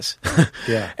these guys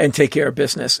and take care of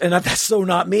business. And that's so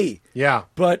not me. Yeah.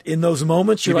 But in those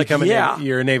moments, you're like,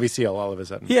 you're a Navy SEAL all of a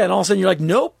sudden. Yeah, and all of a sudden you're like,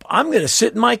 nope, I'm going to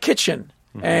sit in my kitchen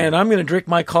and I'm going to drink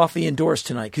my coffee indoors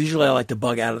tonight. Because usually I like to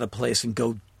bug out of the place and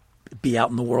go be out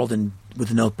in the world and with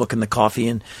a notebook and the coffee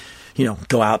and,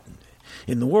 go out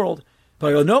in the world. But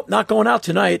I go, nope, not going out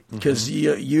tonight because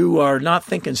you are not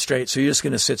thinking straight, so you're just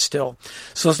going to sit still.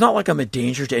 So it's not like I'm a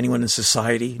danger to anyone in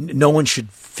society. No one should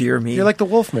fear me. You're like the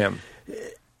Wolfman.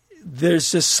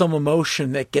 There's just some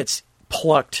emotion that gets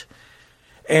plucked.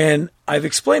 And I've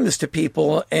explained this to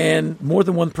people, and more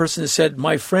than one person has said,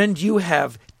 my friend, you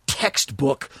have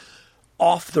textbook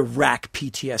off-the-rack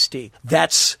PTSD.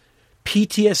 That's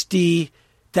PTSD.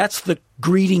 That's the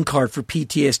greeting card for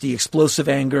PTSD, explosive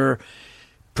anger,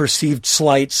 perceived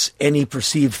slights, any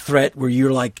perceived threat where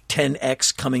you're like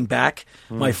 10x coming back.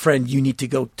 My friend, you need to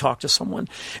go talk to someone.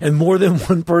 And more than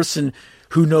one person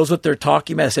who knows what they're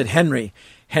talking about said, Henry,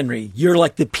 you're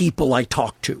like the people I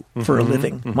talk to for a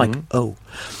living. I'm like, oh.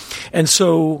 And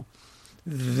so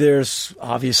there's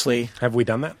obviously... Have we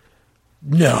done that?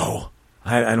 No.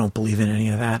 I don't believe in any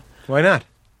of that. Why not?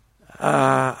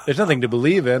 There's nothing to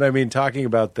believe in. I mean, talking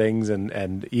about things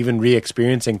and even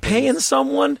re-experiencing things. Paying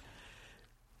someone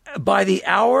by the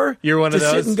hour. You're one of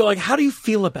those? Sit and go like, how do you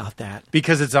feel about that?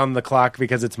 Because it's on the clock,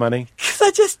 because it's money?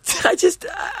 Because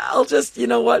I'll just, you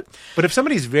know what? But if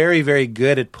somebody's very, very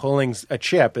good at pulling a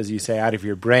chip, as you say, out of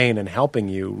your brain and helping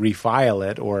you refile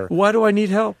it or... Why do I need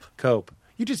help? Cope.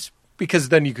 Because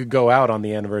then you could go out on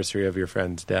the anniversary of your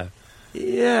friend's death.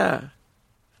 Yeah.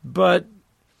 But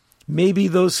maybe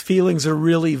those feelings are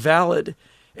really valid,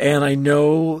 and I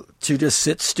know to just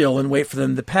sit still and wait for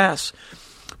them to pass.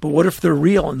 But what if they're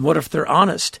real and what if they're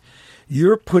honest?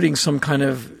 You're putting some kind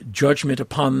of judgment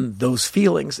upon those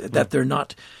feelings that they're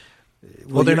not...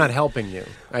 Well, they're not helping you.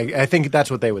 I think that's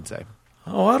what they would say.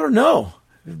 Oh, I don't know.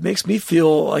 It makes me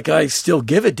feel like I still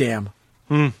give a damn.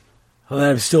 That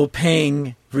I'm still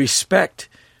paying respect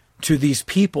to these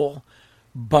people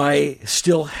by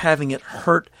still having it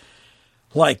hurt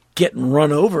like getting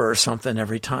run over or something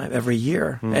every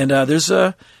year. And there's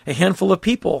a handful of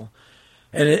people.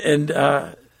 And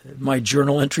my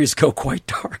journal entries go quite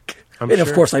dark. And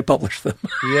of course I publish them.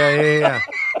 Yeah.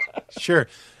 Sure.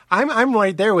 I'm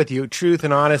right there with you. Truth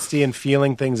and honesty and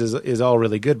feeling things is all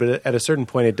really good, but at a certain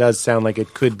point it does sound like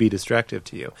it could be destructive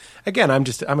to you. Again,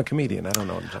 I'm a comedian. I don't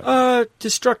know what I'm talking about.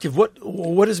 Destructive.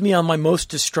 What is me on my most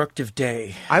destructive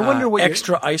day? I wonder what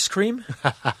extra ice cream.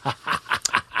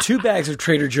 2 bags of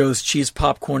Trader Joe's cheese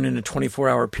popcorn in a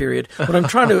 24-hour period. What I'm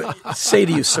trying to say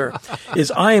to you, sir,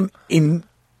 is I am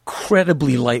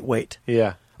incredibly lightweight.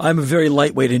 Yeah. I'm a very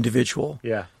lightweight individual.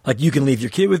 Yeah. Like you can leave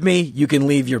your kid with me. You can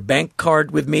leave your bank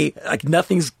card with me. Like you're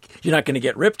not going to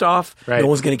get ripped off. Right. No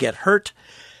one's going to get hurt.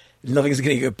 Nothing's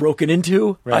going to get broken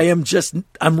into. Right.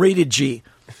 I'm rated G.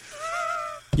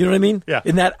 You know what I mean? Yeah.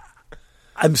 In that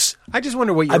I just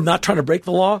wonder what I'm not trying to break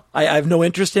the law. I have no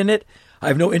interest in it. I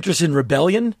have no interest in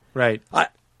rebellion. Right.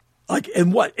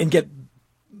 And get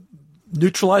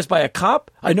neutralized by a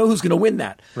cop? I know who's going to win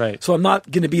that. Right. So I'm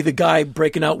not going to be the guy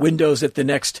breaking out windows at the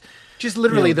next Just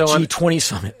literally, though, G20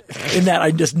 summit. In that,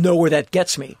 I just know where that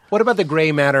gets me. What about the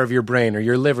gray matter of your brain, or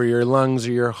your liver, your lungs,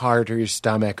 or your heart, or your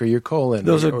stomach, or your colon?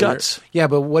 Those are guts. Yeah,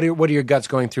 but what are your guts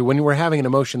going through? When we're having an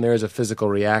emotion, there is a physical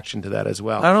reaction to that as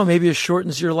well. I don't know. Maybe it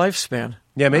shortens your lifespan.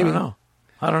 Yeah, maybe.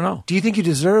 I don't know. Do you think you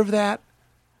deserve that?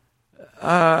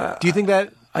 Do you think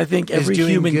that? I think every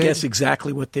human gets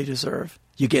exactly what they deserve.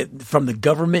 You get from the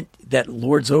government that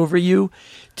lords over you,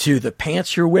 to the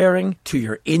pants you're wearing, to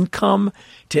your income,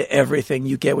 to everything.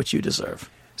 You get what you deserve.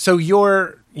 So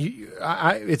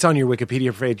it's on your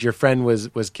Wikipedia page. Your friend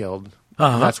was killed.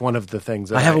 Uh-huh. That's one of the things.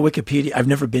 That I have a Wikipedia. I've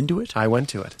never been to it. I went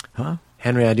to it. Huh?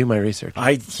 Henry, I do my research.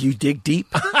 You dig deep.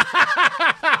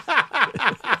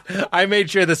 I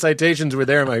made sure the citations were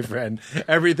there, my friend.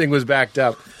 Everything was backed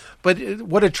up. But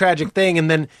what a tragic thing. And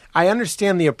then I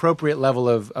understand the appropriate level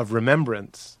of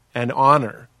remembrance and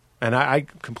honor. And I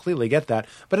completely get that.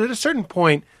 But at a certain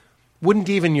point, wouldn't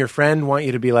even your friend want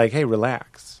you to be like, hey,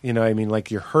 relax? You know, I mean, like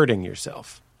you're hurting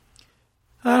yourself.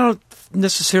 I don't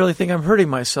necessarily think I'm hurting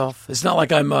myself. It's not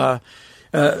like I'm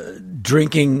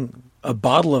drinking a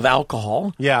bottle of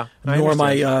alcohol. Yeah. Nor am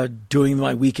I doing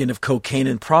my weekend of cocaine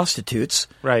and prostitutes.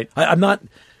 Right. I'm not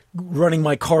running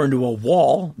my car into a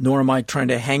wall, nor am I trying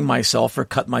to hang myself or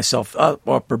cut myself up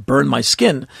or burn my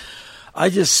skin. I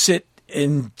just sit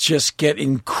and just get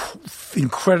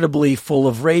incredibly full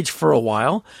of rage for a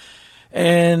while,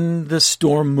 and the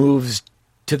storm moves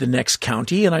to the next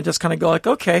county, and I just kind of go like,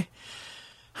 okay.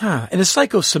 And it's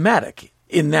psychosomatic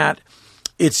in that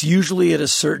it's usually at a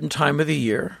certain time of the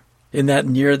year, in that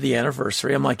near the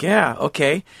anniversary. I'm like, yeah,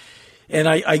 okay. And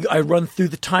I run through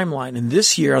the timeline. And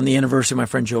this year, on the anniversary of my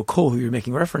friend Joe Cole, who you're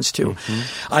making reference to,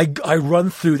 I run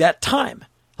through that time.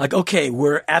 Like, okay,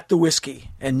 we're at the whiskey,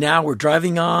 and now we're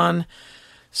driving on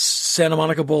Santa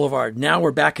Monica Boulevard. Now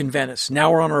we're back in Venice.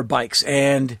 Now we're on our bikes,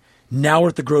 and now we're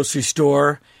at the grocery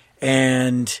store,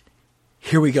 and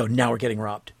here we go. Now we're getting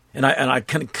robbed. And I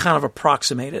kind of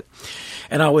approximate it.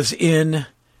 And I was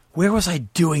where was I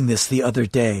doing this the other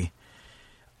day?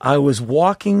 I was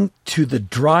walking to the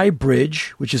Dry Bridge,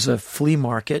 which is a flea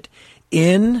market,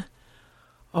 in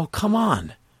Tbilisi,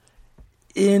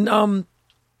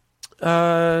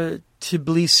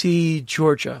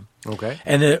 Georgia. Okay.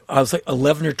 And I was like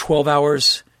 11 or 12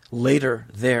 hours later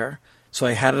there. So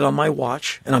I had it on my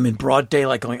watch, and I'm in broad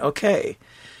daylight going, okay,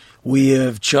 we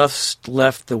have just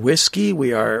left the whiskey.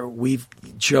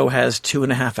 Joe has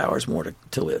 2.5 hours more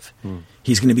to live.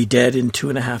 He's going to be dead in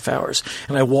 2.5 hours.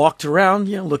 And I walked around,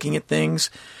 looking at things,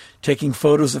 taking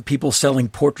photos of people selling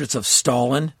portraits of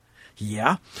Stalin.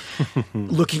 Yeah.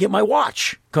 Looking at my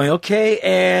watch, going, okay,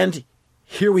 and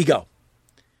here we go.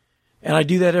 And I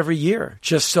do that every year,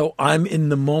 just so I'm in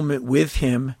the moment with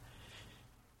him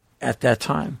at that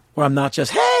time, where I'm not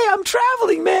just, hey, I'm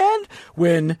traveling, man.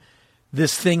 When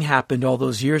this thing happened all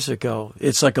those years ago,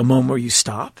 it's like a moment where you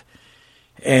stop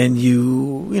and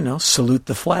you salute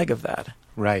the flag of that.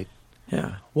 Right.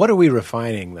 Yeah. What are we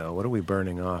refining, though? What are we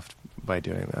burning off by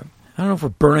doing that? I don't know if we're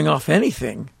burning off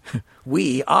anything.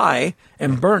 I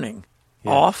am burning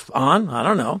off, on, I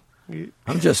don't know.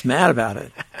 I'm just mad about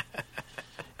it.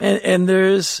 And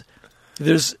there's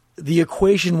the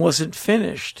equation wasn't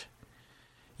finished.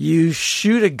 You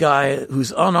shoot a guy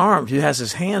who's unarmed, who has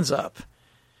his hands up,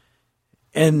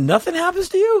 and nothing happens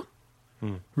to you?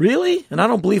 Really? And I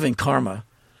don't believe in karma.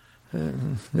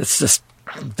 It's just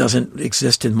doesn't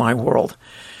exist in my world.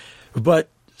 But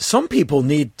some people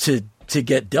need to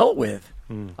get dealt with.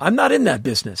 I'm not in that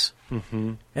business.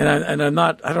 And I'm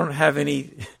not, I don't have any.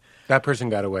 That person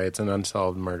got away. It's an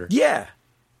unsolved murder. Yeah.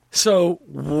 So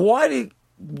why,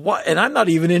 and I'm not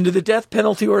even into the death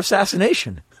penalty or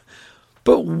assassination.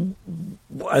 But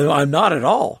I'm not at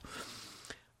all.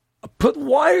 But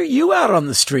why are you out on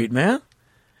the street, man?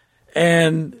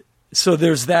 And so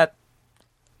there's that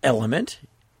element.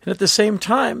 And at the same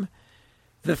time,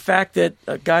 the fact that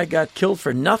a guy got killed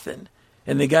for nothing,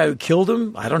 and the guy who killed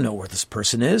him, I don't know where this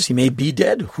person is. He may be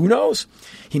dead. Who knows?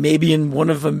 He may be in one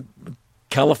of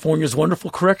California's wonderful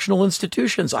correctional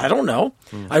institutions. I don't know.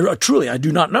 I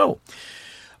do not know.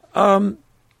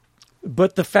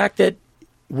 But the fact that,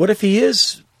 what if he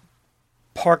is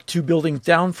parked 2 buildings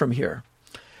down from here?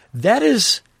 That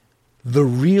is the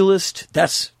realest.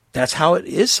 That's how it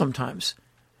is sometimes.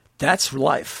 That's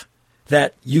life.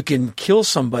 that you can kill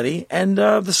somebody and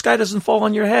the sky doesn't fall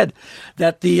on your head,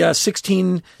 that the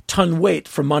 16-ton weight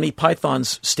from Monty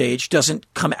Python's stage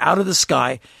doesn't come out of the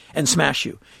sky and smash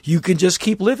you. You can just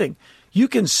keep living. You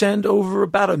can send over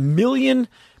about 1 million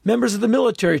members of the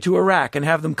military to Iraq and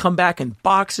have them come back in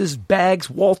boxes, bags,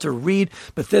 Walter Reed,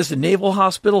 Bethesda Naval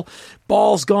Hospital,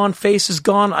 balls gone, faces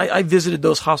gone. I visited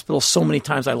those hospitals so many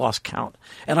times I lost count.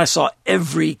 And I saw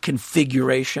every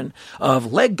configuration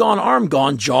of leg gone, arm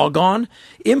gone, jaw gone,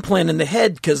 implant in the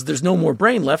head because there's no more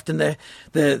brain left, and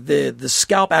the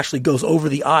scalp actually goes over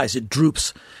the eyes. It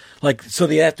droops. So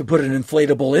they have to put an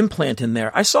inflatable implant in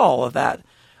there. I saw all of that.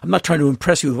 I'm not trying to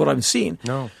impress you with what I'm seeing.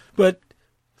 No. But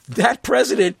that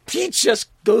president, he just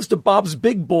goes to Bob's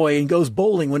Big Boy and goes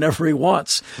bowling whenever he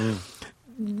wants.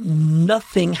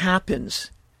 Nothing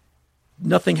happens.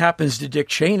 Nothing happens to Dick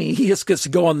Cheney. He just gets to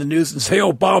go on the news and say,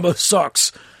 Obama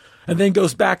sucks. And then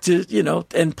goes back to,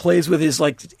 and plays with his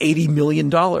 $80 million.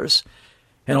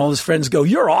 And all his friends go,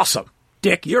 you're awesome.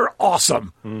 Dick, you're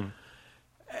awesome.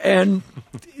 And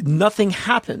nothing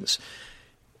happens.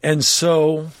 And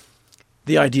so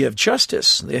the idea of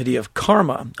justice, the idea of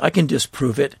karma, I can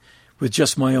disprove it with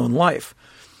just my own life.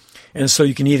 And so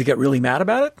you can either get really mad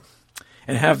about it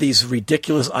and have these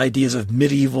ridiculous ideas of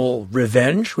medieval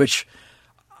revenge, which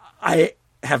I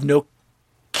have no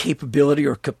capability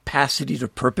or capacity to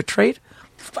perpetrate.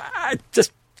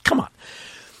 Just, come on.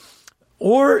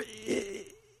 Or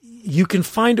you can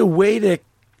find a way to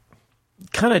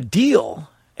kind of deal,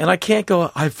 and I can't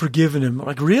go, I've forgiven him. I'm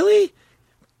like, really?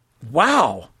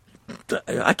 Wow.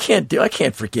 I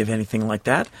can't forgive anything like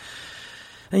that.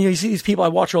 And you see these people, I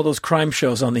watch all those crime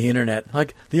shows on the internet.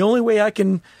 Like, the only way I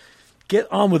can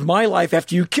get on with my life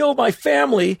after you kill my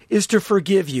family is to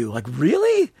forgive you. Like,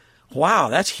 really? Wow,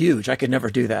 that's huge. I could never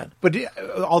do that. But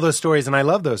all those stories, and I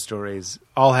love those stories,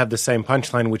 all have the same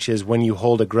punchline, which is when you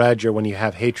hold a grudge or when you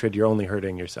have hatred, you're only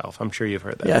hurting yourself. I'm sure you've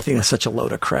heard that. Yeah, I think that's such a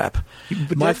load of crap.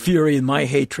 My fury and my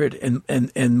hatred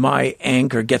and my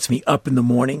anger gets me up in the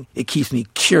morning. It keeps me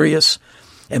curious,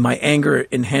 and my anger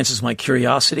enhances my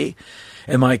curiosity.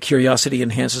 And my curiosity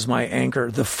enhances my anger.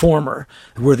 The former,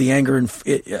 where the anger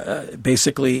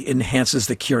basically enhances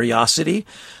the curiosity.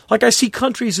 Like, I see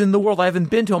countries in the world I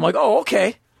haven't been to. I'm like, oh,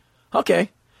 okay.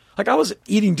 Like, I was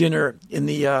eating dinner in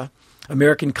the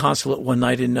American consulate one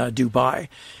night in Dubai.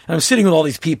 And I'm sitting with all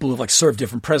these people who've served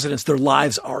different presidents. Their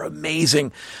lives are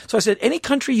amazing. So I said, any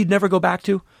country you'd never go back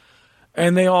to?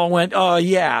 And they all went, oh,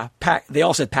 yeah. They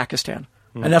all said Pakistan.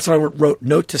 And that's what I wrote,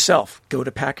 note to self, go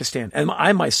to Pakistan. And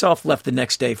I myself left the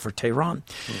next day for Tehran.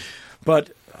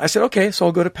 But I said, okay, so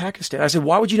I'll go to Pakistan. I said,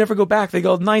 why would you never go back? They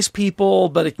go, nice people,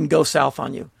 but it can go south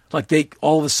on you.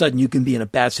 All of a sudden you can be in a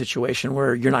bad situation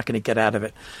where you're not going to get out of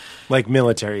it. Like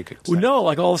military. Well, no,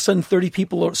 all of a sudden 30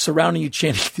 people are surrounding you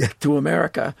chanting to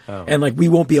America. Oh. And we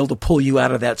won't be able to pull you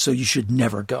out of that, so you should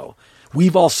never go.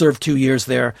 We've all served 2 years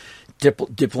there,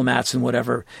 diplomats and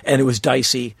whatever, and it was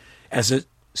dicey. As a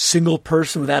single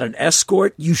person without an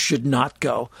escort, you should not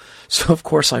go. So, of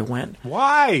course, I went.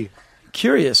 Why?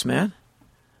 Curious, man.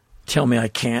 Tell me I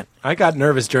can't. I got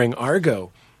nervous during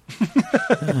Argo.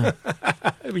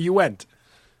 You went.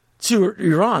 To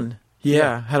Iran.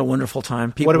 Yeah, had a wonderful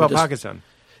time. What about Pakistan?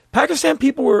 Pakistan,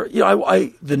 people were,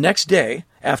 the next day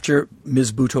after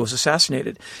Ms. Bhutto was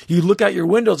assassinated, you look out your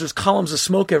windows, there's columns of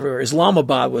smoke everywhere.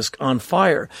 Islamabad was on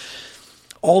fire.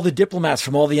 All the diplomats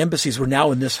from all the embassies were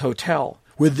now in this hotel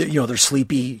with, their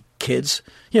sleepy kids.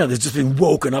 They've just been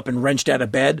woken up and wrenched out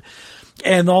of bed.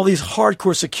 And all these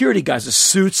hardcore security guys with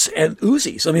suits and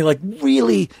Uzis.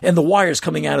 Really, and the wires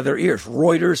coming out of their ears.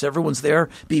 Reuters, everyone's there,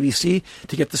 BBC,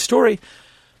 to get the story.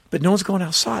 But no one's going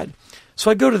outside.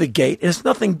 So I go to the gate, and it's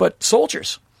nothing but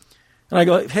soldiers. And I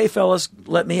go, hey, fellas,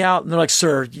 let me out. And they're like,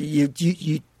 sir,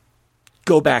 you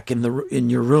go back in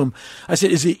your room. I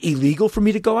said, is it illegal for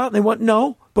me to go out? And they went,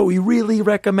 no, but we really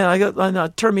recommend. I go, no,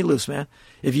 turn me loose, man.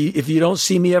 If you don't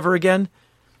see me ever again,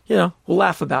 we'll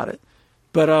laugh about it.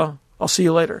 But I'll see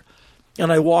you later.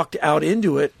 And I walked out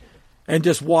into it and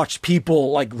just watched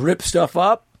people rip stuff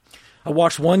up. I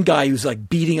watched one guy who's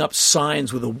beating up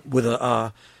signs with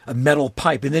a metal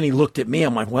pipe, and then he looked at me.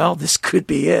 I'm like, well, this could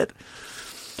be it.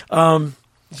 But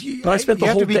I spent the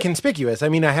whole day. You have to be conspicuous. I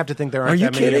mean, I have to think there aren't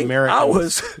that many kidding? Americans. I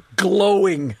was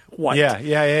glowing white.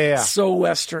 Yeah. So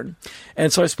Western.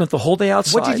 And so I spent the whole day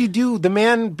outside. What did you do? The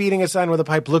man beating a sign with a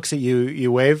pipe looks at you.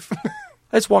 You wave?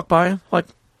 I just walked by him.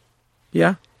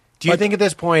 Yeah. Do you think at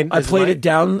this point... I played it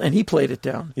down, and he played it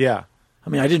down. Yeah. I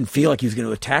mean, I didn't feel like he was going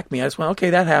to attack me. I just went, okay,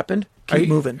 that happened. Keep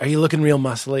moving. Are you looking real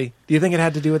muscly? Do you think it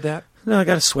had to do with that? No, I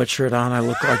got a sweatshirt on.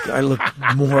 I look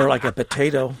more like a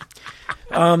potato.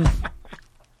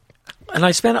 And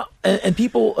I spent, and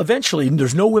people eventually,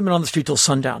 there's no women on the street till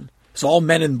sundown. It's all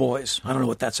men and boys. I don't know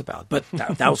what that's about, but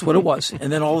that was what it was.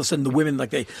 And then all of a sudden the women, like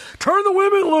they turn the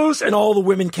women loose, and all the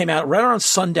women came out right around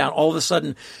sundown. All of a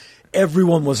sudden,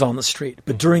 everyone was on the street.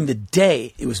 But during the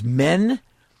day, it was men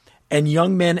and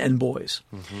young men and boys.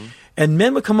 Mm-hmm. And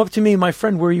men would come up to me, my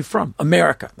friend, where are you from?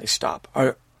 America. They stop.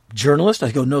 Are journalist?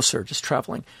 I go, no, sir, just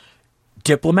traveling.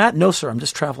 Diplomat? No, sir, I'm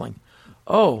just traveling.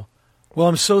 Oh, well,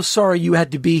 I'm so sorry you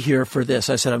had to be here for this.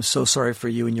 I said, I'm so sorry for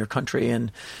you and your country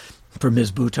and for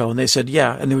Ms. Bhutto. And they said,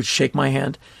 yeah. And they would shake my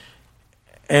hand.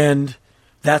 And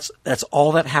that's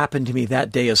all that happened to me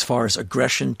that day as far as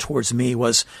aggression towards me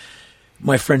was,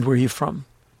 my friend, where are you from?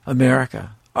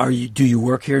 America. Do you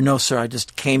work here? No, sir. I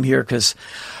just came here because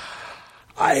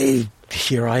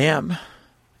here I am.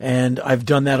 And I've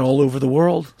done that all over the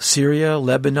world. Syria,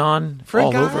 Lebanon, For a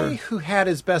all guy over. who had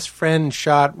his best friend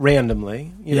shot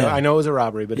randomly, you know, Yeah. I know it was a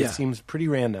robbery, but Yeah. it seems pretty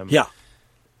random. Yeah.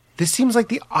 This seems like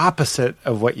the opposite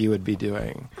of what you would be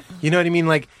doing. You know what I mean?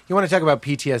 Like, you want to talk about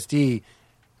PTSD,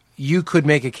 you could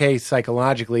make a case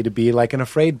psychologically to be like an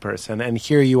afraid person, and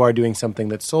here you are doing something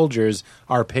that soldiers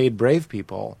are paid brave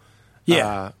people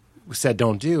said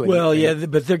don't do. Well, yeah,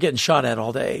 but they're getting shot at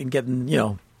all day and getting,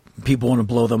 people want to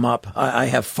blow them up. I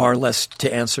have far less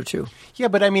to answer to. Yeah,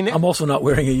 but I mean, I'm also not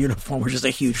wearing a uniform, which is a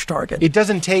huge target. it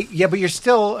doesn't take. Yeah, but you're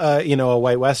still, a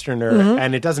white Westerner, Mm-hmm.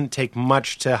 and it doesn't take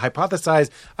much to hypothesize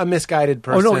a misguided Oh,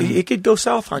 person no, it could go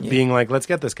south on you. being like, "Let's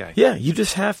get this guy," Yeah, you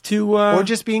just have to... or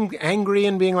just being angry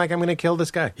and being like, "I'm going to kill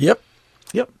this guy." Yep.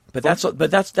 But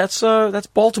that's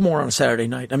Baltimore on a Saturday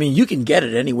night. I mean, you can get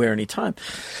it anywhere, anytime.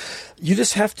 You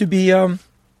just have to be... have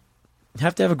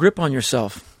to have a grip on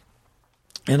yourself.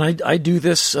 And I do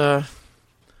this all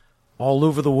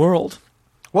over the world.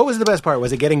 What was the best part?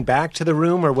 Was it getting back to the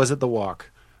room, or was it the walk?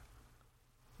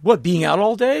 What, being out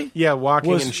all day? Yeah,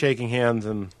 walking Was- and shaking hands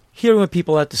and Hearing what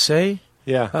people had to say.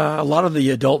 yeah. A lot of the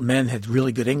adult men had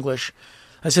really good English.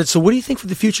 I said, so what do you think for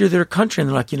the future of their country? And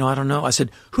they're like, I don't know. I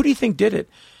said, who do you think did it?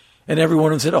 And every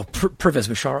one of them said, Pervez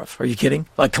Musharraf. Are you kidding?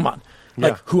 Like, come on.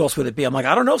 Like, Yeah. who else would it be? I'm like,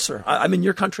 I don't know, sir. I'm in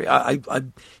your country.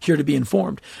 I'm here to be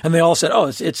informed. And they all said, oh,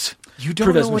 it's You don't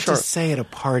Pervez know what to Musharraf. say at a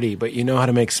party, but you know how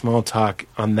to make small talk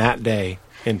on that day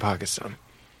in Pakistan.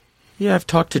 Yeah, I've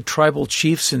talked to tribal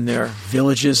chiefs in their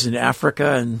villages in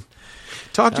Africa, and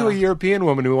Talk to a European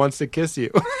woman who wants to kiss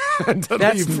you until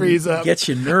you freeze up. Gets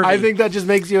you nervy. I think that just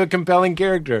makes you a compelling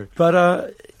character.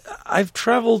 But I've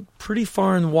traveled pretty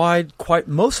far and wide, quite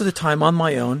most of the time on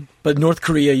my own. But North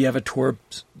Korea, you have a tour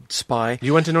spy.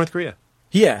 You went to North Korea.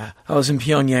 Yeah, I was in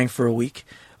Pyongyang for a week.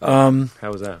 How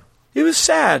was that? It was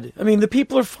sad. I mean, the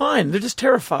people are fine. They're just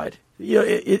terrified.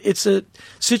 It's a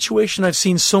situation I've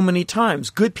seen so many times.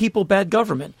 Good people, bad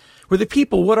government. Where the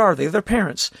people, what are they? They're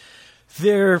parents.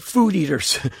 They're food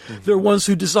eaters. They're ones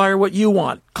who desire what you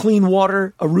want. Clean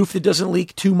water, a roof that doesn't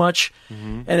leak too much.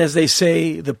 And as they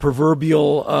say, the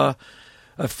proverbial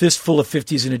a fistful of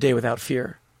 50s in a day without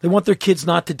fear. They want their kids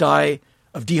not to die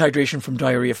of dehydration from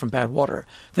diarrhea from bad water.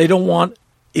 They don't want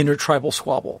intertribal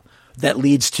squabble that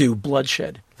leads to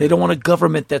bloodshed. They don't want a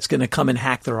government that's going to come and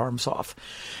hack their arms off.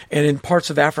 And in parts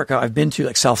of Africa I've been to,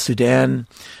 like South Sudan,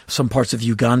 some parts of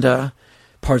Uganda,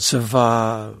 parts of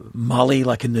Mali,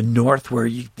 like in the north, where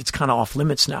it's kind of off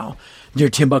limits now, near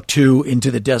Timbuktu, into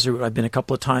the desert, where I've been a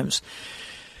couple of times.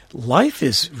 Life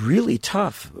is really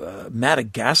tough.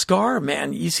 Madagascar,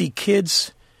 man, you see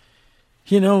kids,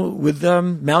 with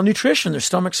malnutrition. Their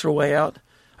stomachs are way out.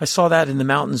 I saw that in the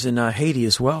mountains in Haiti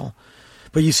as well.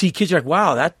 But you see kids, you're like,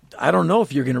 wow, I don't know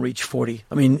if you're going to reach 40.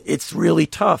 I mean, it's really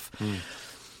tough.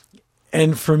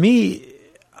 And for me,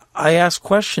 I ask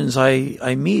questions,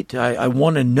 I meet, I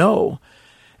want to know.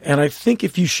 And I think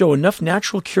if you show enough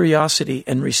natural curiosity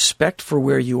and respect for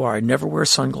where you are, I never wear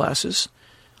sunglasses.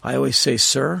 I always say,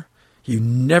 sir, you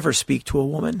never speak to a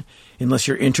woman unless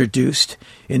you're introduced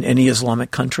in any Islamic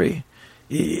country,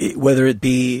 whether it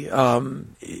be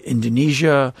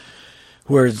Indonesia,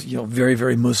 where it's very,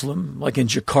 very Muslim, like in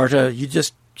Jakarta,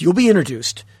 you'll be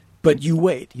introduced, but you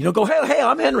wait. Go, hey,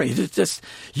 I'm Henry. It's just,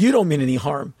 you don't mean any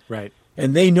harm. Right.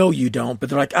 And they know you don't, but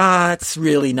they're like, it's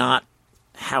really not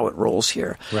how it rolls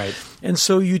here. Right. And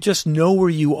so you just know where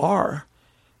you are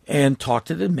and talk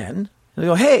to the men. And they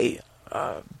go, hey,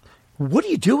 what are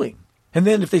you doing? And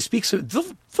then if they speak, so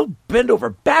they'll bend over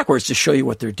backwards to show you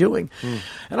what they're doing.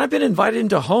 And I've been invited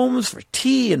into homes for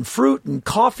tea and fruit and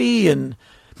coffee and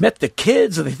met the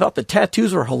kids, and they thought the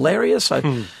tattoos were hilarious.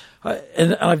 And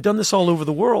I've done this all over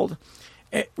the world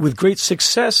with great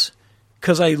success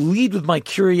because I lead with my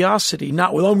curiosity,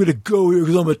 not with, I'm going to go here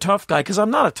because I'm a tough guy, because I'm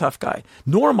not a tough guy,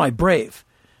 nor am I brave.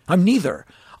 I'm neither.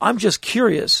 I'm just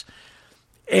curious.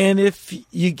 And if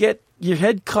you get your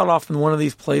head cut off in one of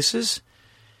these places,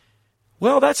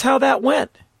 well, that's how that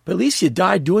went. But at least you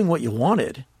died doing what you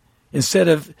wanted, instead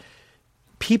of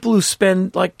people who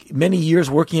spend like many years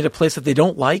working at a place that they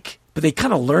don't like, but they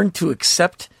kind of learn to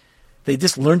accept. They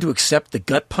just learn to accept the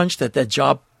gut punch that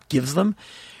job gives them,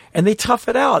 and they tough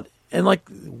it out. And like,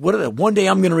 one day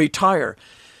I'm going to retire.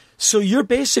 So you're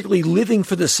basically living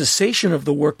for the cessation of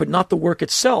the work, but not the work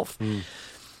itself.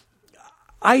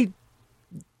 I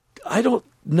don't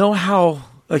know how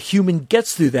a human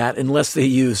gets through that unless they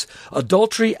use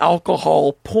adultery,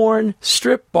 alcohol, porn,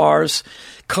 strip bars,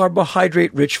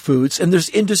 carbohydrate-rich foods, and there's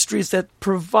industries that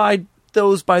provide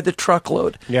those by the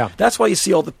truckload. Yeah. That's why you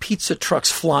see all the pizza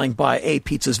trucks flying by.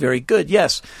 Pizza's very good,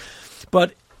 yes.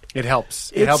 But it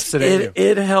helps. It helps sedate you.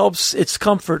 It helps. It's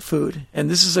comfort food. And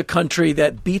this is a country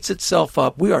that beats itself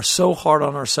up. We are so hard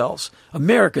on ourselves.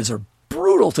 Americans are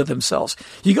brutal to themselves.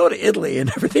 You go to Italy and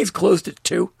everything's closed at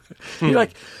 2. You're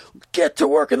like, get to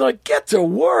work. And they're like, get to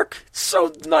work? It's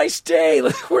so nice day.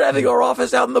 We're having our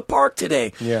office out in the park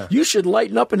today. Yeah. You should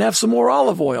lighten up and have some more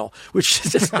olive oil, which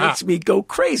just makes me go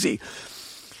crazy.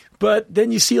 But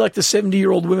then you see like the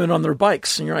 70-year-old women on their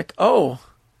bikes and you're like, oh,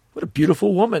 what a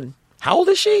beautiful woman. How old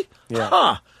is she? Yeah.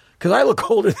 Huh. Because I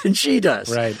look older than she does.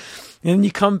 Right. And then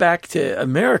you come back to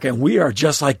America and we are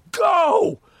just like,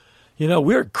 go. You know,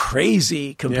 we're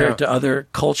crazy compared to other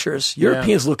cultures.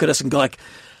 Europeans look at us and go like,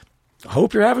 I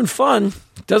hope you're having fun.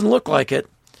 It doesn't look like it.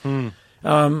 I'm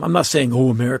not saying,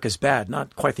 America's bad.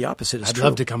 Not quite the opposite is I'd true.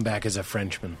 love to come back as a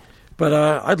Frenchman. But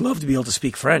I'd love to be able to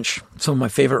speak French. Some of my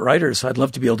favorite writers, I'd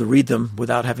love to be able to read them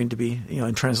without having to be,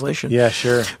 in translation. Yeah,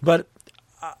 sure. But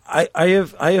I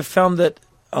have found that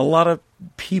a lot of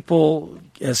people,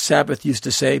 as Sabbath used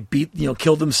to say,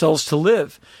 kill themselves to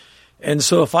live. And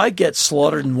so if I get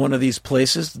slaughtered in one of these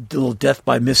places, a little death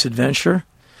by misadventure,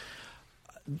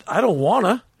 I don't want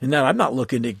to. And that I'm not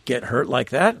looking to get hurt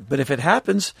like that. But if it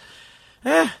happens,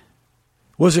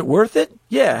 was it worth it?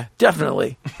 Yeah,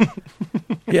 definitely.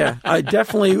 Yeah, I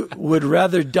definitely would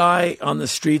rather die on the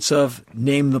streets of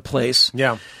name the place.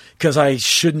 Yeah. Because I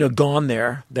shouldn't have gone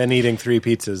there. Than eating 3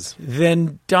 pizzas.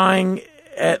 Than dying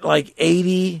at like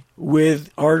 80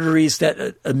 with arteries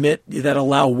that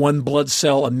allow 1 blood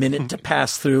cell a minute to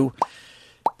pass through.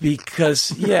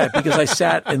 Because I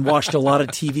sat and watched a lot of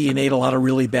TV and ate a lot of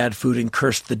really bad food and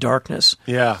cursed the darkness.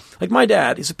 Yeah. Like my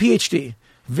dad, he's a PhD.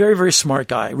 Very, very smart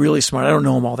guy. Really smart. I don't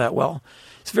know him all that well.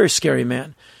 He's a very scary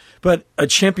man. But a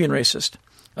champion racist,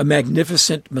 a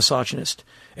magnificent misogynist,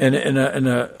 and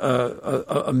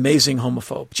a amazing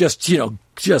homophobe.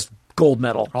 Just gold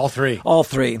medal. All 3. All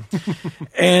 3.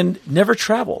 And never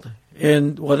traveled.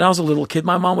 And when I was a little kid,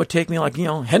 my mom would take me like,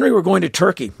 Henry, we're going to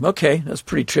Turkey. Okay, that's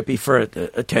pretty trippy for a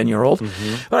 10-year-old.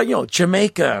 Mm-hmm. But,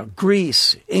 Jamaica,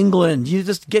 Greece, England, you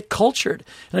just get cultured.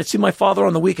 And I'd see my father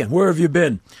on the weekend. Where have you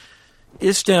been?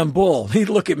 Istanbul. He'd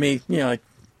look at me, like,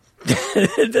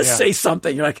 just say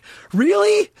something. You're like,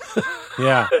 really?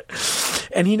 Yeah.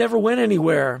 And he never went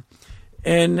anywhere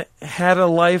and had a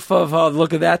life of,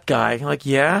 look at that guy. Like,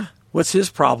 yeah, what's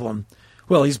his problem?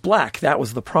 Well, he's black. That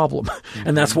was the problem. Mm-hmm.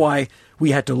 And that's why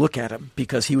we had to look at him,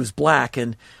 because he was black.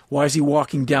 And why is he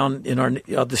walking down in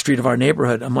the street of our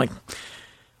neighborhood? I'm like,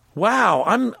 wow,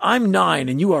 I'm 9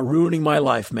 and you are ruining my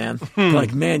life, man.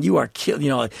 Like, man, you are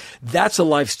killing, that's a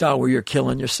lifestyle where you're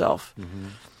killing yourself. Mm-hmm.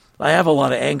 I have a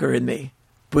lot of anger in me,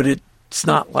 but it's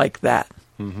not like that.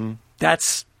 Mm-hmm.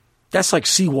 That's like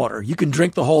seawater. You can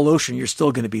drink the whole ocean, you're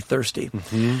still going to be thirsty.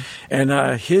 Mm-hmm.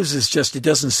 And his is just, it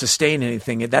doesn't sustain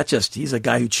anything. He's a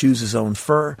guy who chews his own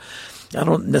fur. I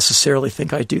don't necessarily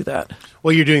think I do that.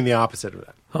 Well, you're doing the opposite of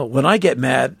that. Oh, when I get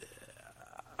mad,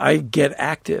 I get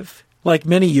active. Like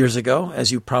many years ago,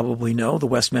 as you probably know, the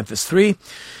West Memphis 3,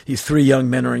 these 3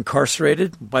 young men are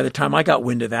incarcerated. By the time I got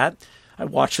wind of that, I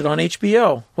watched it on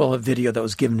HBO. Well, a video that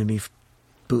was given to me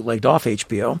bootlegged off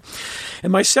HBO.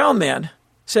 And my sound man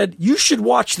said, you should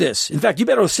watch this. In fact, you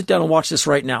better sit down and watch this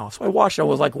right now. So I watched it. I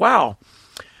was like, wow,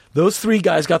 those 3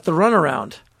 guys got the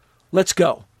runaround. Let's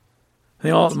go.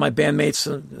 And all my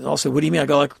bandmates all said, what do you mean? I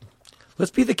go like,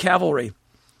 let's be the cavalry.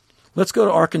 Let's go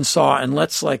to Arkansas and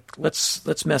let's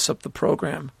mess up the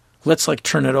program. Let's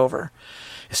turn it over.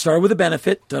 It started with a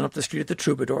benefit done up the street at the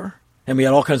Troubadour. And we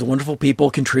had all kinds of wonderful people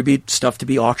contribute stuff to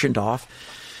be auctioned off.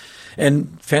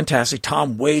 And fantastic.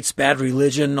 Tom Waits, Bad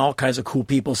Religion, all kinds of cool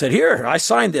people said, here, I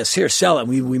signed this. Here, sell it.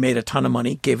 We made a ton of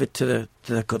money, gave it to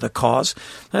the cause.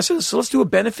 And I said, so let's do a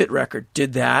benefit record.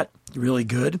 Did that. Really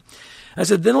good. I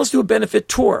said, then let's do a benefit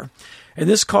tour. And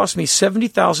this cost me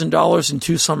 $70,000 in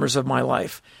 2 summers of my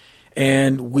life.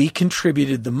 And we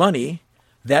contributed the money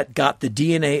that got the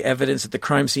DNA evidence that the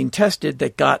crime scene tested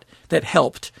that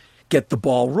helped get the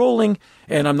ball rolling.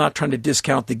 And I'm not trying to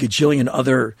discount the gajillion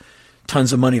other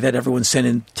tons of money that everyone's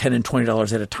sending $10 and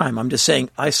 $20 at a time. I'm just saying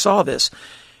I saw this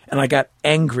and I got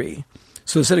angry.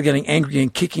 So instead of getting angry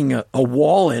and kicking a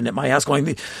wall in at my house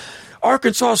going,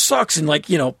 Arkansas sucks,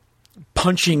 and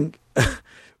punching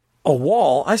a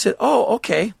wall, I said, oh,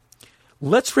 okay,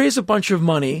 let's raise a bunch of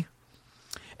money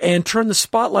and turn the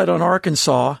spotlight on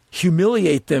Arkansas,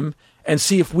 humiliate them, and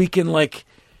see if we can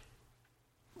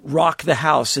rock the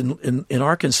house in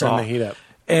Arkansas. Turn the heat up.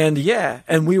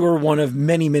 And we were one of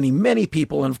many, many, many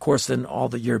people, and of course then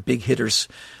all your big hitters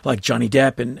like Johnny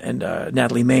Depp and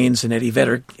Natalie Maines and Eddie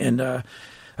Vedder and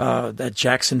that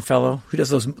Jackson fellow who does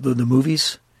the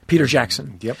movies, Peter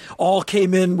Jackson. Yep. All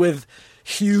came in with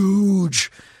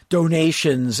huge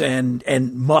donations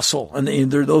and muscle, and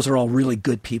those are all really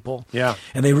good people. Yeah.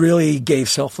 And they really gave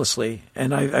selflessly.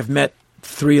 And I've met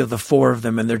 3 of the 4 of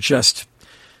them, and they're just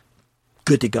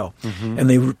good to go. Mm-hmm. And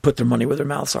they put their money where their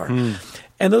mouths are.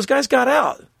 And those guys got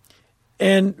out.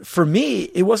 And for me,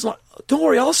 it wasn't like, don't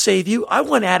worry, I'll save you. I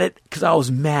went at it because I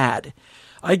was mad.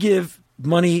 I give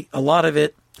money, a lot of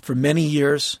it, for many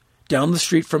years, down the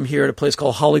street from here at a place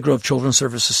called Holly Grove Children's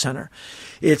Services Center.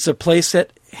 It's a place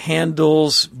that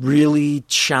handles really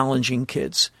challenging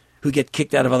kids who get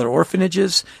kicked out of other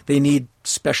orphanages. They need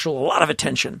a lot of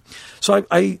attention. So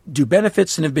I do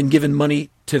benefits and have been given money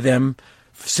to them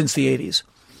since the 80s.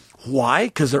 Why?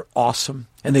 Because they're awesome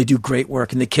and they do great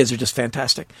work and the kids are just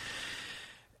fantastic.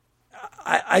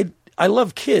 I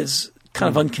love kids kind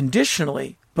of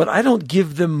unconditionally, but I don't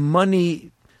give them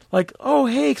money like, oh,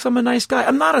 hey, because I'm a nice guy.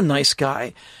 I'm not a nice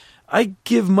guy. I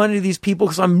give money to these people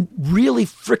because I'm really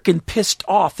freaking pissed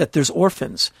off that there's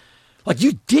orphans. Like,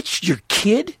 you ditched your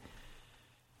kid?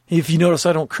 If you notice,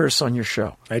 I don't curse on your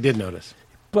show. I did notice.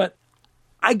 But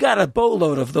I got a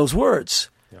boatload of those words.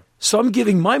 Yeah. So I'm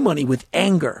giving my money with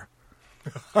anger.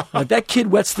 Like, that kid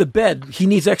wets the bed. He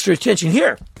needs extra attention.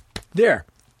 There.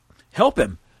 Help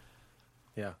him.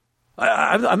 Yeah.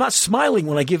 I'm not smiling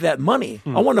when I give that money.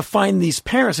 I want to find these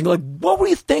parents and go like, what were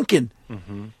you thinking?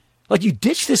 Mm-hmm. Like, you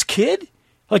ditched this kid?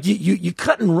 Like, you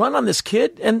cut and run on this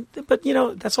kid? But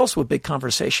that's also a big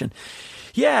conversation.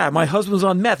 Yeah, my husband was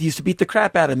on meth. He used to beat the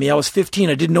crap out of me. I was 15.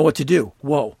 I didn't know what to do.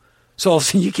 Whoa. So all of a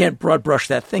sudden you can't broad brush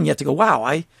that thing. You have to go, wow,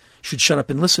 I should shut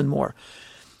up and listen more.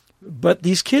 But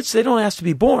these kids, they don't ask to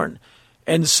be born.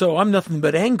 And so I'm nothing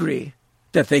but angry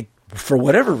that they, for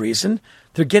whatever reason,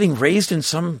 they're getting raised in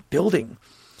some building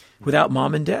without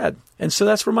mom and dad. And so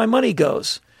that's where my money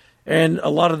goes. And a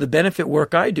lot of the benefit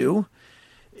work I do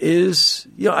is,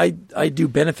 I do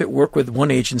benefit work with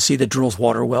one agency that drills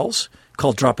water wells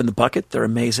called Drop in the Bucket. They're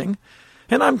amazing.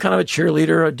 And I'm kind of a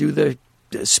cheerleader. I do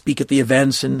speak at the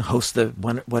events and host the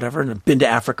whatever, and I've been to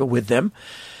Africa with them.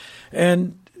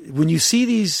 And when you see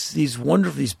these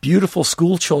wonderful, these beautiful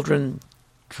school children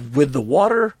with the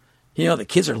water, the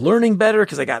kids are learning better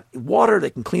because they got water. They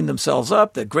can clean themselves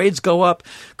up. The grades go up.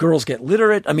 Girls get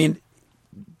literate. I mean,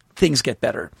 things get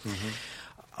better. Mm-hmm.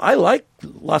 I like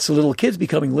lots of little kids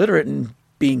becoming literate and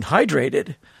being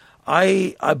hydrated.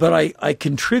 But I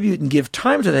contribute and give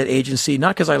time to that agency,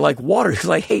 not because I like water, because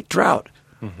I hate drought.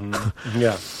 Mm-hmm.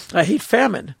 Yeah. I hate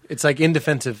famine. It's like In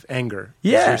Defensive Anger.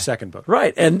 Yeah. It's your second book.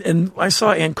 Right. And I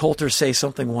saw Ann Coulter say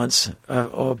something once,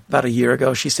 about a year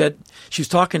ago. She said, she was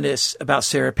talking to us about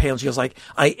Sarah Palin. She goes like,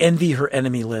 I envy her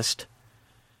enemy list.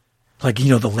 Like, the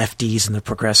lefties and the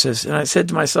progressives. And I said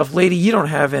to myself, lady, you don't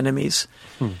have enemies.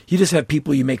 You just have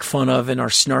people you make fun of and are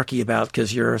snarky about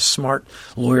because you're a smart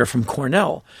lawyer from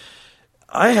Cornell.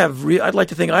 I'd like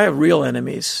to think I have real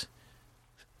enemies.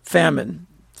 Famine,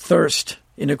 thirst,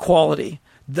 inequality.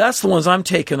 That's the ones I'm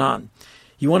taking on.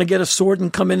 You want to get a sword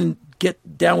and come in and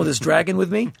get down with this dragon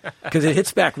with me? Because it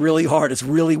hits back really hard. It's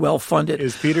really well funded.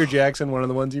 Is Peter Jackson one of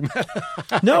the ones you met?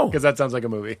 No. Because that sounds like a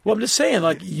movie. Well, I'm just saying,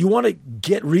 like, you want to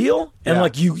get real? And, Yeah.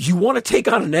 like, you want to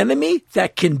take on an enemy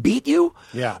that can beat you?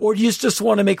 Yeah. Or do you just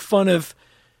want to make fun of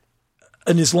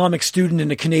an Islamic student in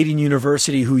a Canadian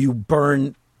university who you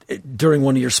burn during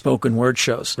one of your spoken word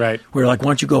shows? Right. Where, like, why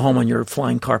don't you go home on your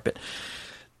flying carpet?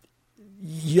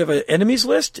 You have an enemies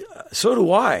list? So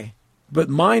do I. But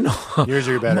mine, Yours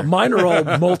are better. Mine are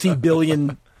all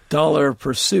multi-billion-dollar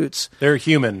pursuits. They're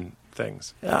human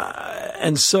things.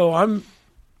 And so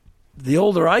the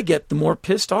older I get, the more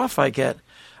pissed off I get.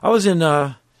 I was in,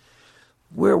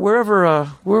 where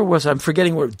was I? I'm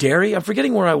forgetting where, Derry? I'm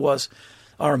forgetting where I was.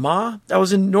 Armagh? I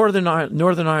was in Northern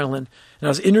Ireland, and I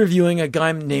was interviewing a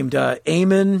guy named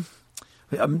Eamon.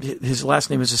 His last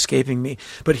name is escaping me,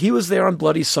 but he was there on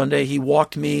Bloody Sunday. He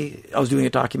walked me. I was doing a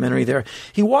documentary there.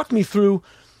 He walked me through.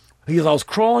 I was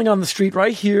crawling on the street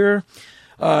right here,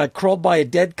 crawled by a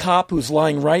dead cop who's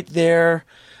lying right there.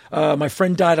 My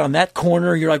friend died on that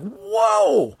corner. You're like,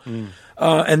 whoa.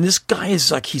 And this guy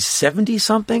is like, he's 70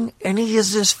 something, and he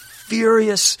is this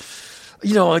furious,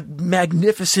 a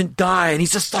magnificent guy. And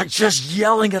he's just like, just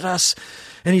yelling at us.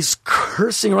 And he's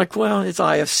cursing. We're like, well, it's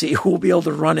IFC. We'll be able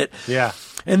to run it. Yeah.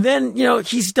 And then,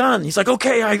 he's done. He's like,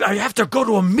 okay, I have to go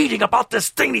to a meeting about this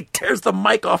thing. He tears the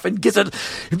mic off and gives it,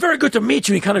 very good to meet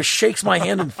you. He kind of shakes my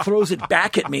hand and throws it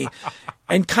back at me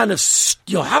and kind of,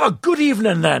 have a good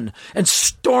evening then. And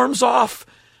storms off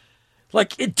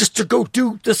like just to go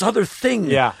do this other thing.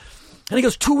 Yeah. And he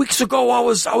goes, 2 weeks ago, I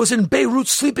was in Beirut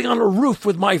sleeping on a roof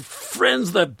with my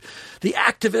friends, the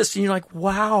activists. And you're like,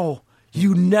 wow.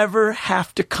 You never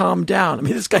have to calm down. I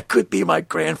mean, this guy could be my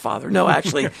grandfather. No,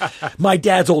 actually, my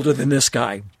dad's older than this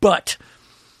guy. But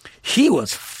he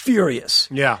was furious.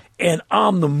 Yeah. And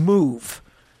on the move.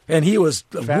 And he was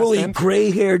a woolly,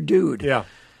 gray-haired dude. Yeah.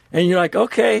 And you're like,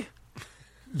 okay,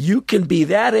 you can be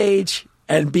that age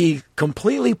and be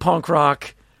completely punk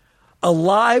rock,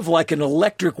 alive like an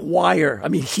electric wire. I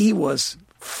mean, he was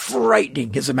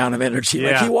frightening, his amount of energy.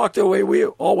 Yeah. Like, he walked away, we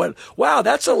all went, wow,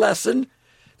 that's a lesson.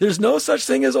 There's no such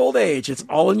thing as old age. It's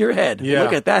all in your head. Yeah.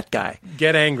 Look at that guy.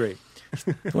 Get angry.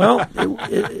 Well,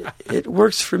 it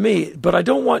works for me, but I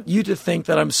don't want you to think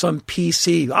that I'm some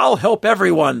PC. I'll help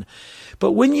everyone.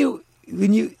 But when you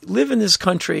live in this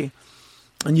country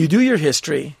and you do your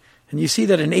history and you see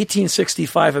that in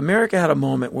 1865, America had a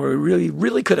moment where we really,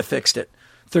 really could have fixed it.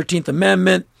 13th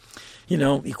Amendment,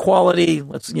 equality,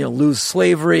 let's, lose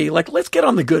slavery. Like, let's get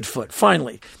on the good foot,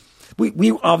 finally.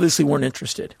 We obviously weren't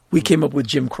interested. We came up with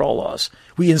Jim Crow laws.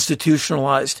 We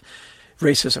institutionalized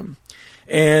racism.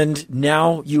 And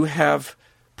now you have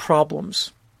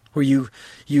problems where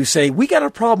you say, we got a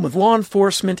problem with law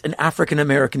enforcement and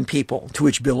African-American people, to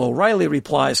which Bill O'Reilly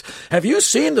replies, have you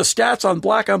seen the stats on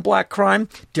black crime?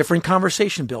 Different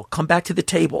conversation, Bill. Come back to the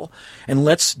table and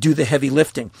let's do the heavy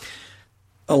lifting.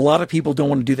 A lot of people don't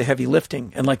want to do the heavy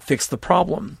lifting and fix the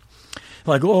problem.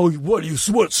 Like, oh, what,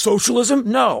 socialism?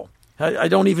 No. I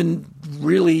don't even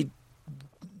really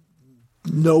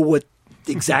know what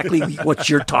exactly what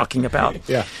you're talking about.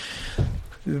 Yeah.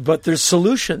 But there's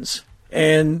solutions.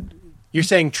 And you're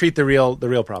saying treat the real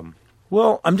problem.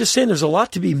 Well, I'm just saying there's a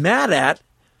lot to be mad at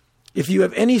if you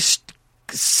have any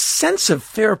sense of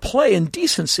fair play and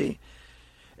decency.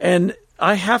 And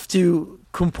I have to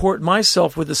comport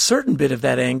myself with a certain bit of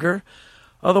that anger.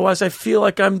 Otherwise, I feel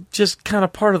like I'm just kind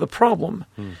of part of the problem.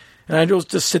 And I don't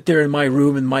just sit there in my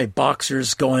room in my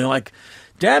boxers going like,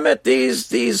 damn it, these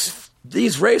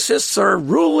racists are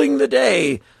ruling the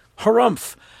day.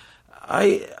 Harumph.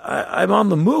 I'm on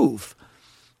the move.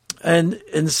 And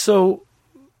so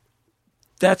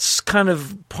that's kind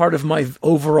of part of my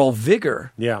overall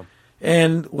vigor. Yeah.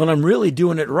 And when I'm really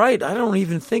doing it right, I don't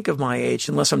even think of my age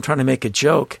unless I'm trying to make a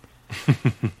joke.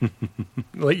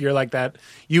 You're like that.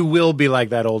 You will be like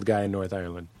that old guy in North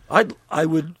Ireland. I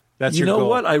would. That's you your know goal.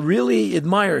 what? I really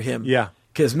admire him. Yeah.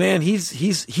 Because man,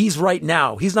 he's right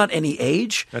now. He's not any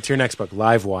age. That's your next book,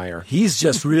 Live Wire. He's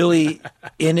just really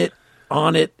in it,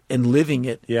 on it, and living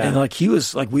it. Yeah. And he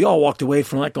was we all walked away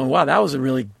from going, wow, that was a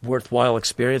really worthwhile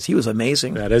experience. He was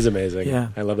amazing. That is amazing. Yeah.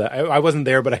 I love that. I wasn't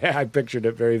there, but I pictured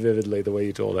it very vividly the way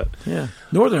you told it. Yeah.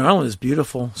 Northern Ireland is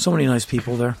beautiful. So many nice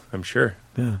people there. I'm sure.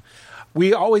 Yeah.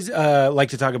 We always like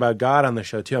to talk about God on the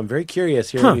show, too. I'm very curious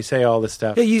hearing you say all this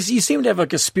stuff. Yeah, you seem to have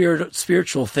a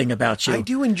spiritual thing about you. I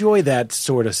do enjoy that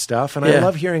sort of stuff, and I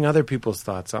love hearing other people's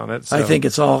thoughts on it. So. I think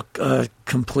it's all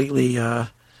completely...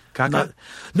 Caca?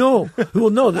 No. Well,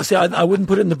 no. See, I wouldn't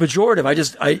put it in the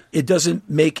pejorative. It doesn't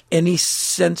make any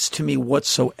sense to me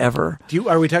whatsoever.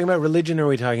 Are we talking about religion, or are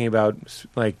we talking about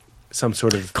some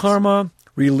sort of... Karma,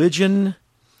 religion...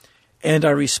 And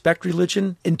I respect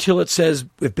religion until it says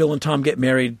if Bill and Tom get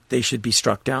married, they should be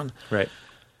struck down. Right.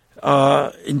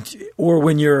 Or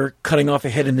when you're cutting off a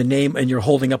head in the name and you're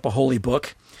holding up a holy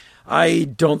book. I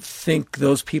don't think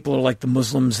those people are like the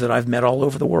Muslims that I've met all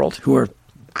over the world who are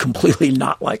completely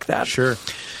not like that. Sure.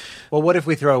 Well, what if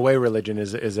we throw away religion?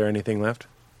 Is there anything left?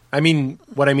 I mean,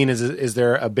 what I mean is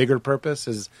there a bigger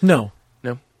purpose? No.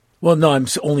 No? Well, no, I'm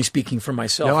only speaking for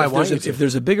myself. No, if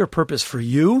there's a bigger purpose for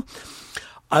you...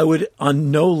 I would,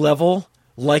 on no level,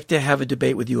 like to have a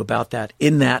debate with you about that,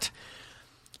 in that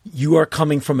you are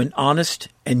coming from an honest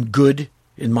and good,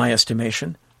 in my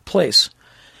estimation, place.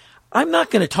 I'm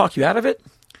not going to talk you out of it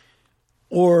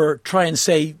or try and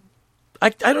say, I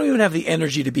don't even have the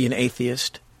energy to be an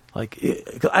atheist. I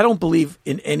don't believe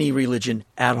in any religion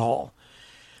at all.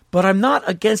 But I'm not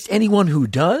against anyone who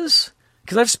does,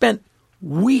 because I've spent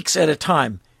weeks at a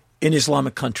time in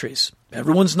Islamic countries.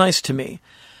 Everyone's nice to me.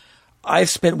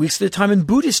 I've spent weeks at a time in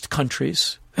Buddhist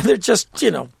countries, and they're just,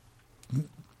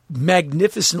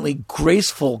 magnificently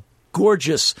graceful,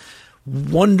 gorgeous,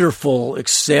 wonderful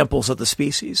examples of the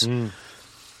species.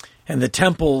 And the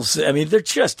temples, I mean,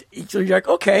 you're like,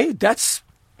 okay, that's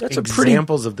a pretty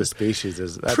Examples of the species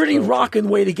is that's pretty poetry. rockin'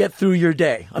 way to get through your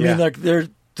day. I mean, Yeah. like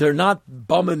they're not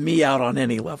bumming me out on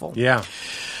any level. Yeah.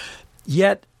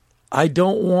 Yet I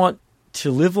don't want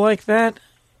to live like that.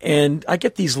 And I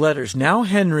get these letters. Now,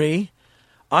 Henry,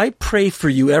 I pray for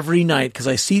you every night because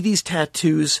I see these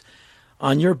tattoos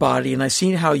on your body and I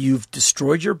see how you've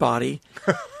destroyed your body.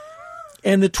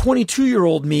 And the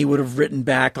 22-year-old me would have written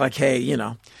back like, hey, you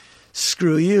know,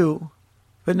 screw you.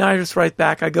 But now I just write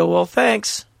back. I go, well,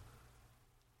 thanks.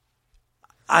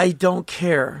 I don't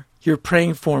care. You're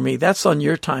praying for me. That's on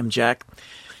your time, Jack.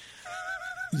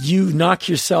 You knock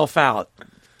yourself out.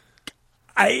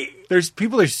 There's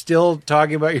people are still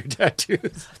talking about your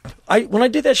tattoos. When I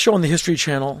did that show on the History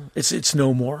Channel, it's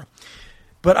no more.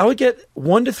 But I would get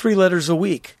 1 to 3 letters a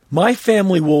week. My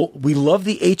family we love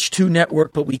the H2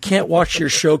 network, but we can't watch your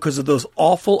show because of those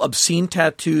awful, obscene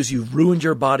tattoos you've ruined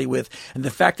your body with, and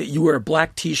the fact that you wear a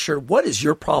black T-shirt. What is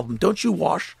your problem? Don't you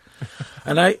wash?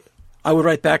 And I would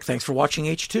write back, thanks for watching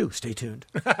H2. Stay tuned.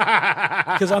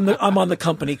 Because I'm on the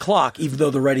company clock, even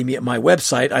though they're writing me at my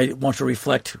website. I want to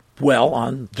reflect well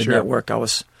on the Sure. network I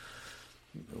was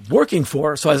working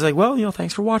for. So I was like, well, you know,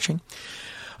 thanks for watching.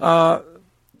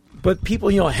 But people,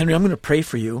 you know, Henry, I'm going to pray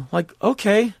for you. Like,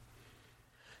 okay.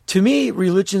 To me,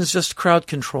 religion's just crowd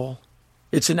control.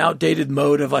 It's an outdated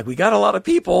mode of like, we got a lot of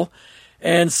people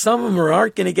and some of them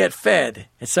aren't going to get fed.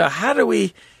 And so how do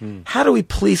we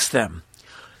police them?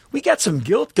 We got some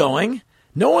guilt going.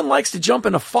 No one likes to jump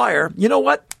in a fire. You know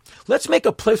what? Let's make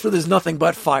a place where there's nothing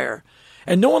but fire.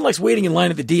 And no one likes waiting in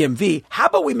line at the DMV. How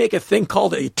about we make a thing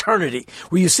called eternity,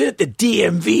 where you sit at the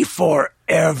DMV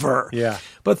forever? Yeah.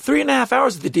 But 3.5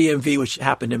 hours at the DMV, which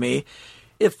happened to me,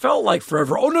 it felt like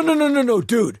forever. Oh, no,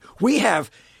 dude. We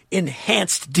have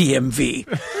enhanced DMV.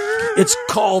 It's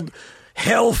called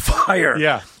Hellfire.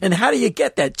 Yeah. And how do you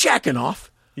get that? Jacking off.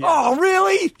 Yeah. Oh,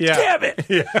 really? Yeah. Damn it.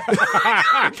 Yeah.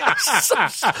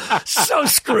 so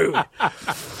screwed.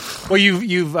 Well,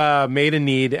 you've made a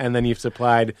need, and then you've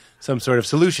supplied some sort of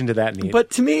solution to that need. But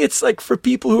to me, it's like for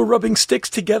people who are rubbing sticks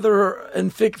together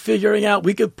and figuring out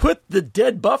we could put the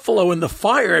dead buffalo in the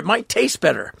fire. It might taste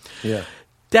better. Yeah.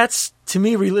 That's, to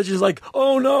me, religion is like,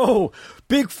 oh no,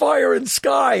 big fire in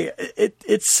sky.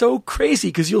 It's so crazy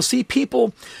because you'll see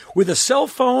people with a cell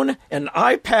phone, an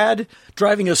iPad,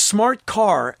 driving a smart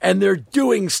car, and they're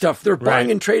doing stuff. They're buying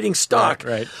Right. and trading stock.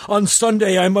 Right. On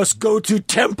Sunday, I must go to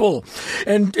temple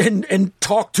and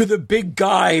talk to the big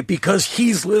guy because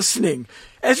he's listening.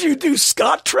 As you do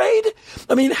Scottrade?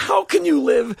 I mean, how can you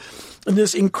live in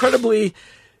this incredibly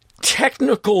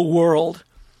technical world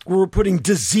where we're putting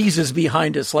diseases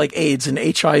behind us like AIDS and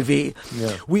HIV?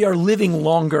 Yeah. We are living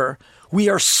longer. We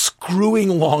are screwing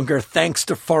longer thanks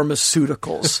to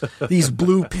pharmaceuticals. These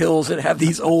blue pills that have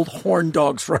these old horn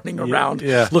dogs running around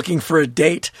Yeah. looking for a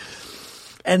date.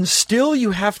 And still you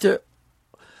have to,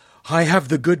 I have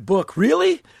the good book.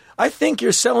 Really? I think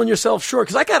you're selling yourself short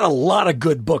because I got a lot of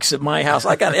good books at my house.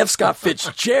 I got F. Scott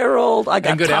Fitzgerald. I got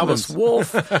And good Thomas albums.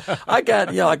 Wolfe. I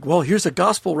got, like, well, here's a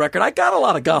gospel record. I got a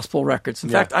lot of gospel records. In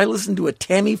fact, I listened to a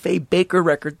Tammy Faye Baker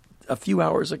record a few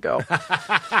hours ago.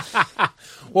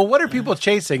 Well, what are people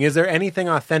chasing? Is there anything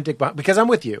authentic? Because I'm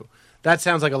with you. That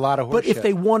sounds like a lot of horseshit. But if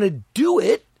they want to do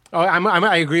it,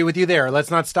 I agree with you there.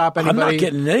 Let's not stop I'm anybody. not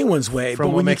getting in anyone's way. from But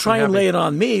what when you makes try them and lay happy. it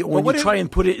on me, or when what you if- try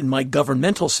and put it in my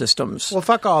governmental systems, Well,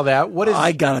 fuck all that. What is?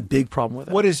 I got a big problem with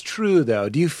it. What is true, though?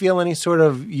 Do you feel any sort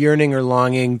of yearning or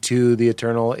longing to the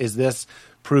eternal? Is this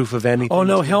proof of anything? Oh,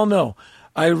 no, hell no.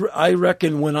 I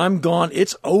reckon when I'm gone,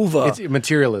 it's over. It's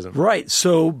materialism. Right.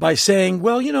 So by saying,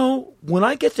 well, you know, when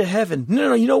I get to heaven,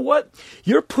 no, you know what?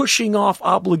 You're pushing off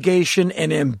obligation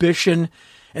and ambition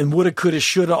and woulda, coulda,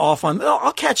 shoulda off on, oh,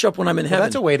 I'll catch up when I'm in Well, heaven.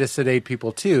 that's a way to sedate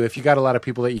people, too. If you got a lot of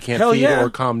people that you can't Hell feed yeah. or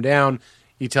calm down,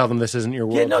 you tell them this isn't your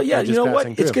world. Yeah, no, yeah. They're You just know what?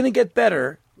 passing It's through. going to get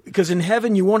better because in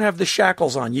heaven you won't have the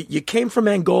shackles on. You came from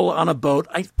Angola on a boat.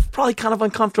 Probably kind of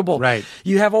uncomfortable. Right.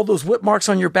 You have all those whip marks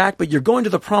on your back, but you're going to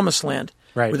the promised land.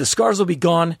 Right. Where the scars will be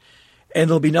gone and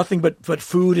there'll be nothing but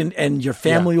food and your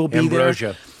family will be Ambrosia.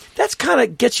 there. That's kind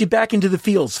of gets you back into the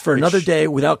fields for another day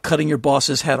without cutting your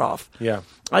boss's head off. Yeah.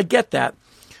 I get that.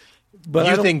 But I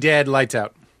You don't- think dead, lights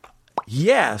out.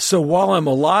 Yeah. So while I'm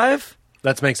alive,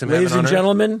 Let's make some ladies heaven and on earth.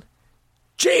 gentlemen,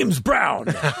 James Brown.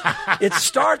 It's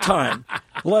star time.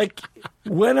 Like,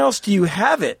 when else do you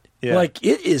have it? Yeah. Like,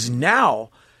 it is now.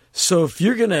 So if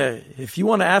you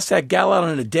want to ask that gal out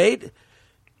on a date,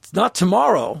 it's not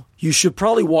tomorrow. You should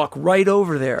probably walk right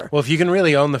over there. Well, if you can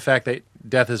really own the fact that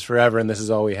death is forever and this is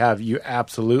all we have, you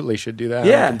absolutely should do that.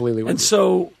 Yeah. I'm completely with and you.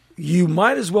 so you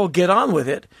might as well get on with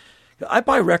it. I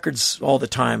buy records all the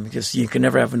time because you can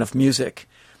never have enough music.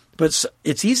 But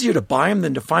it's easier to buy them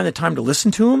than to find the time to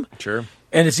listen to them. Sure.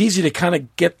 And it's easy to kind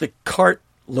of get the cart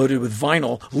loaded with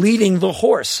vinyl, leading the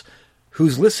horse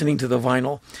who's listening to the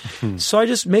vinyl. So I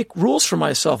just make rules for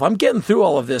myself. I'm getting through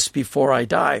all of this before I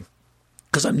die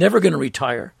because I'm never going to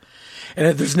retire.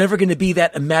 And there's never going to be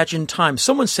that imagined time.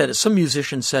 Someone said it. Some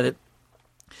musician said it.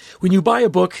 When you buy a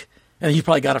book, and you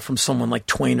probably got it from someone like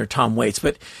Twain or Tom Waits,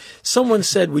 but someone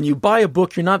said when you buy a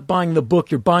book, you're not buying the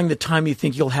book, you're buying the time you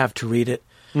think you'll have to read it.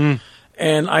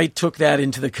 And I took that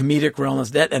into the comedic realm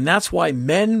as that, and that's why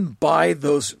men buy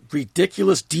those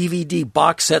ridiculous DVD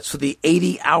box sets for the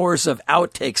 80 hours of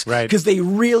outtakes, Right. because they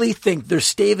really think they're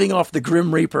staving off the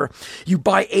Grim Reaper. You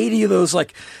buy 80 of those,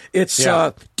 like it's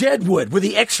Deadwood with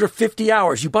the extra 50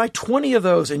 hours. You buy 20 of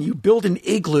those, and you build an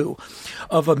igloo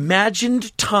of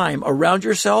imagined time around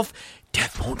yourself.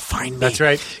 Death won't find me. That's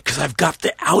right. Because I've got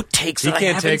the outtakes that I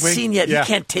can't haven't take me. seen yet. Yeah. He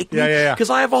can't take me. Yeah. Because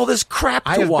I have all this crap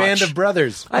to I have watch. Band of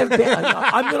Brothers. I'm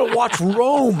going to watch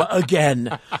Rome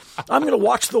again. I'm going to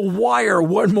watch The Wire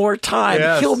one more time.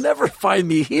 Yes. He'll never find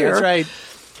me here. That's right.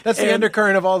 That's the And-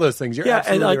 undercurrent of all those things. You're Yeah,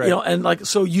 absolutely and right.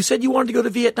 so you said you wanted to go to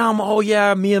Vietnam. Oh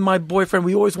yeah, me and my boyfriend,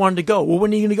 we always wanted to go. Well,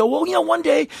 when are you going to go? Well, one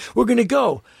day we're going to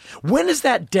go. When is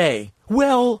that day?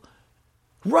 Well,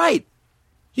 right.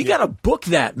 You got to book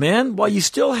that, man, while you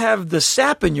still have the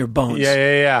sap in your bones.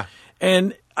 Yeah.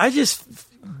 And I just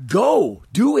go,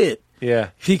 do it.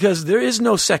 Yeah. Because there is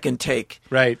no second take.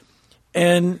 Right.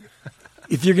 And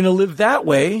if you're going to live that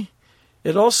way,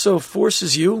 it also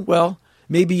forces you, well,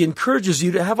 maybe encourages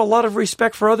you to have a lot of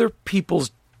respect for other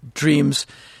people's dreams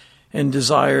and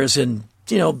desires and,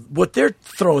 what they're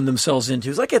throwing themselves into.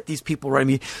 Is I get these people writing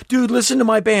me, dude, listen to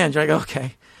my band. I go,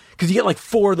 okay. Because you get like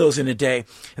 4 of those in a day.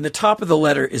 And the top of the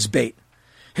letter is bait.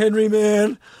 Henry,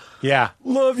 man. Yeah.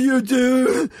 Love you,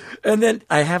 dude. And then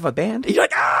I have a band. You're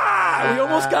like, we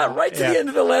almost got right to the end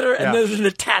of the letter, and there's an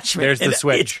attachment. There's the and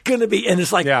switch. It's going to be, and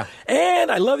it's like,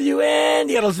 and I love you, and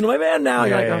you got to listen to my band now.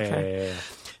 You're like, okay. Yeah.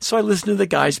 So I listen to the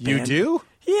guy's band. You do?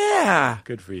 Yeah.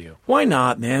 Good for you. Why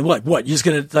not, man? What? You're just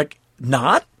going to,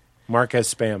 not? Mark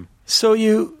has spam. So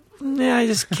I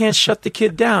just can't shut the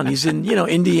kid down. He's in,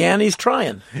 Indiana. He's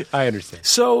trying. I understand.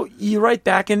 So you write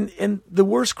back, and the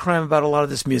worst crime about a lot of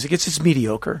this music, it's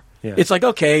mediocre. Yeah. It's like,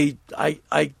 okay,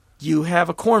 you have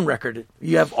a Korn record.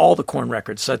 You have all the Korn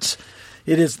records. It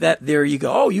is that there you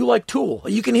go. Oh, you like Tool.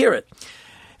 You can hear it.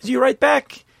 So you write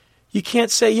back. You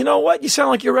can't say, you know what? You sound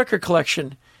like your record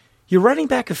collection. You're writing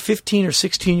back a 15 or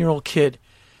 16-year-old kid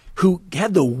who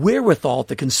had the wherewithal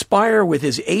to conspire with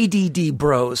his ADD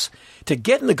bros to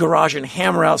get in the garage and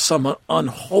hammer out some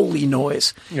unholy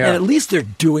noise. Yeah. And at least they're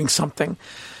doing something.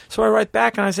 So I write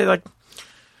back and I say, like,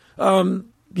 I'm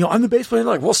the bass player.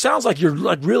 Like, well, sounds like you're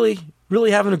like really,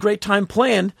 really having a great time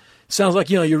playing. Sounds like,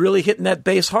 you're really hitting that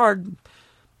bass hard.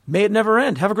 May it never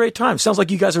end. Have a great time. Sounds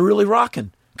like you guys are really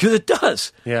rocking. Because it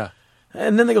does. Yeah.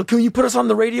 And then they go, can you put us on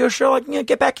the radio show? Like,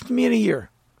 get back to me in a year.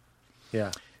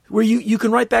 Yeah. Where you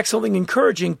can write back something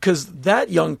encouraging because that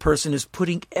young person is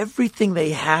putting everything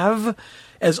they have,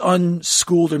 as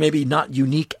unschooled or maybe not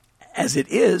unique as it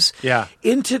is,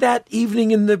 into that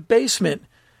evening in the basement.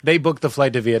 They booked the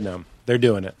flight to Vietnam. They're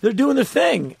doing it. They're doing their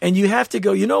thing. And you have to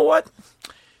go, you know what?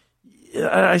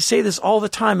 I say this all the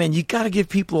time, man. You got to give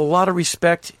people a lot of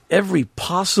respect, every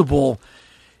possible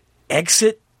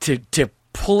exit to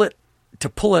pull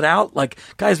it out. Like,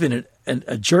 guy's been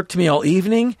a jerk to me all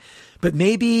evening. But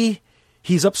maybe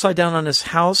he's upside down on his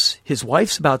house, his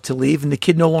wife's about to leave, and the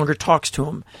kid no longer talks to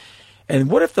him. And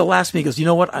what if the last minute he goes, you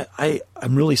know what,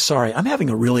 I'm really sorry. I'm having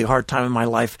a really hard time in my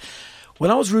life. When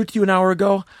I was rude to you an hour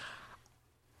ago,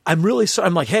 I'm really sorry.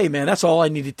 I'm like, hey, man, that's all I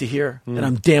needed to hear. And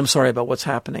I'm damn sorry about what's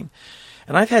happening.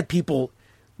 And I've had people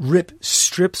rip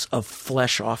strips of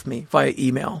flesh off me via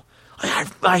email.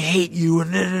 I hate you.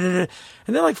 And then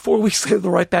like 4 weeks later,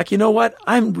 they'll write back, you know what?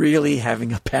 I'm really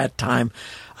having a bad time.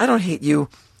 I don't hate you.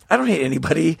 I don't hate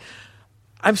anybody.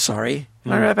 I'm sorry.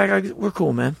 And I write back, we're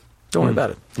cool, man. Don't worry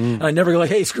about it. And I never go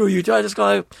like, hey, screw you. I just go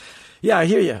like, yeah, I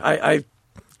hear you.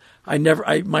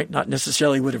 I might not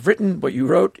necessarily would have written what you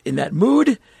wrote in that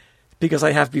mood because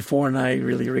I have before and I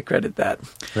really regretted that.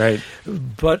 Right.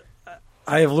 But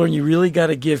I have learned you really got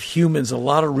to give humans a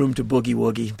lot of room to boogie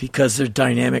woogie because they're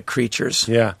dynamic creatures.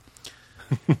 Yeah.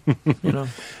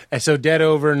 And so dead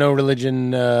over, no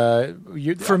religion.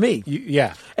 For me.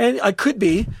 Yeah. And I could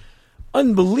be,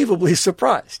 unbelievably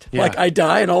surprised. Yeah. Like I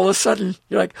die, and all of a sudden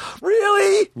you're like,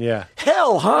 really? Yeah.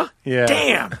 Hell, huh? Yeah.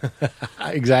 Damn.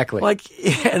 Exactly. Like,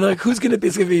 and like, who's going to be?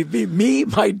 It's going to be me,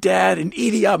 my dad, and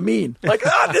Idi Amin. Like,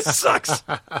 this sucks.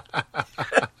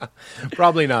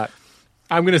 Probably not.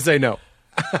 I'm going to say no.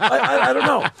 I don't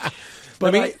know.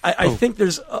 But I think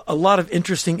there's a lot of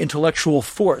interesting intellectual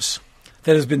force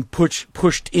that has been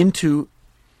pushed into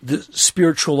the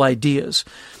spiritual ideas.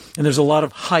 And there's a lot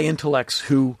of high intellects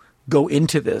who go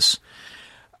into this.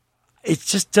 It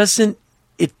just doesn't,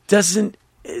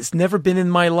 it's never been in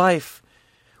my life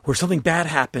where something bad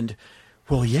happened.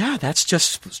 Well, yeah, that's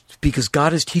just because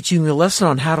God is teaching you a lesson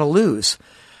on how to lose.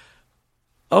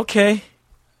 Okay.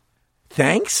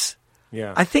 Thanks.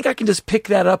 Yeah. I think I can just pick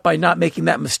that up by not making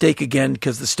that mistake again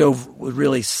because the stove would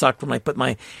really suck when I put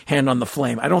my hand on the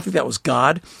flame. I don't think that was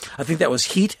God. I think that was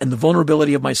heat and the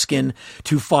vulnerability of my skin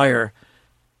to fire.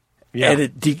 Yeah.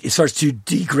 And it starts to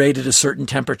degrade at a certain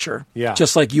temperature. Yeah.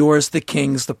 Just like yours, the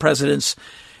king's, the president's,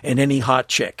 and any hot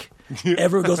chick.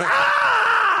 Everyone goes,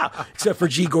 ah! Except for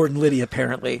G. Gordon Liddy,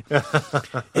 apparently.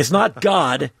 It's not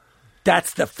God.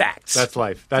 That's the facts. That's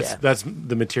life. That's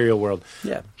the material world.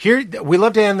 Yeah. Here, we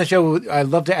love to end the show. I'd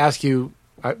love to ask you.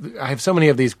 I have so many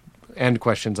of these end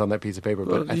questions on that piece of paper,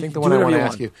 but Well, I think the do one I whatever want to you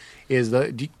ask want.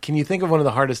 you is can you think of one of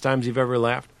the hardest times you've ever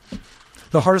laughed?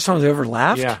 The hardest times I've ever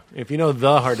laughed? Yeah. If you know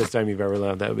the hardest time you've ever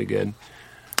laughed, that would be good.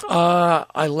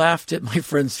 I laughed at my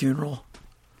friend's funeral.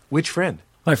 Which friend?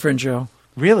 My friend Joe.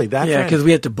 Really? That Yeah, friend? because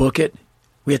we had to book it.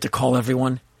 We had to call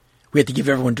everyone. We had to give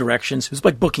everyone directions. It was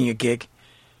like booking a gig.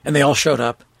 And they all showed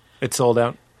up. It sold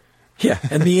out. Yeah,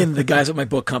 and me and the guys at my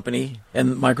book company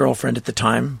and my girlfriend at the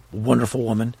time, wonderful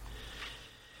woman,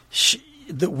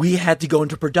 we had to go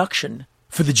into production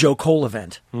for the Joe Cole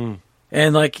event.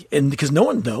 And because no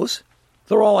one knows.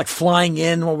 They're all like flying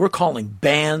in. Well, we're calling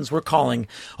bands. We're calling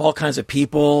all kinds of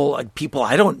people. Like people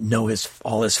I don't know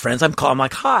all his friends. I'm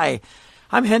like, hi,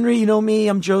 I'm Henry. You know me.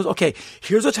 I'm Joe. Okay,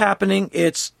 here's what's happening.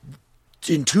 It's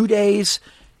in 2 days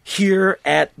here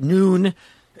at noon.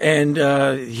 And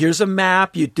here's a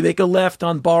map. You make a left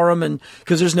on Barham, and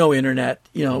because there's no internet,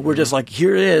 we're just like,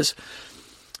 here it is,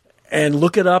 and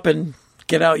look it up and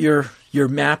get out your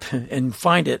map and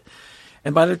find it.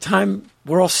 And by the time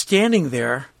we're all standing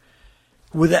there,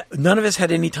 none of us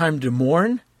had any time to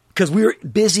mourn because we were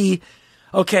busy.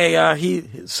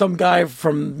 Okay, some guy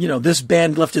from this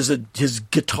band left his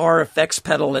guitar effects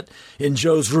pedal in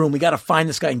Joe's room. We got to find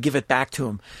this guy and give it back to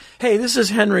him. Hey, this is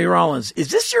Henry Rollins.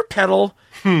 Is this your pedal?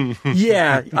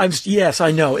 Yeah, yes,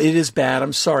 I know it is bad.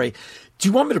 I'm sorry. Do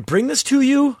you want me to bring this to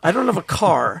you? I don't have a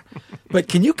car, but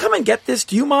can you come and get this?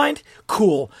 Do you mind?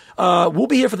 Cool. We'll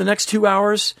be here for the next 2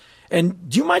 hours. And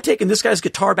do you mind taking this guy's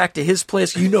guitar back to his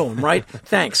place? You know him, right?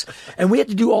 Thanks. And we had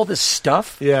to do all this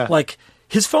stuff. Yeah. Like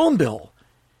his phone bill.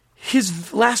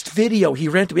 His last video he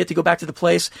rented, we had to go back to the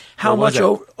place. How What much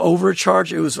was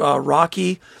overcharge? It was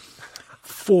Rocky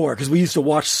 4, because we used to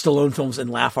watch Stallone films and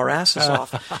laugh our asses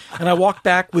off. And I walked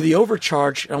back with the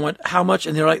overcharge, and I went, how much?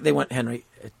 And they went, Henry,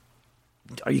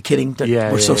 are you kidding?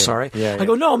 Yeah, We're yeah, so yeah. sorry. Yeah, I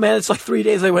go, no, man, it's like 3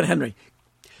 days. They went, Henry.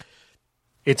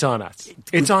 It's on us.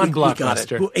 It's on We got it.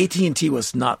 Blockbuster. Well, AT&T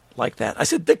was not like that. I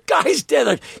said, the guy's dead.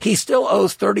 Like, he still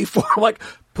owes 34. I'm like,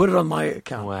 put it on my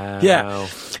account. Wow. Yeah.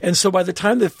 And so by the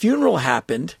time the funeral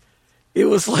happened, it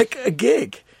was like a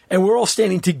gig. And we're all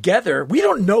standing together. We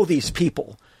don't know these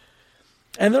people.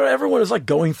 And everyone is like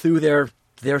going through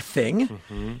their thing.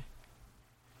 Mm-hmm.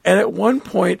 And at one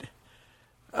point,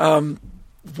 one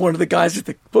of the guys at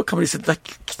the book company said,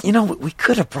 like, we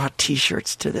could have brought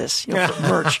T-shirts to this, for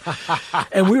merch.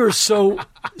 And we were so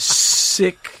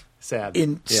sick, Sad.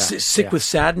 Sick with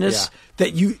sadness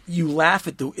that you laugh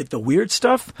at the weird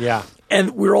stuff. Yeah.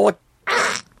 And we're all like,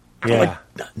 Yeah.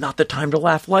 like, not the time to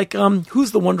laugh. Like,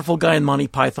 who's the wonderful guy in Monty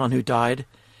Python who died?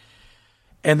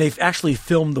 And they've actually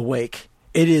filmed the wake.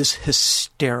 It is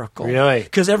hysterical. Really?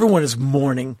 Because everyone is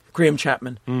mourning Graham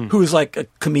Chapman, who is like a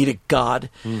comedic god.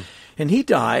 And he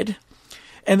died.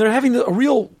 And they're having a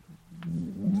real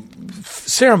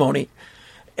ceremony.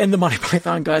 And the Monty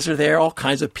Python guys are there. All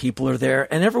kinds of people are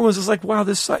there. And everyone's just like, wow,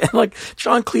 this... And like,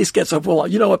 John Cleese gets up. Well,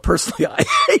 you know what? Personally,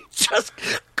 he just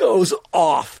goes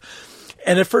off.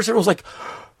 And at first everyone was like,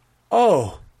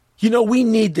 oh... we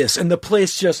need this. And the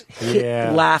place just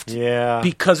laughed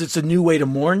because it's a new way to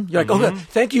mourn. You're like, okay,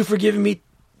 thank you for giving me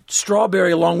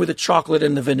strawberry along with the chocolate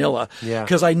and the vanilla. Yeah.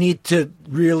 Because I need to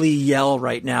really yell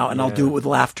right now, and I'll do it with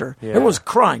laughter. Yeah. Everyone's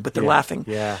crying, but they're laughing.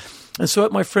 Yeah. And so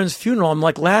at my friend's funeral, I'm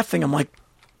like laughing. I'm like,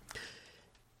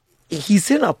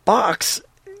 he's in a box.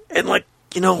 And like,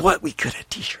 you know what? We could have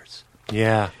T-shirts.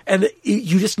 Yeah. And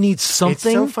you just need something. It's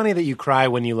so funny that you cry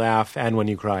when you laugh and when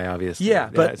you cry, obviously. Yeah,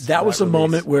 but that was a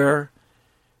moment where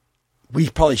we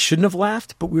probably shouldn't have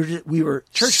laughed, but we were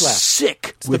Church laugh.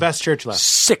 sick. It's the best church laugh.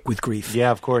 Sick with grief.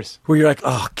 Yeah, of course. Where you're like,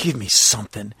 oh, give me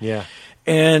something. Yeah.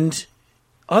 And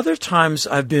other times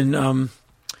I've been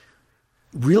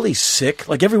really sick.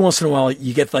 Like every once in a while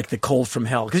you get like the cold from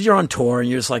hell because you're on tour and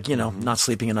you're just like, not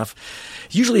sleeping enough.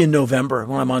 Usually in November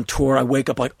when I'm on tour, I wake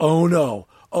up like, oh no,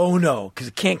 because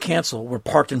it can't cancel. We're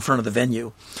parked in front of the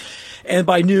venue. And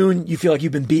by noon, you feel like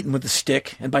you've been beaten with a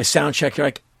stick. And by sound check, you're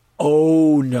like,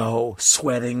 oh no,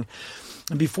 sweating.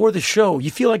 And before the show,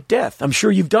 you feel like death. I'm sure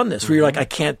you've done this where you're like, I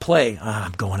can't play.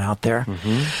 I'm going out there.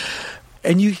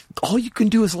 And all you can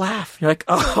do is laugh. You're like,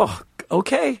 oh,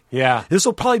 okay. Yeah. This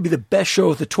will probably be the best show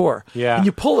of the tour. Yeah. And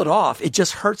you pull it off, it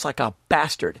just hurts like a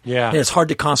bastard. Yeah. And it's hard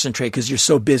to concentrate because you're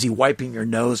so busy wiping your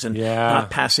nose and not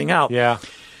passing out. Yeah.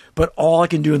 But all I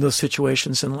can do in those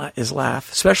situations is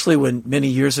laugh, especially when many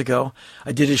years ago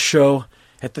I did a show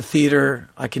at the theater.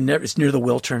 It's near the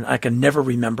Wiltern. I can never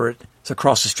remember it. It's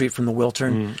across the street from the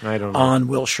Wiltern I don't know. on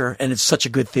Wilshire. And it's such a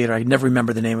good theater. I never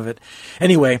remember the name of it.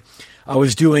 Anyway, I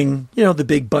was doing, the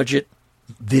big budget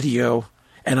video.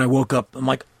 And I woke up, I'm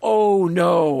like, oh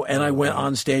no. And I went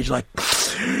on stage like,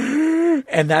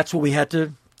 and that's what we had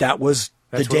to, that was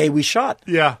the day we shot.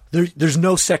 Yeah. There's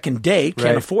no second day, can't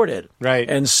Right. afford it. Right.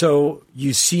 And so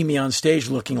you see me on stage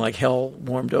looking like hell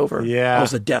warmed over. Yeah. I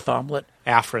was a death omelet.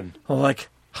 Afrin. I'm like,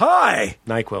 hi.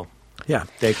 NyQuil. Yeah.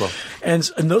 Dayquil. And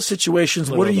in those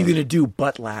situations, what are you going to do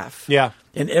but laugh? Yeah.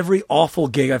 And every awful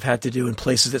gig I've had to do in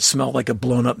places that smell like a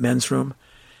blown up men's room,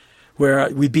 where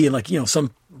we'd be in like,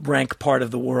 some rank part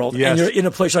of the world. Yes. And you're in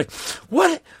a place like,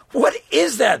 what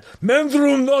is that? Men's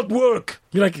room not work.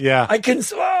 You're like, Yeah. I can,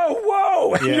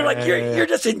 whoa. And Yeah, you're like, yeah. you're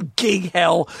just in gig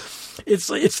hell.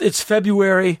 It's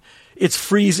February. It's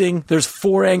freezing. There's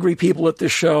 4 angry people at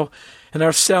this show. And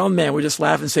our sound man would just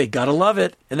laugh and say, gotta love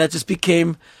it. And that just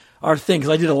became our thing.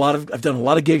 Because I've done a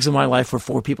lot of gigs in my life where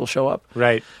 4 people show up.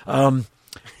 Right. And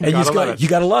you Gotta love it. you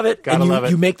got to love it. Gotta and love it.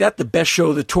 you make that the best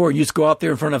show of the tour. You just go out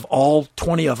there in front of all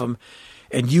 20 of them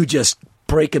and you just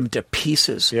break them to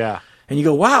pieces. Yeah. And you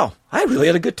go, wow, I really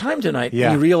had a good time tonight. Yeah.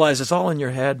 And you realize it's all in your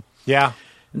head. Yeah.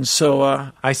 And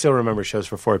so, I still remember shows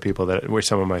for 4 people that were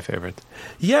some of my favorites.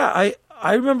 yeah,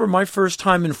 I remember my first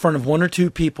time in front of 1 or 2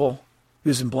 people. It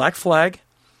was in Black Flag,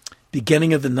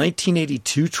 beginning of the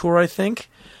 1982 tour, I think,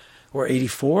 or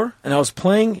 84. And I was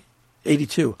playing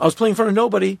 82. I was playing in front of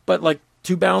nobody, but like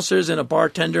 2 bouncers and a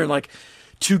bartender and like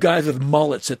 2 guys with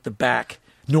mullets at the back.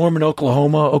 Norman,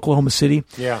 Oklahoma City.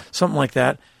 Yeah. Something like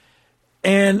that.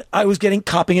 And I was getting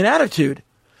copping an attitude.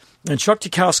 And Chuck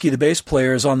Tukowski, the bass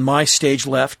player, is on my stage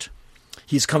left.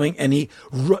 He's coming and he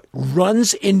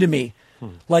runs into me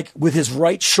like with his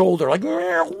right shoulder, like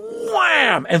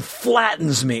wham, and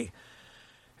flattens me.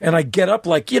 And I get up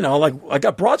like I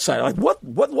got broadside. Like, what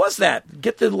was that?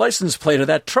 Get the license plate of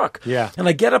that truck. Yeah. And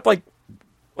I get up like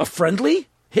a friendly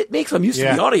hit me because I'm used to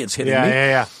the audience hitting me.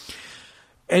 Yeah.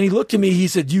 And he looked at me. He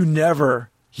said, "You never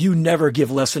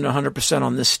give less than 100%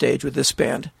 on this stage with this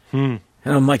band."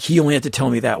 And I'm like, he only had to tell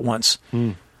me that once.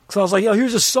 So I was like,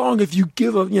 here's a song if you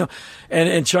give a,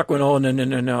 and Chuck went, oh,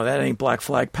 no, that ain't Black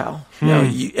Flag, pal.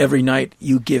 Every night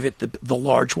you give it the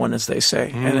large one, as they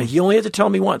say. And he only had to tell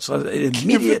me once. So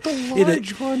immediate, Give it the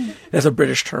large one. That's a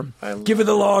British term. Give it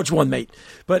the large one, mate.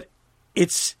 But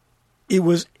it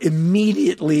was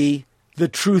immediately the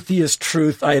truthiest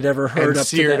truth I had ever heard And up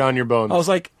to seared that. on your bones. I was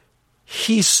like,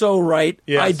 he's so right.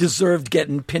 Yes. I deserved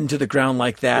getting pinned to the ground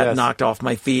like that, Yes. knocked off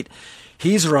my feet.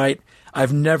 He's right.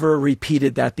 I've never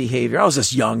repeated that behavior. I was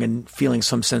just young and feeling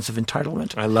some sense of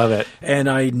entitlement. I love it. And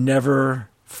I never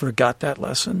forgot that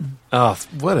lesson. Oh,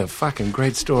 what a fucking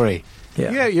great story.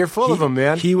 Yeah, you're full of them,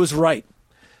 man. He was right.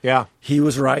 Yeah. He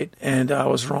was right, and I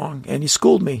was wrong. And he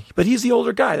schooled me. But he's the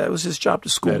older guy. That was his job to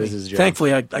school That me. is his job.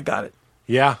 Thankfully, I got it.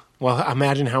 Yeah. Well,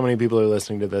 imagine how many people are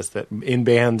listening to this that in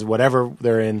bands, whatever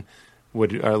they're in,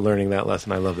 are learning that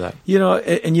lesson. I love that.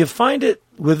 And you find it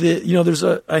with it. There's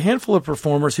a handful of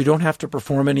performers who don't have to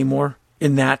perform anymore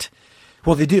in that.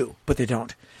 Well, they do, but they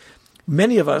don't.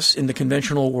 Many of us in the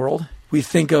conventional world, we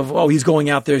think of, he's going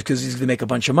out there because he's going to make a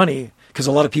bunch of money. Because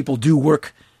a lot of people do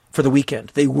work for the weekend.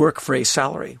 They work for a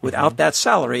salary. Without that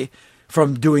salary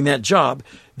from doing that job,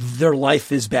 their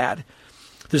life is bad.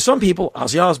 There's some people,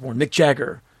 Ozzy Osbourne, Mick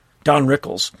Jagger, Don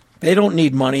Rickles, they don't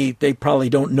need money. They probably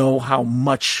don't know how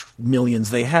much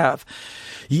millions they have.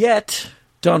 Yet,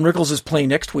 Don Rickles is playing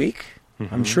next week.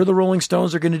 I'm sure the Rolling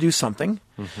Stones are going to do something.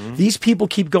 These people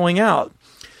keep going out.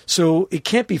 So it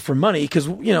can't be for money because,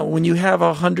 when you have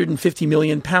 150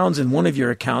 million pounds in one of your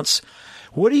accounts,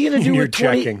 What are you going to do You're with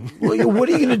 20? checking. What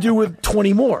are you going to do with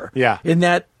 20 more? Yeah. In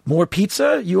that more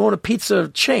pizza? You own a pizza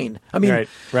chain. I mean,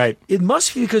 Right. It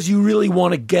must be because you really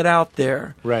want to get out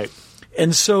there. Right.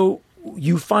 And so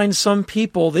you find some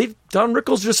people, Don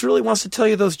Rickles just really wants to tell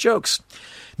you those jokes.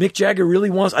 Mick Jagger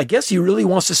I guess he really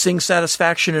wants to sing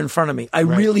Satisfaction in front of me. I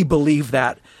really believe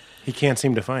that. He can't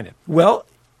seem to find it. Well,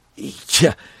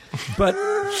 yeah, but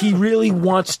he really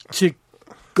wants to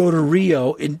go to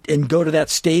Rio and go to that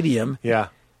stadium Yeah.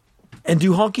 and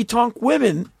do Honky Tonk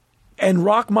Women and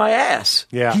rock my ass.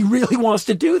 Yeah. He really wants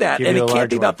to do that. Give And you it the can't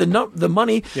be large about the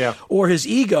money Yeah. or his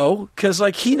ego, because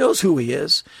like he knows who he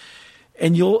is.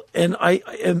 And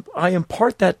I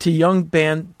impart that to young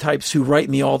band types who write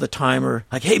me all the time, or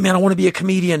like, hey man, I want to be a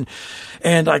comedian,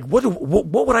 and like, what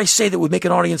would I say that would make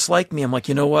an audience like me? I'm like,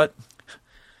 you know what?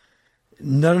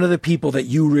 None of the people that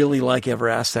you really like ever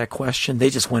asked that question.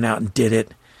 They just went out and did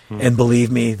it, and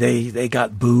believe me, they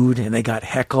got booed and they got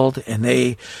heckled and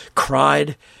they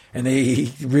cried and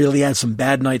they really had some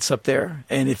bad nights up there.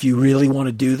 And if you really want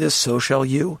to do this, so shall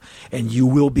you, and you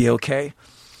will be okay.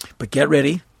 But get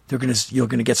ready. You're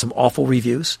gonna get some awful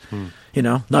reviews. You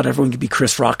know, not everyone can be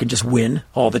Chris Rock and just win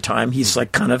all the time. He's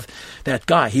like kind of that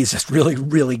guy. He's just really,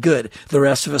 really good. The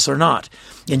rest of us are not,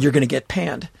 and you're gonna get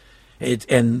panned.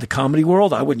 And the comedy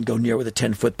world, I wouldn't go near with a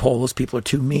 10-foot pole. Those people are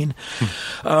too mean.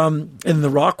 In the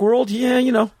rock world, yeah,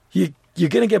 you know, you're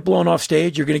gonna get blown off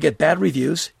stage. You're gonna get bad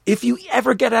reviews. If you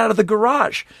ever get out of the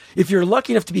garage, if you're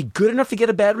lucky enough to be good enough to get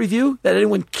a bad review that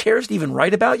anyone cares to even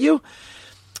write about you,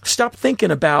 stop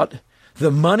thinking about the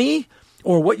money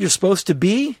or what you're supposed to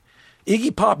be.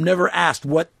 Iggy Pop never asked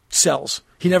what sells.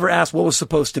 He never asked what was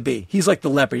supposed to be. He's like the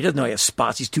leopard. He doesn't know he has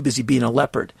spots. He's too busy being a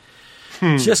leopard.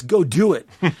 Just go do it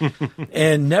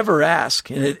and never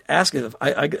ask. And ask if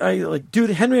I like,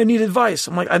 dude, Henry, I need advice.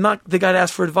 I'm like, I'm not the guy to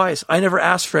ask for advice. I never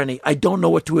ask for any. I don't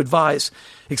know what to advise,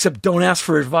 except don't ask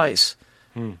for advice.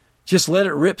 Just let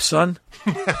it rip, son.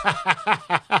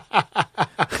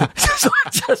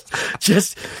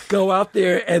 just go out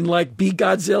there and like be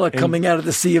Godzilla coming out of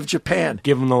the Sea of Japan.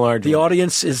 Give him the large The one.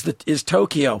 audience is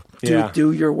Tokyo.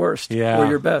 Do your worst or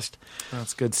your best.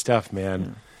 That's good stuff,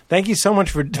 man. Thank you so much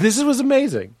for this. Was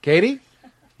amazing, Katie.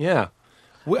 Yeah,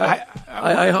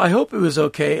 I hope it was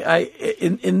okay.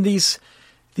 In these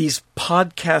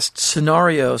podcast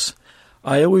scenarios,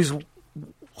 I always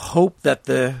hope that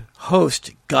the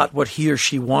host got what he or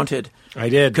she wanted. I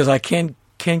did, because I can't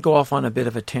go off on a bit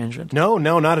of a tangent. No,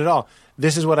 not at all.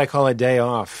 This is what I call a day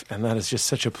off, and that is just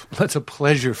that's a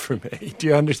pleasure for me. Do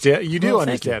you understand? You do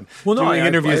understand. Well, no, Doing I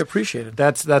interviews, appreciate it.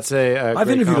 That's a I've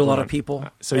great interviewed a lot compliment. of people,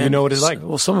 so you know what it's like.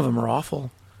 Well, some of them are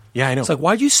awful. Yeah, I know. It's like,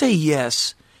 why'd you say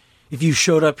yes if you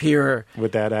showed up here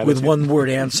with that attitude? with one-word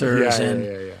answers?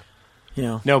 Yeah. You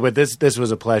know. No, but this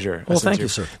was a pleasure. Well, thank you,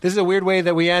 sir. This is a weird way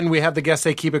that we end. We have the guests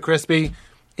say keep it crispy.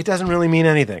 It doesn't really mean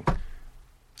anything.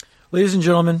 Ladies and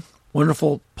gentlemen,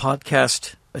 wonderful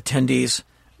podcast attendees,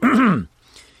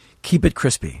 keep it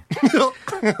crispy.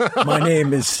 My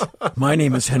name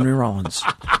is Henry Rollins.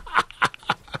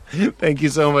 Thank you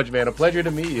so much, man. A pleasure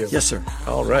to meet you. Yes, sir.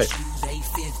 All right.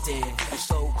 I'm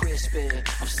so crispy.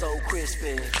 I'm so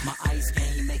crispy. My ice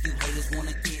game make you haters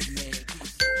wanna get me.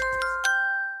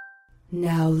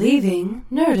 Now leaving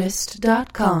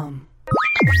Nerdist.com.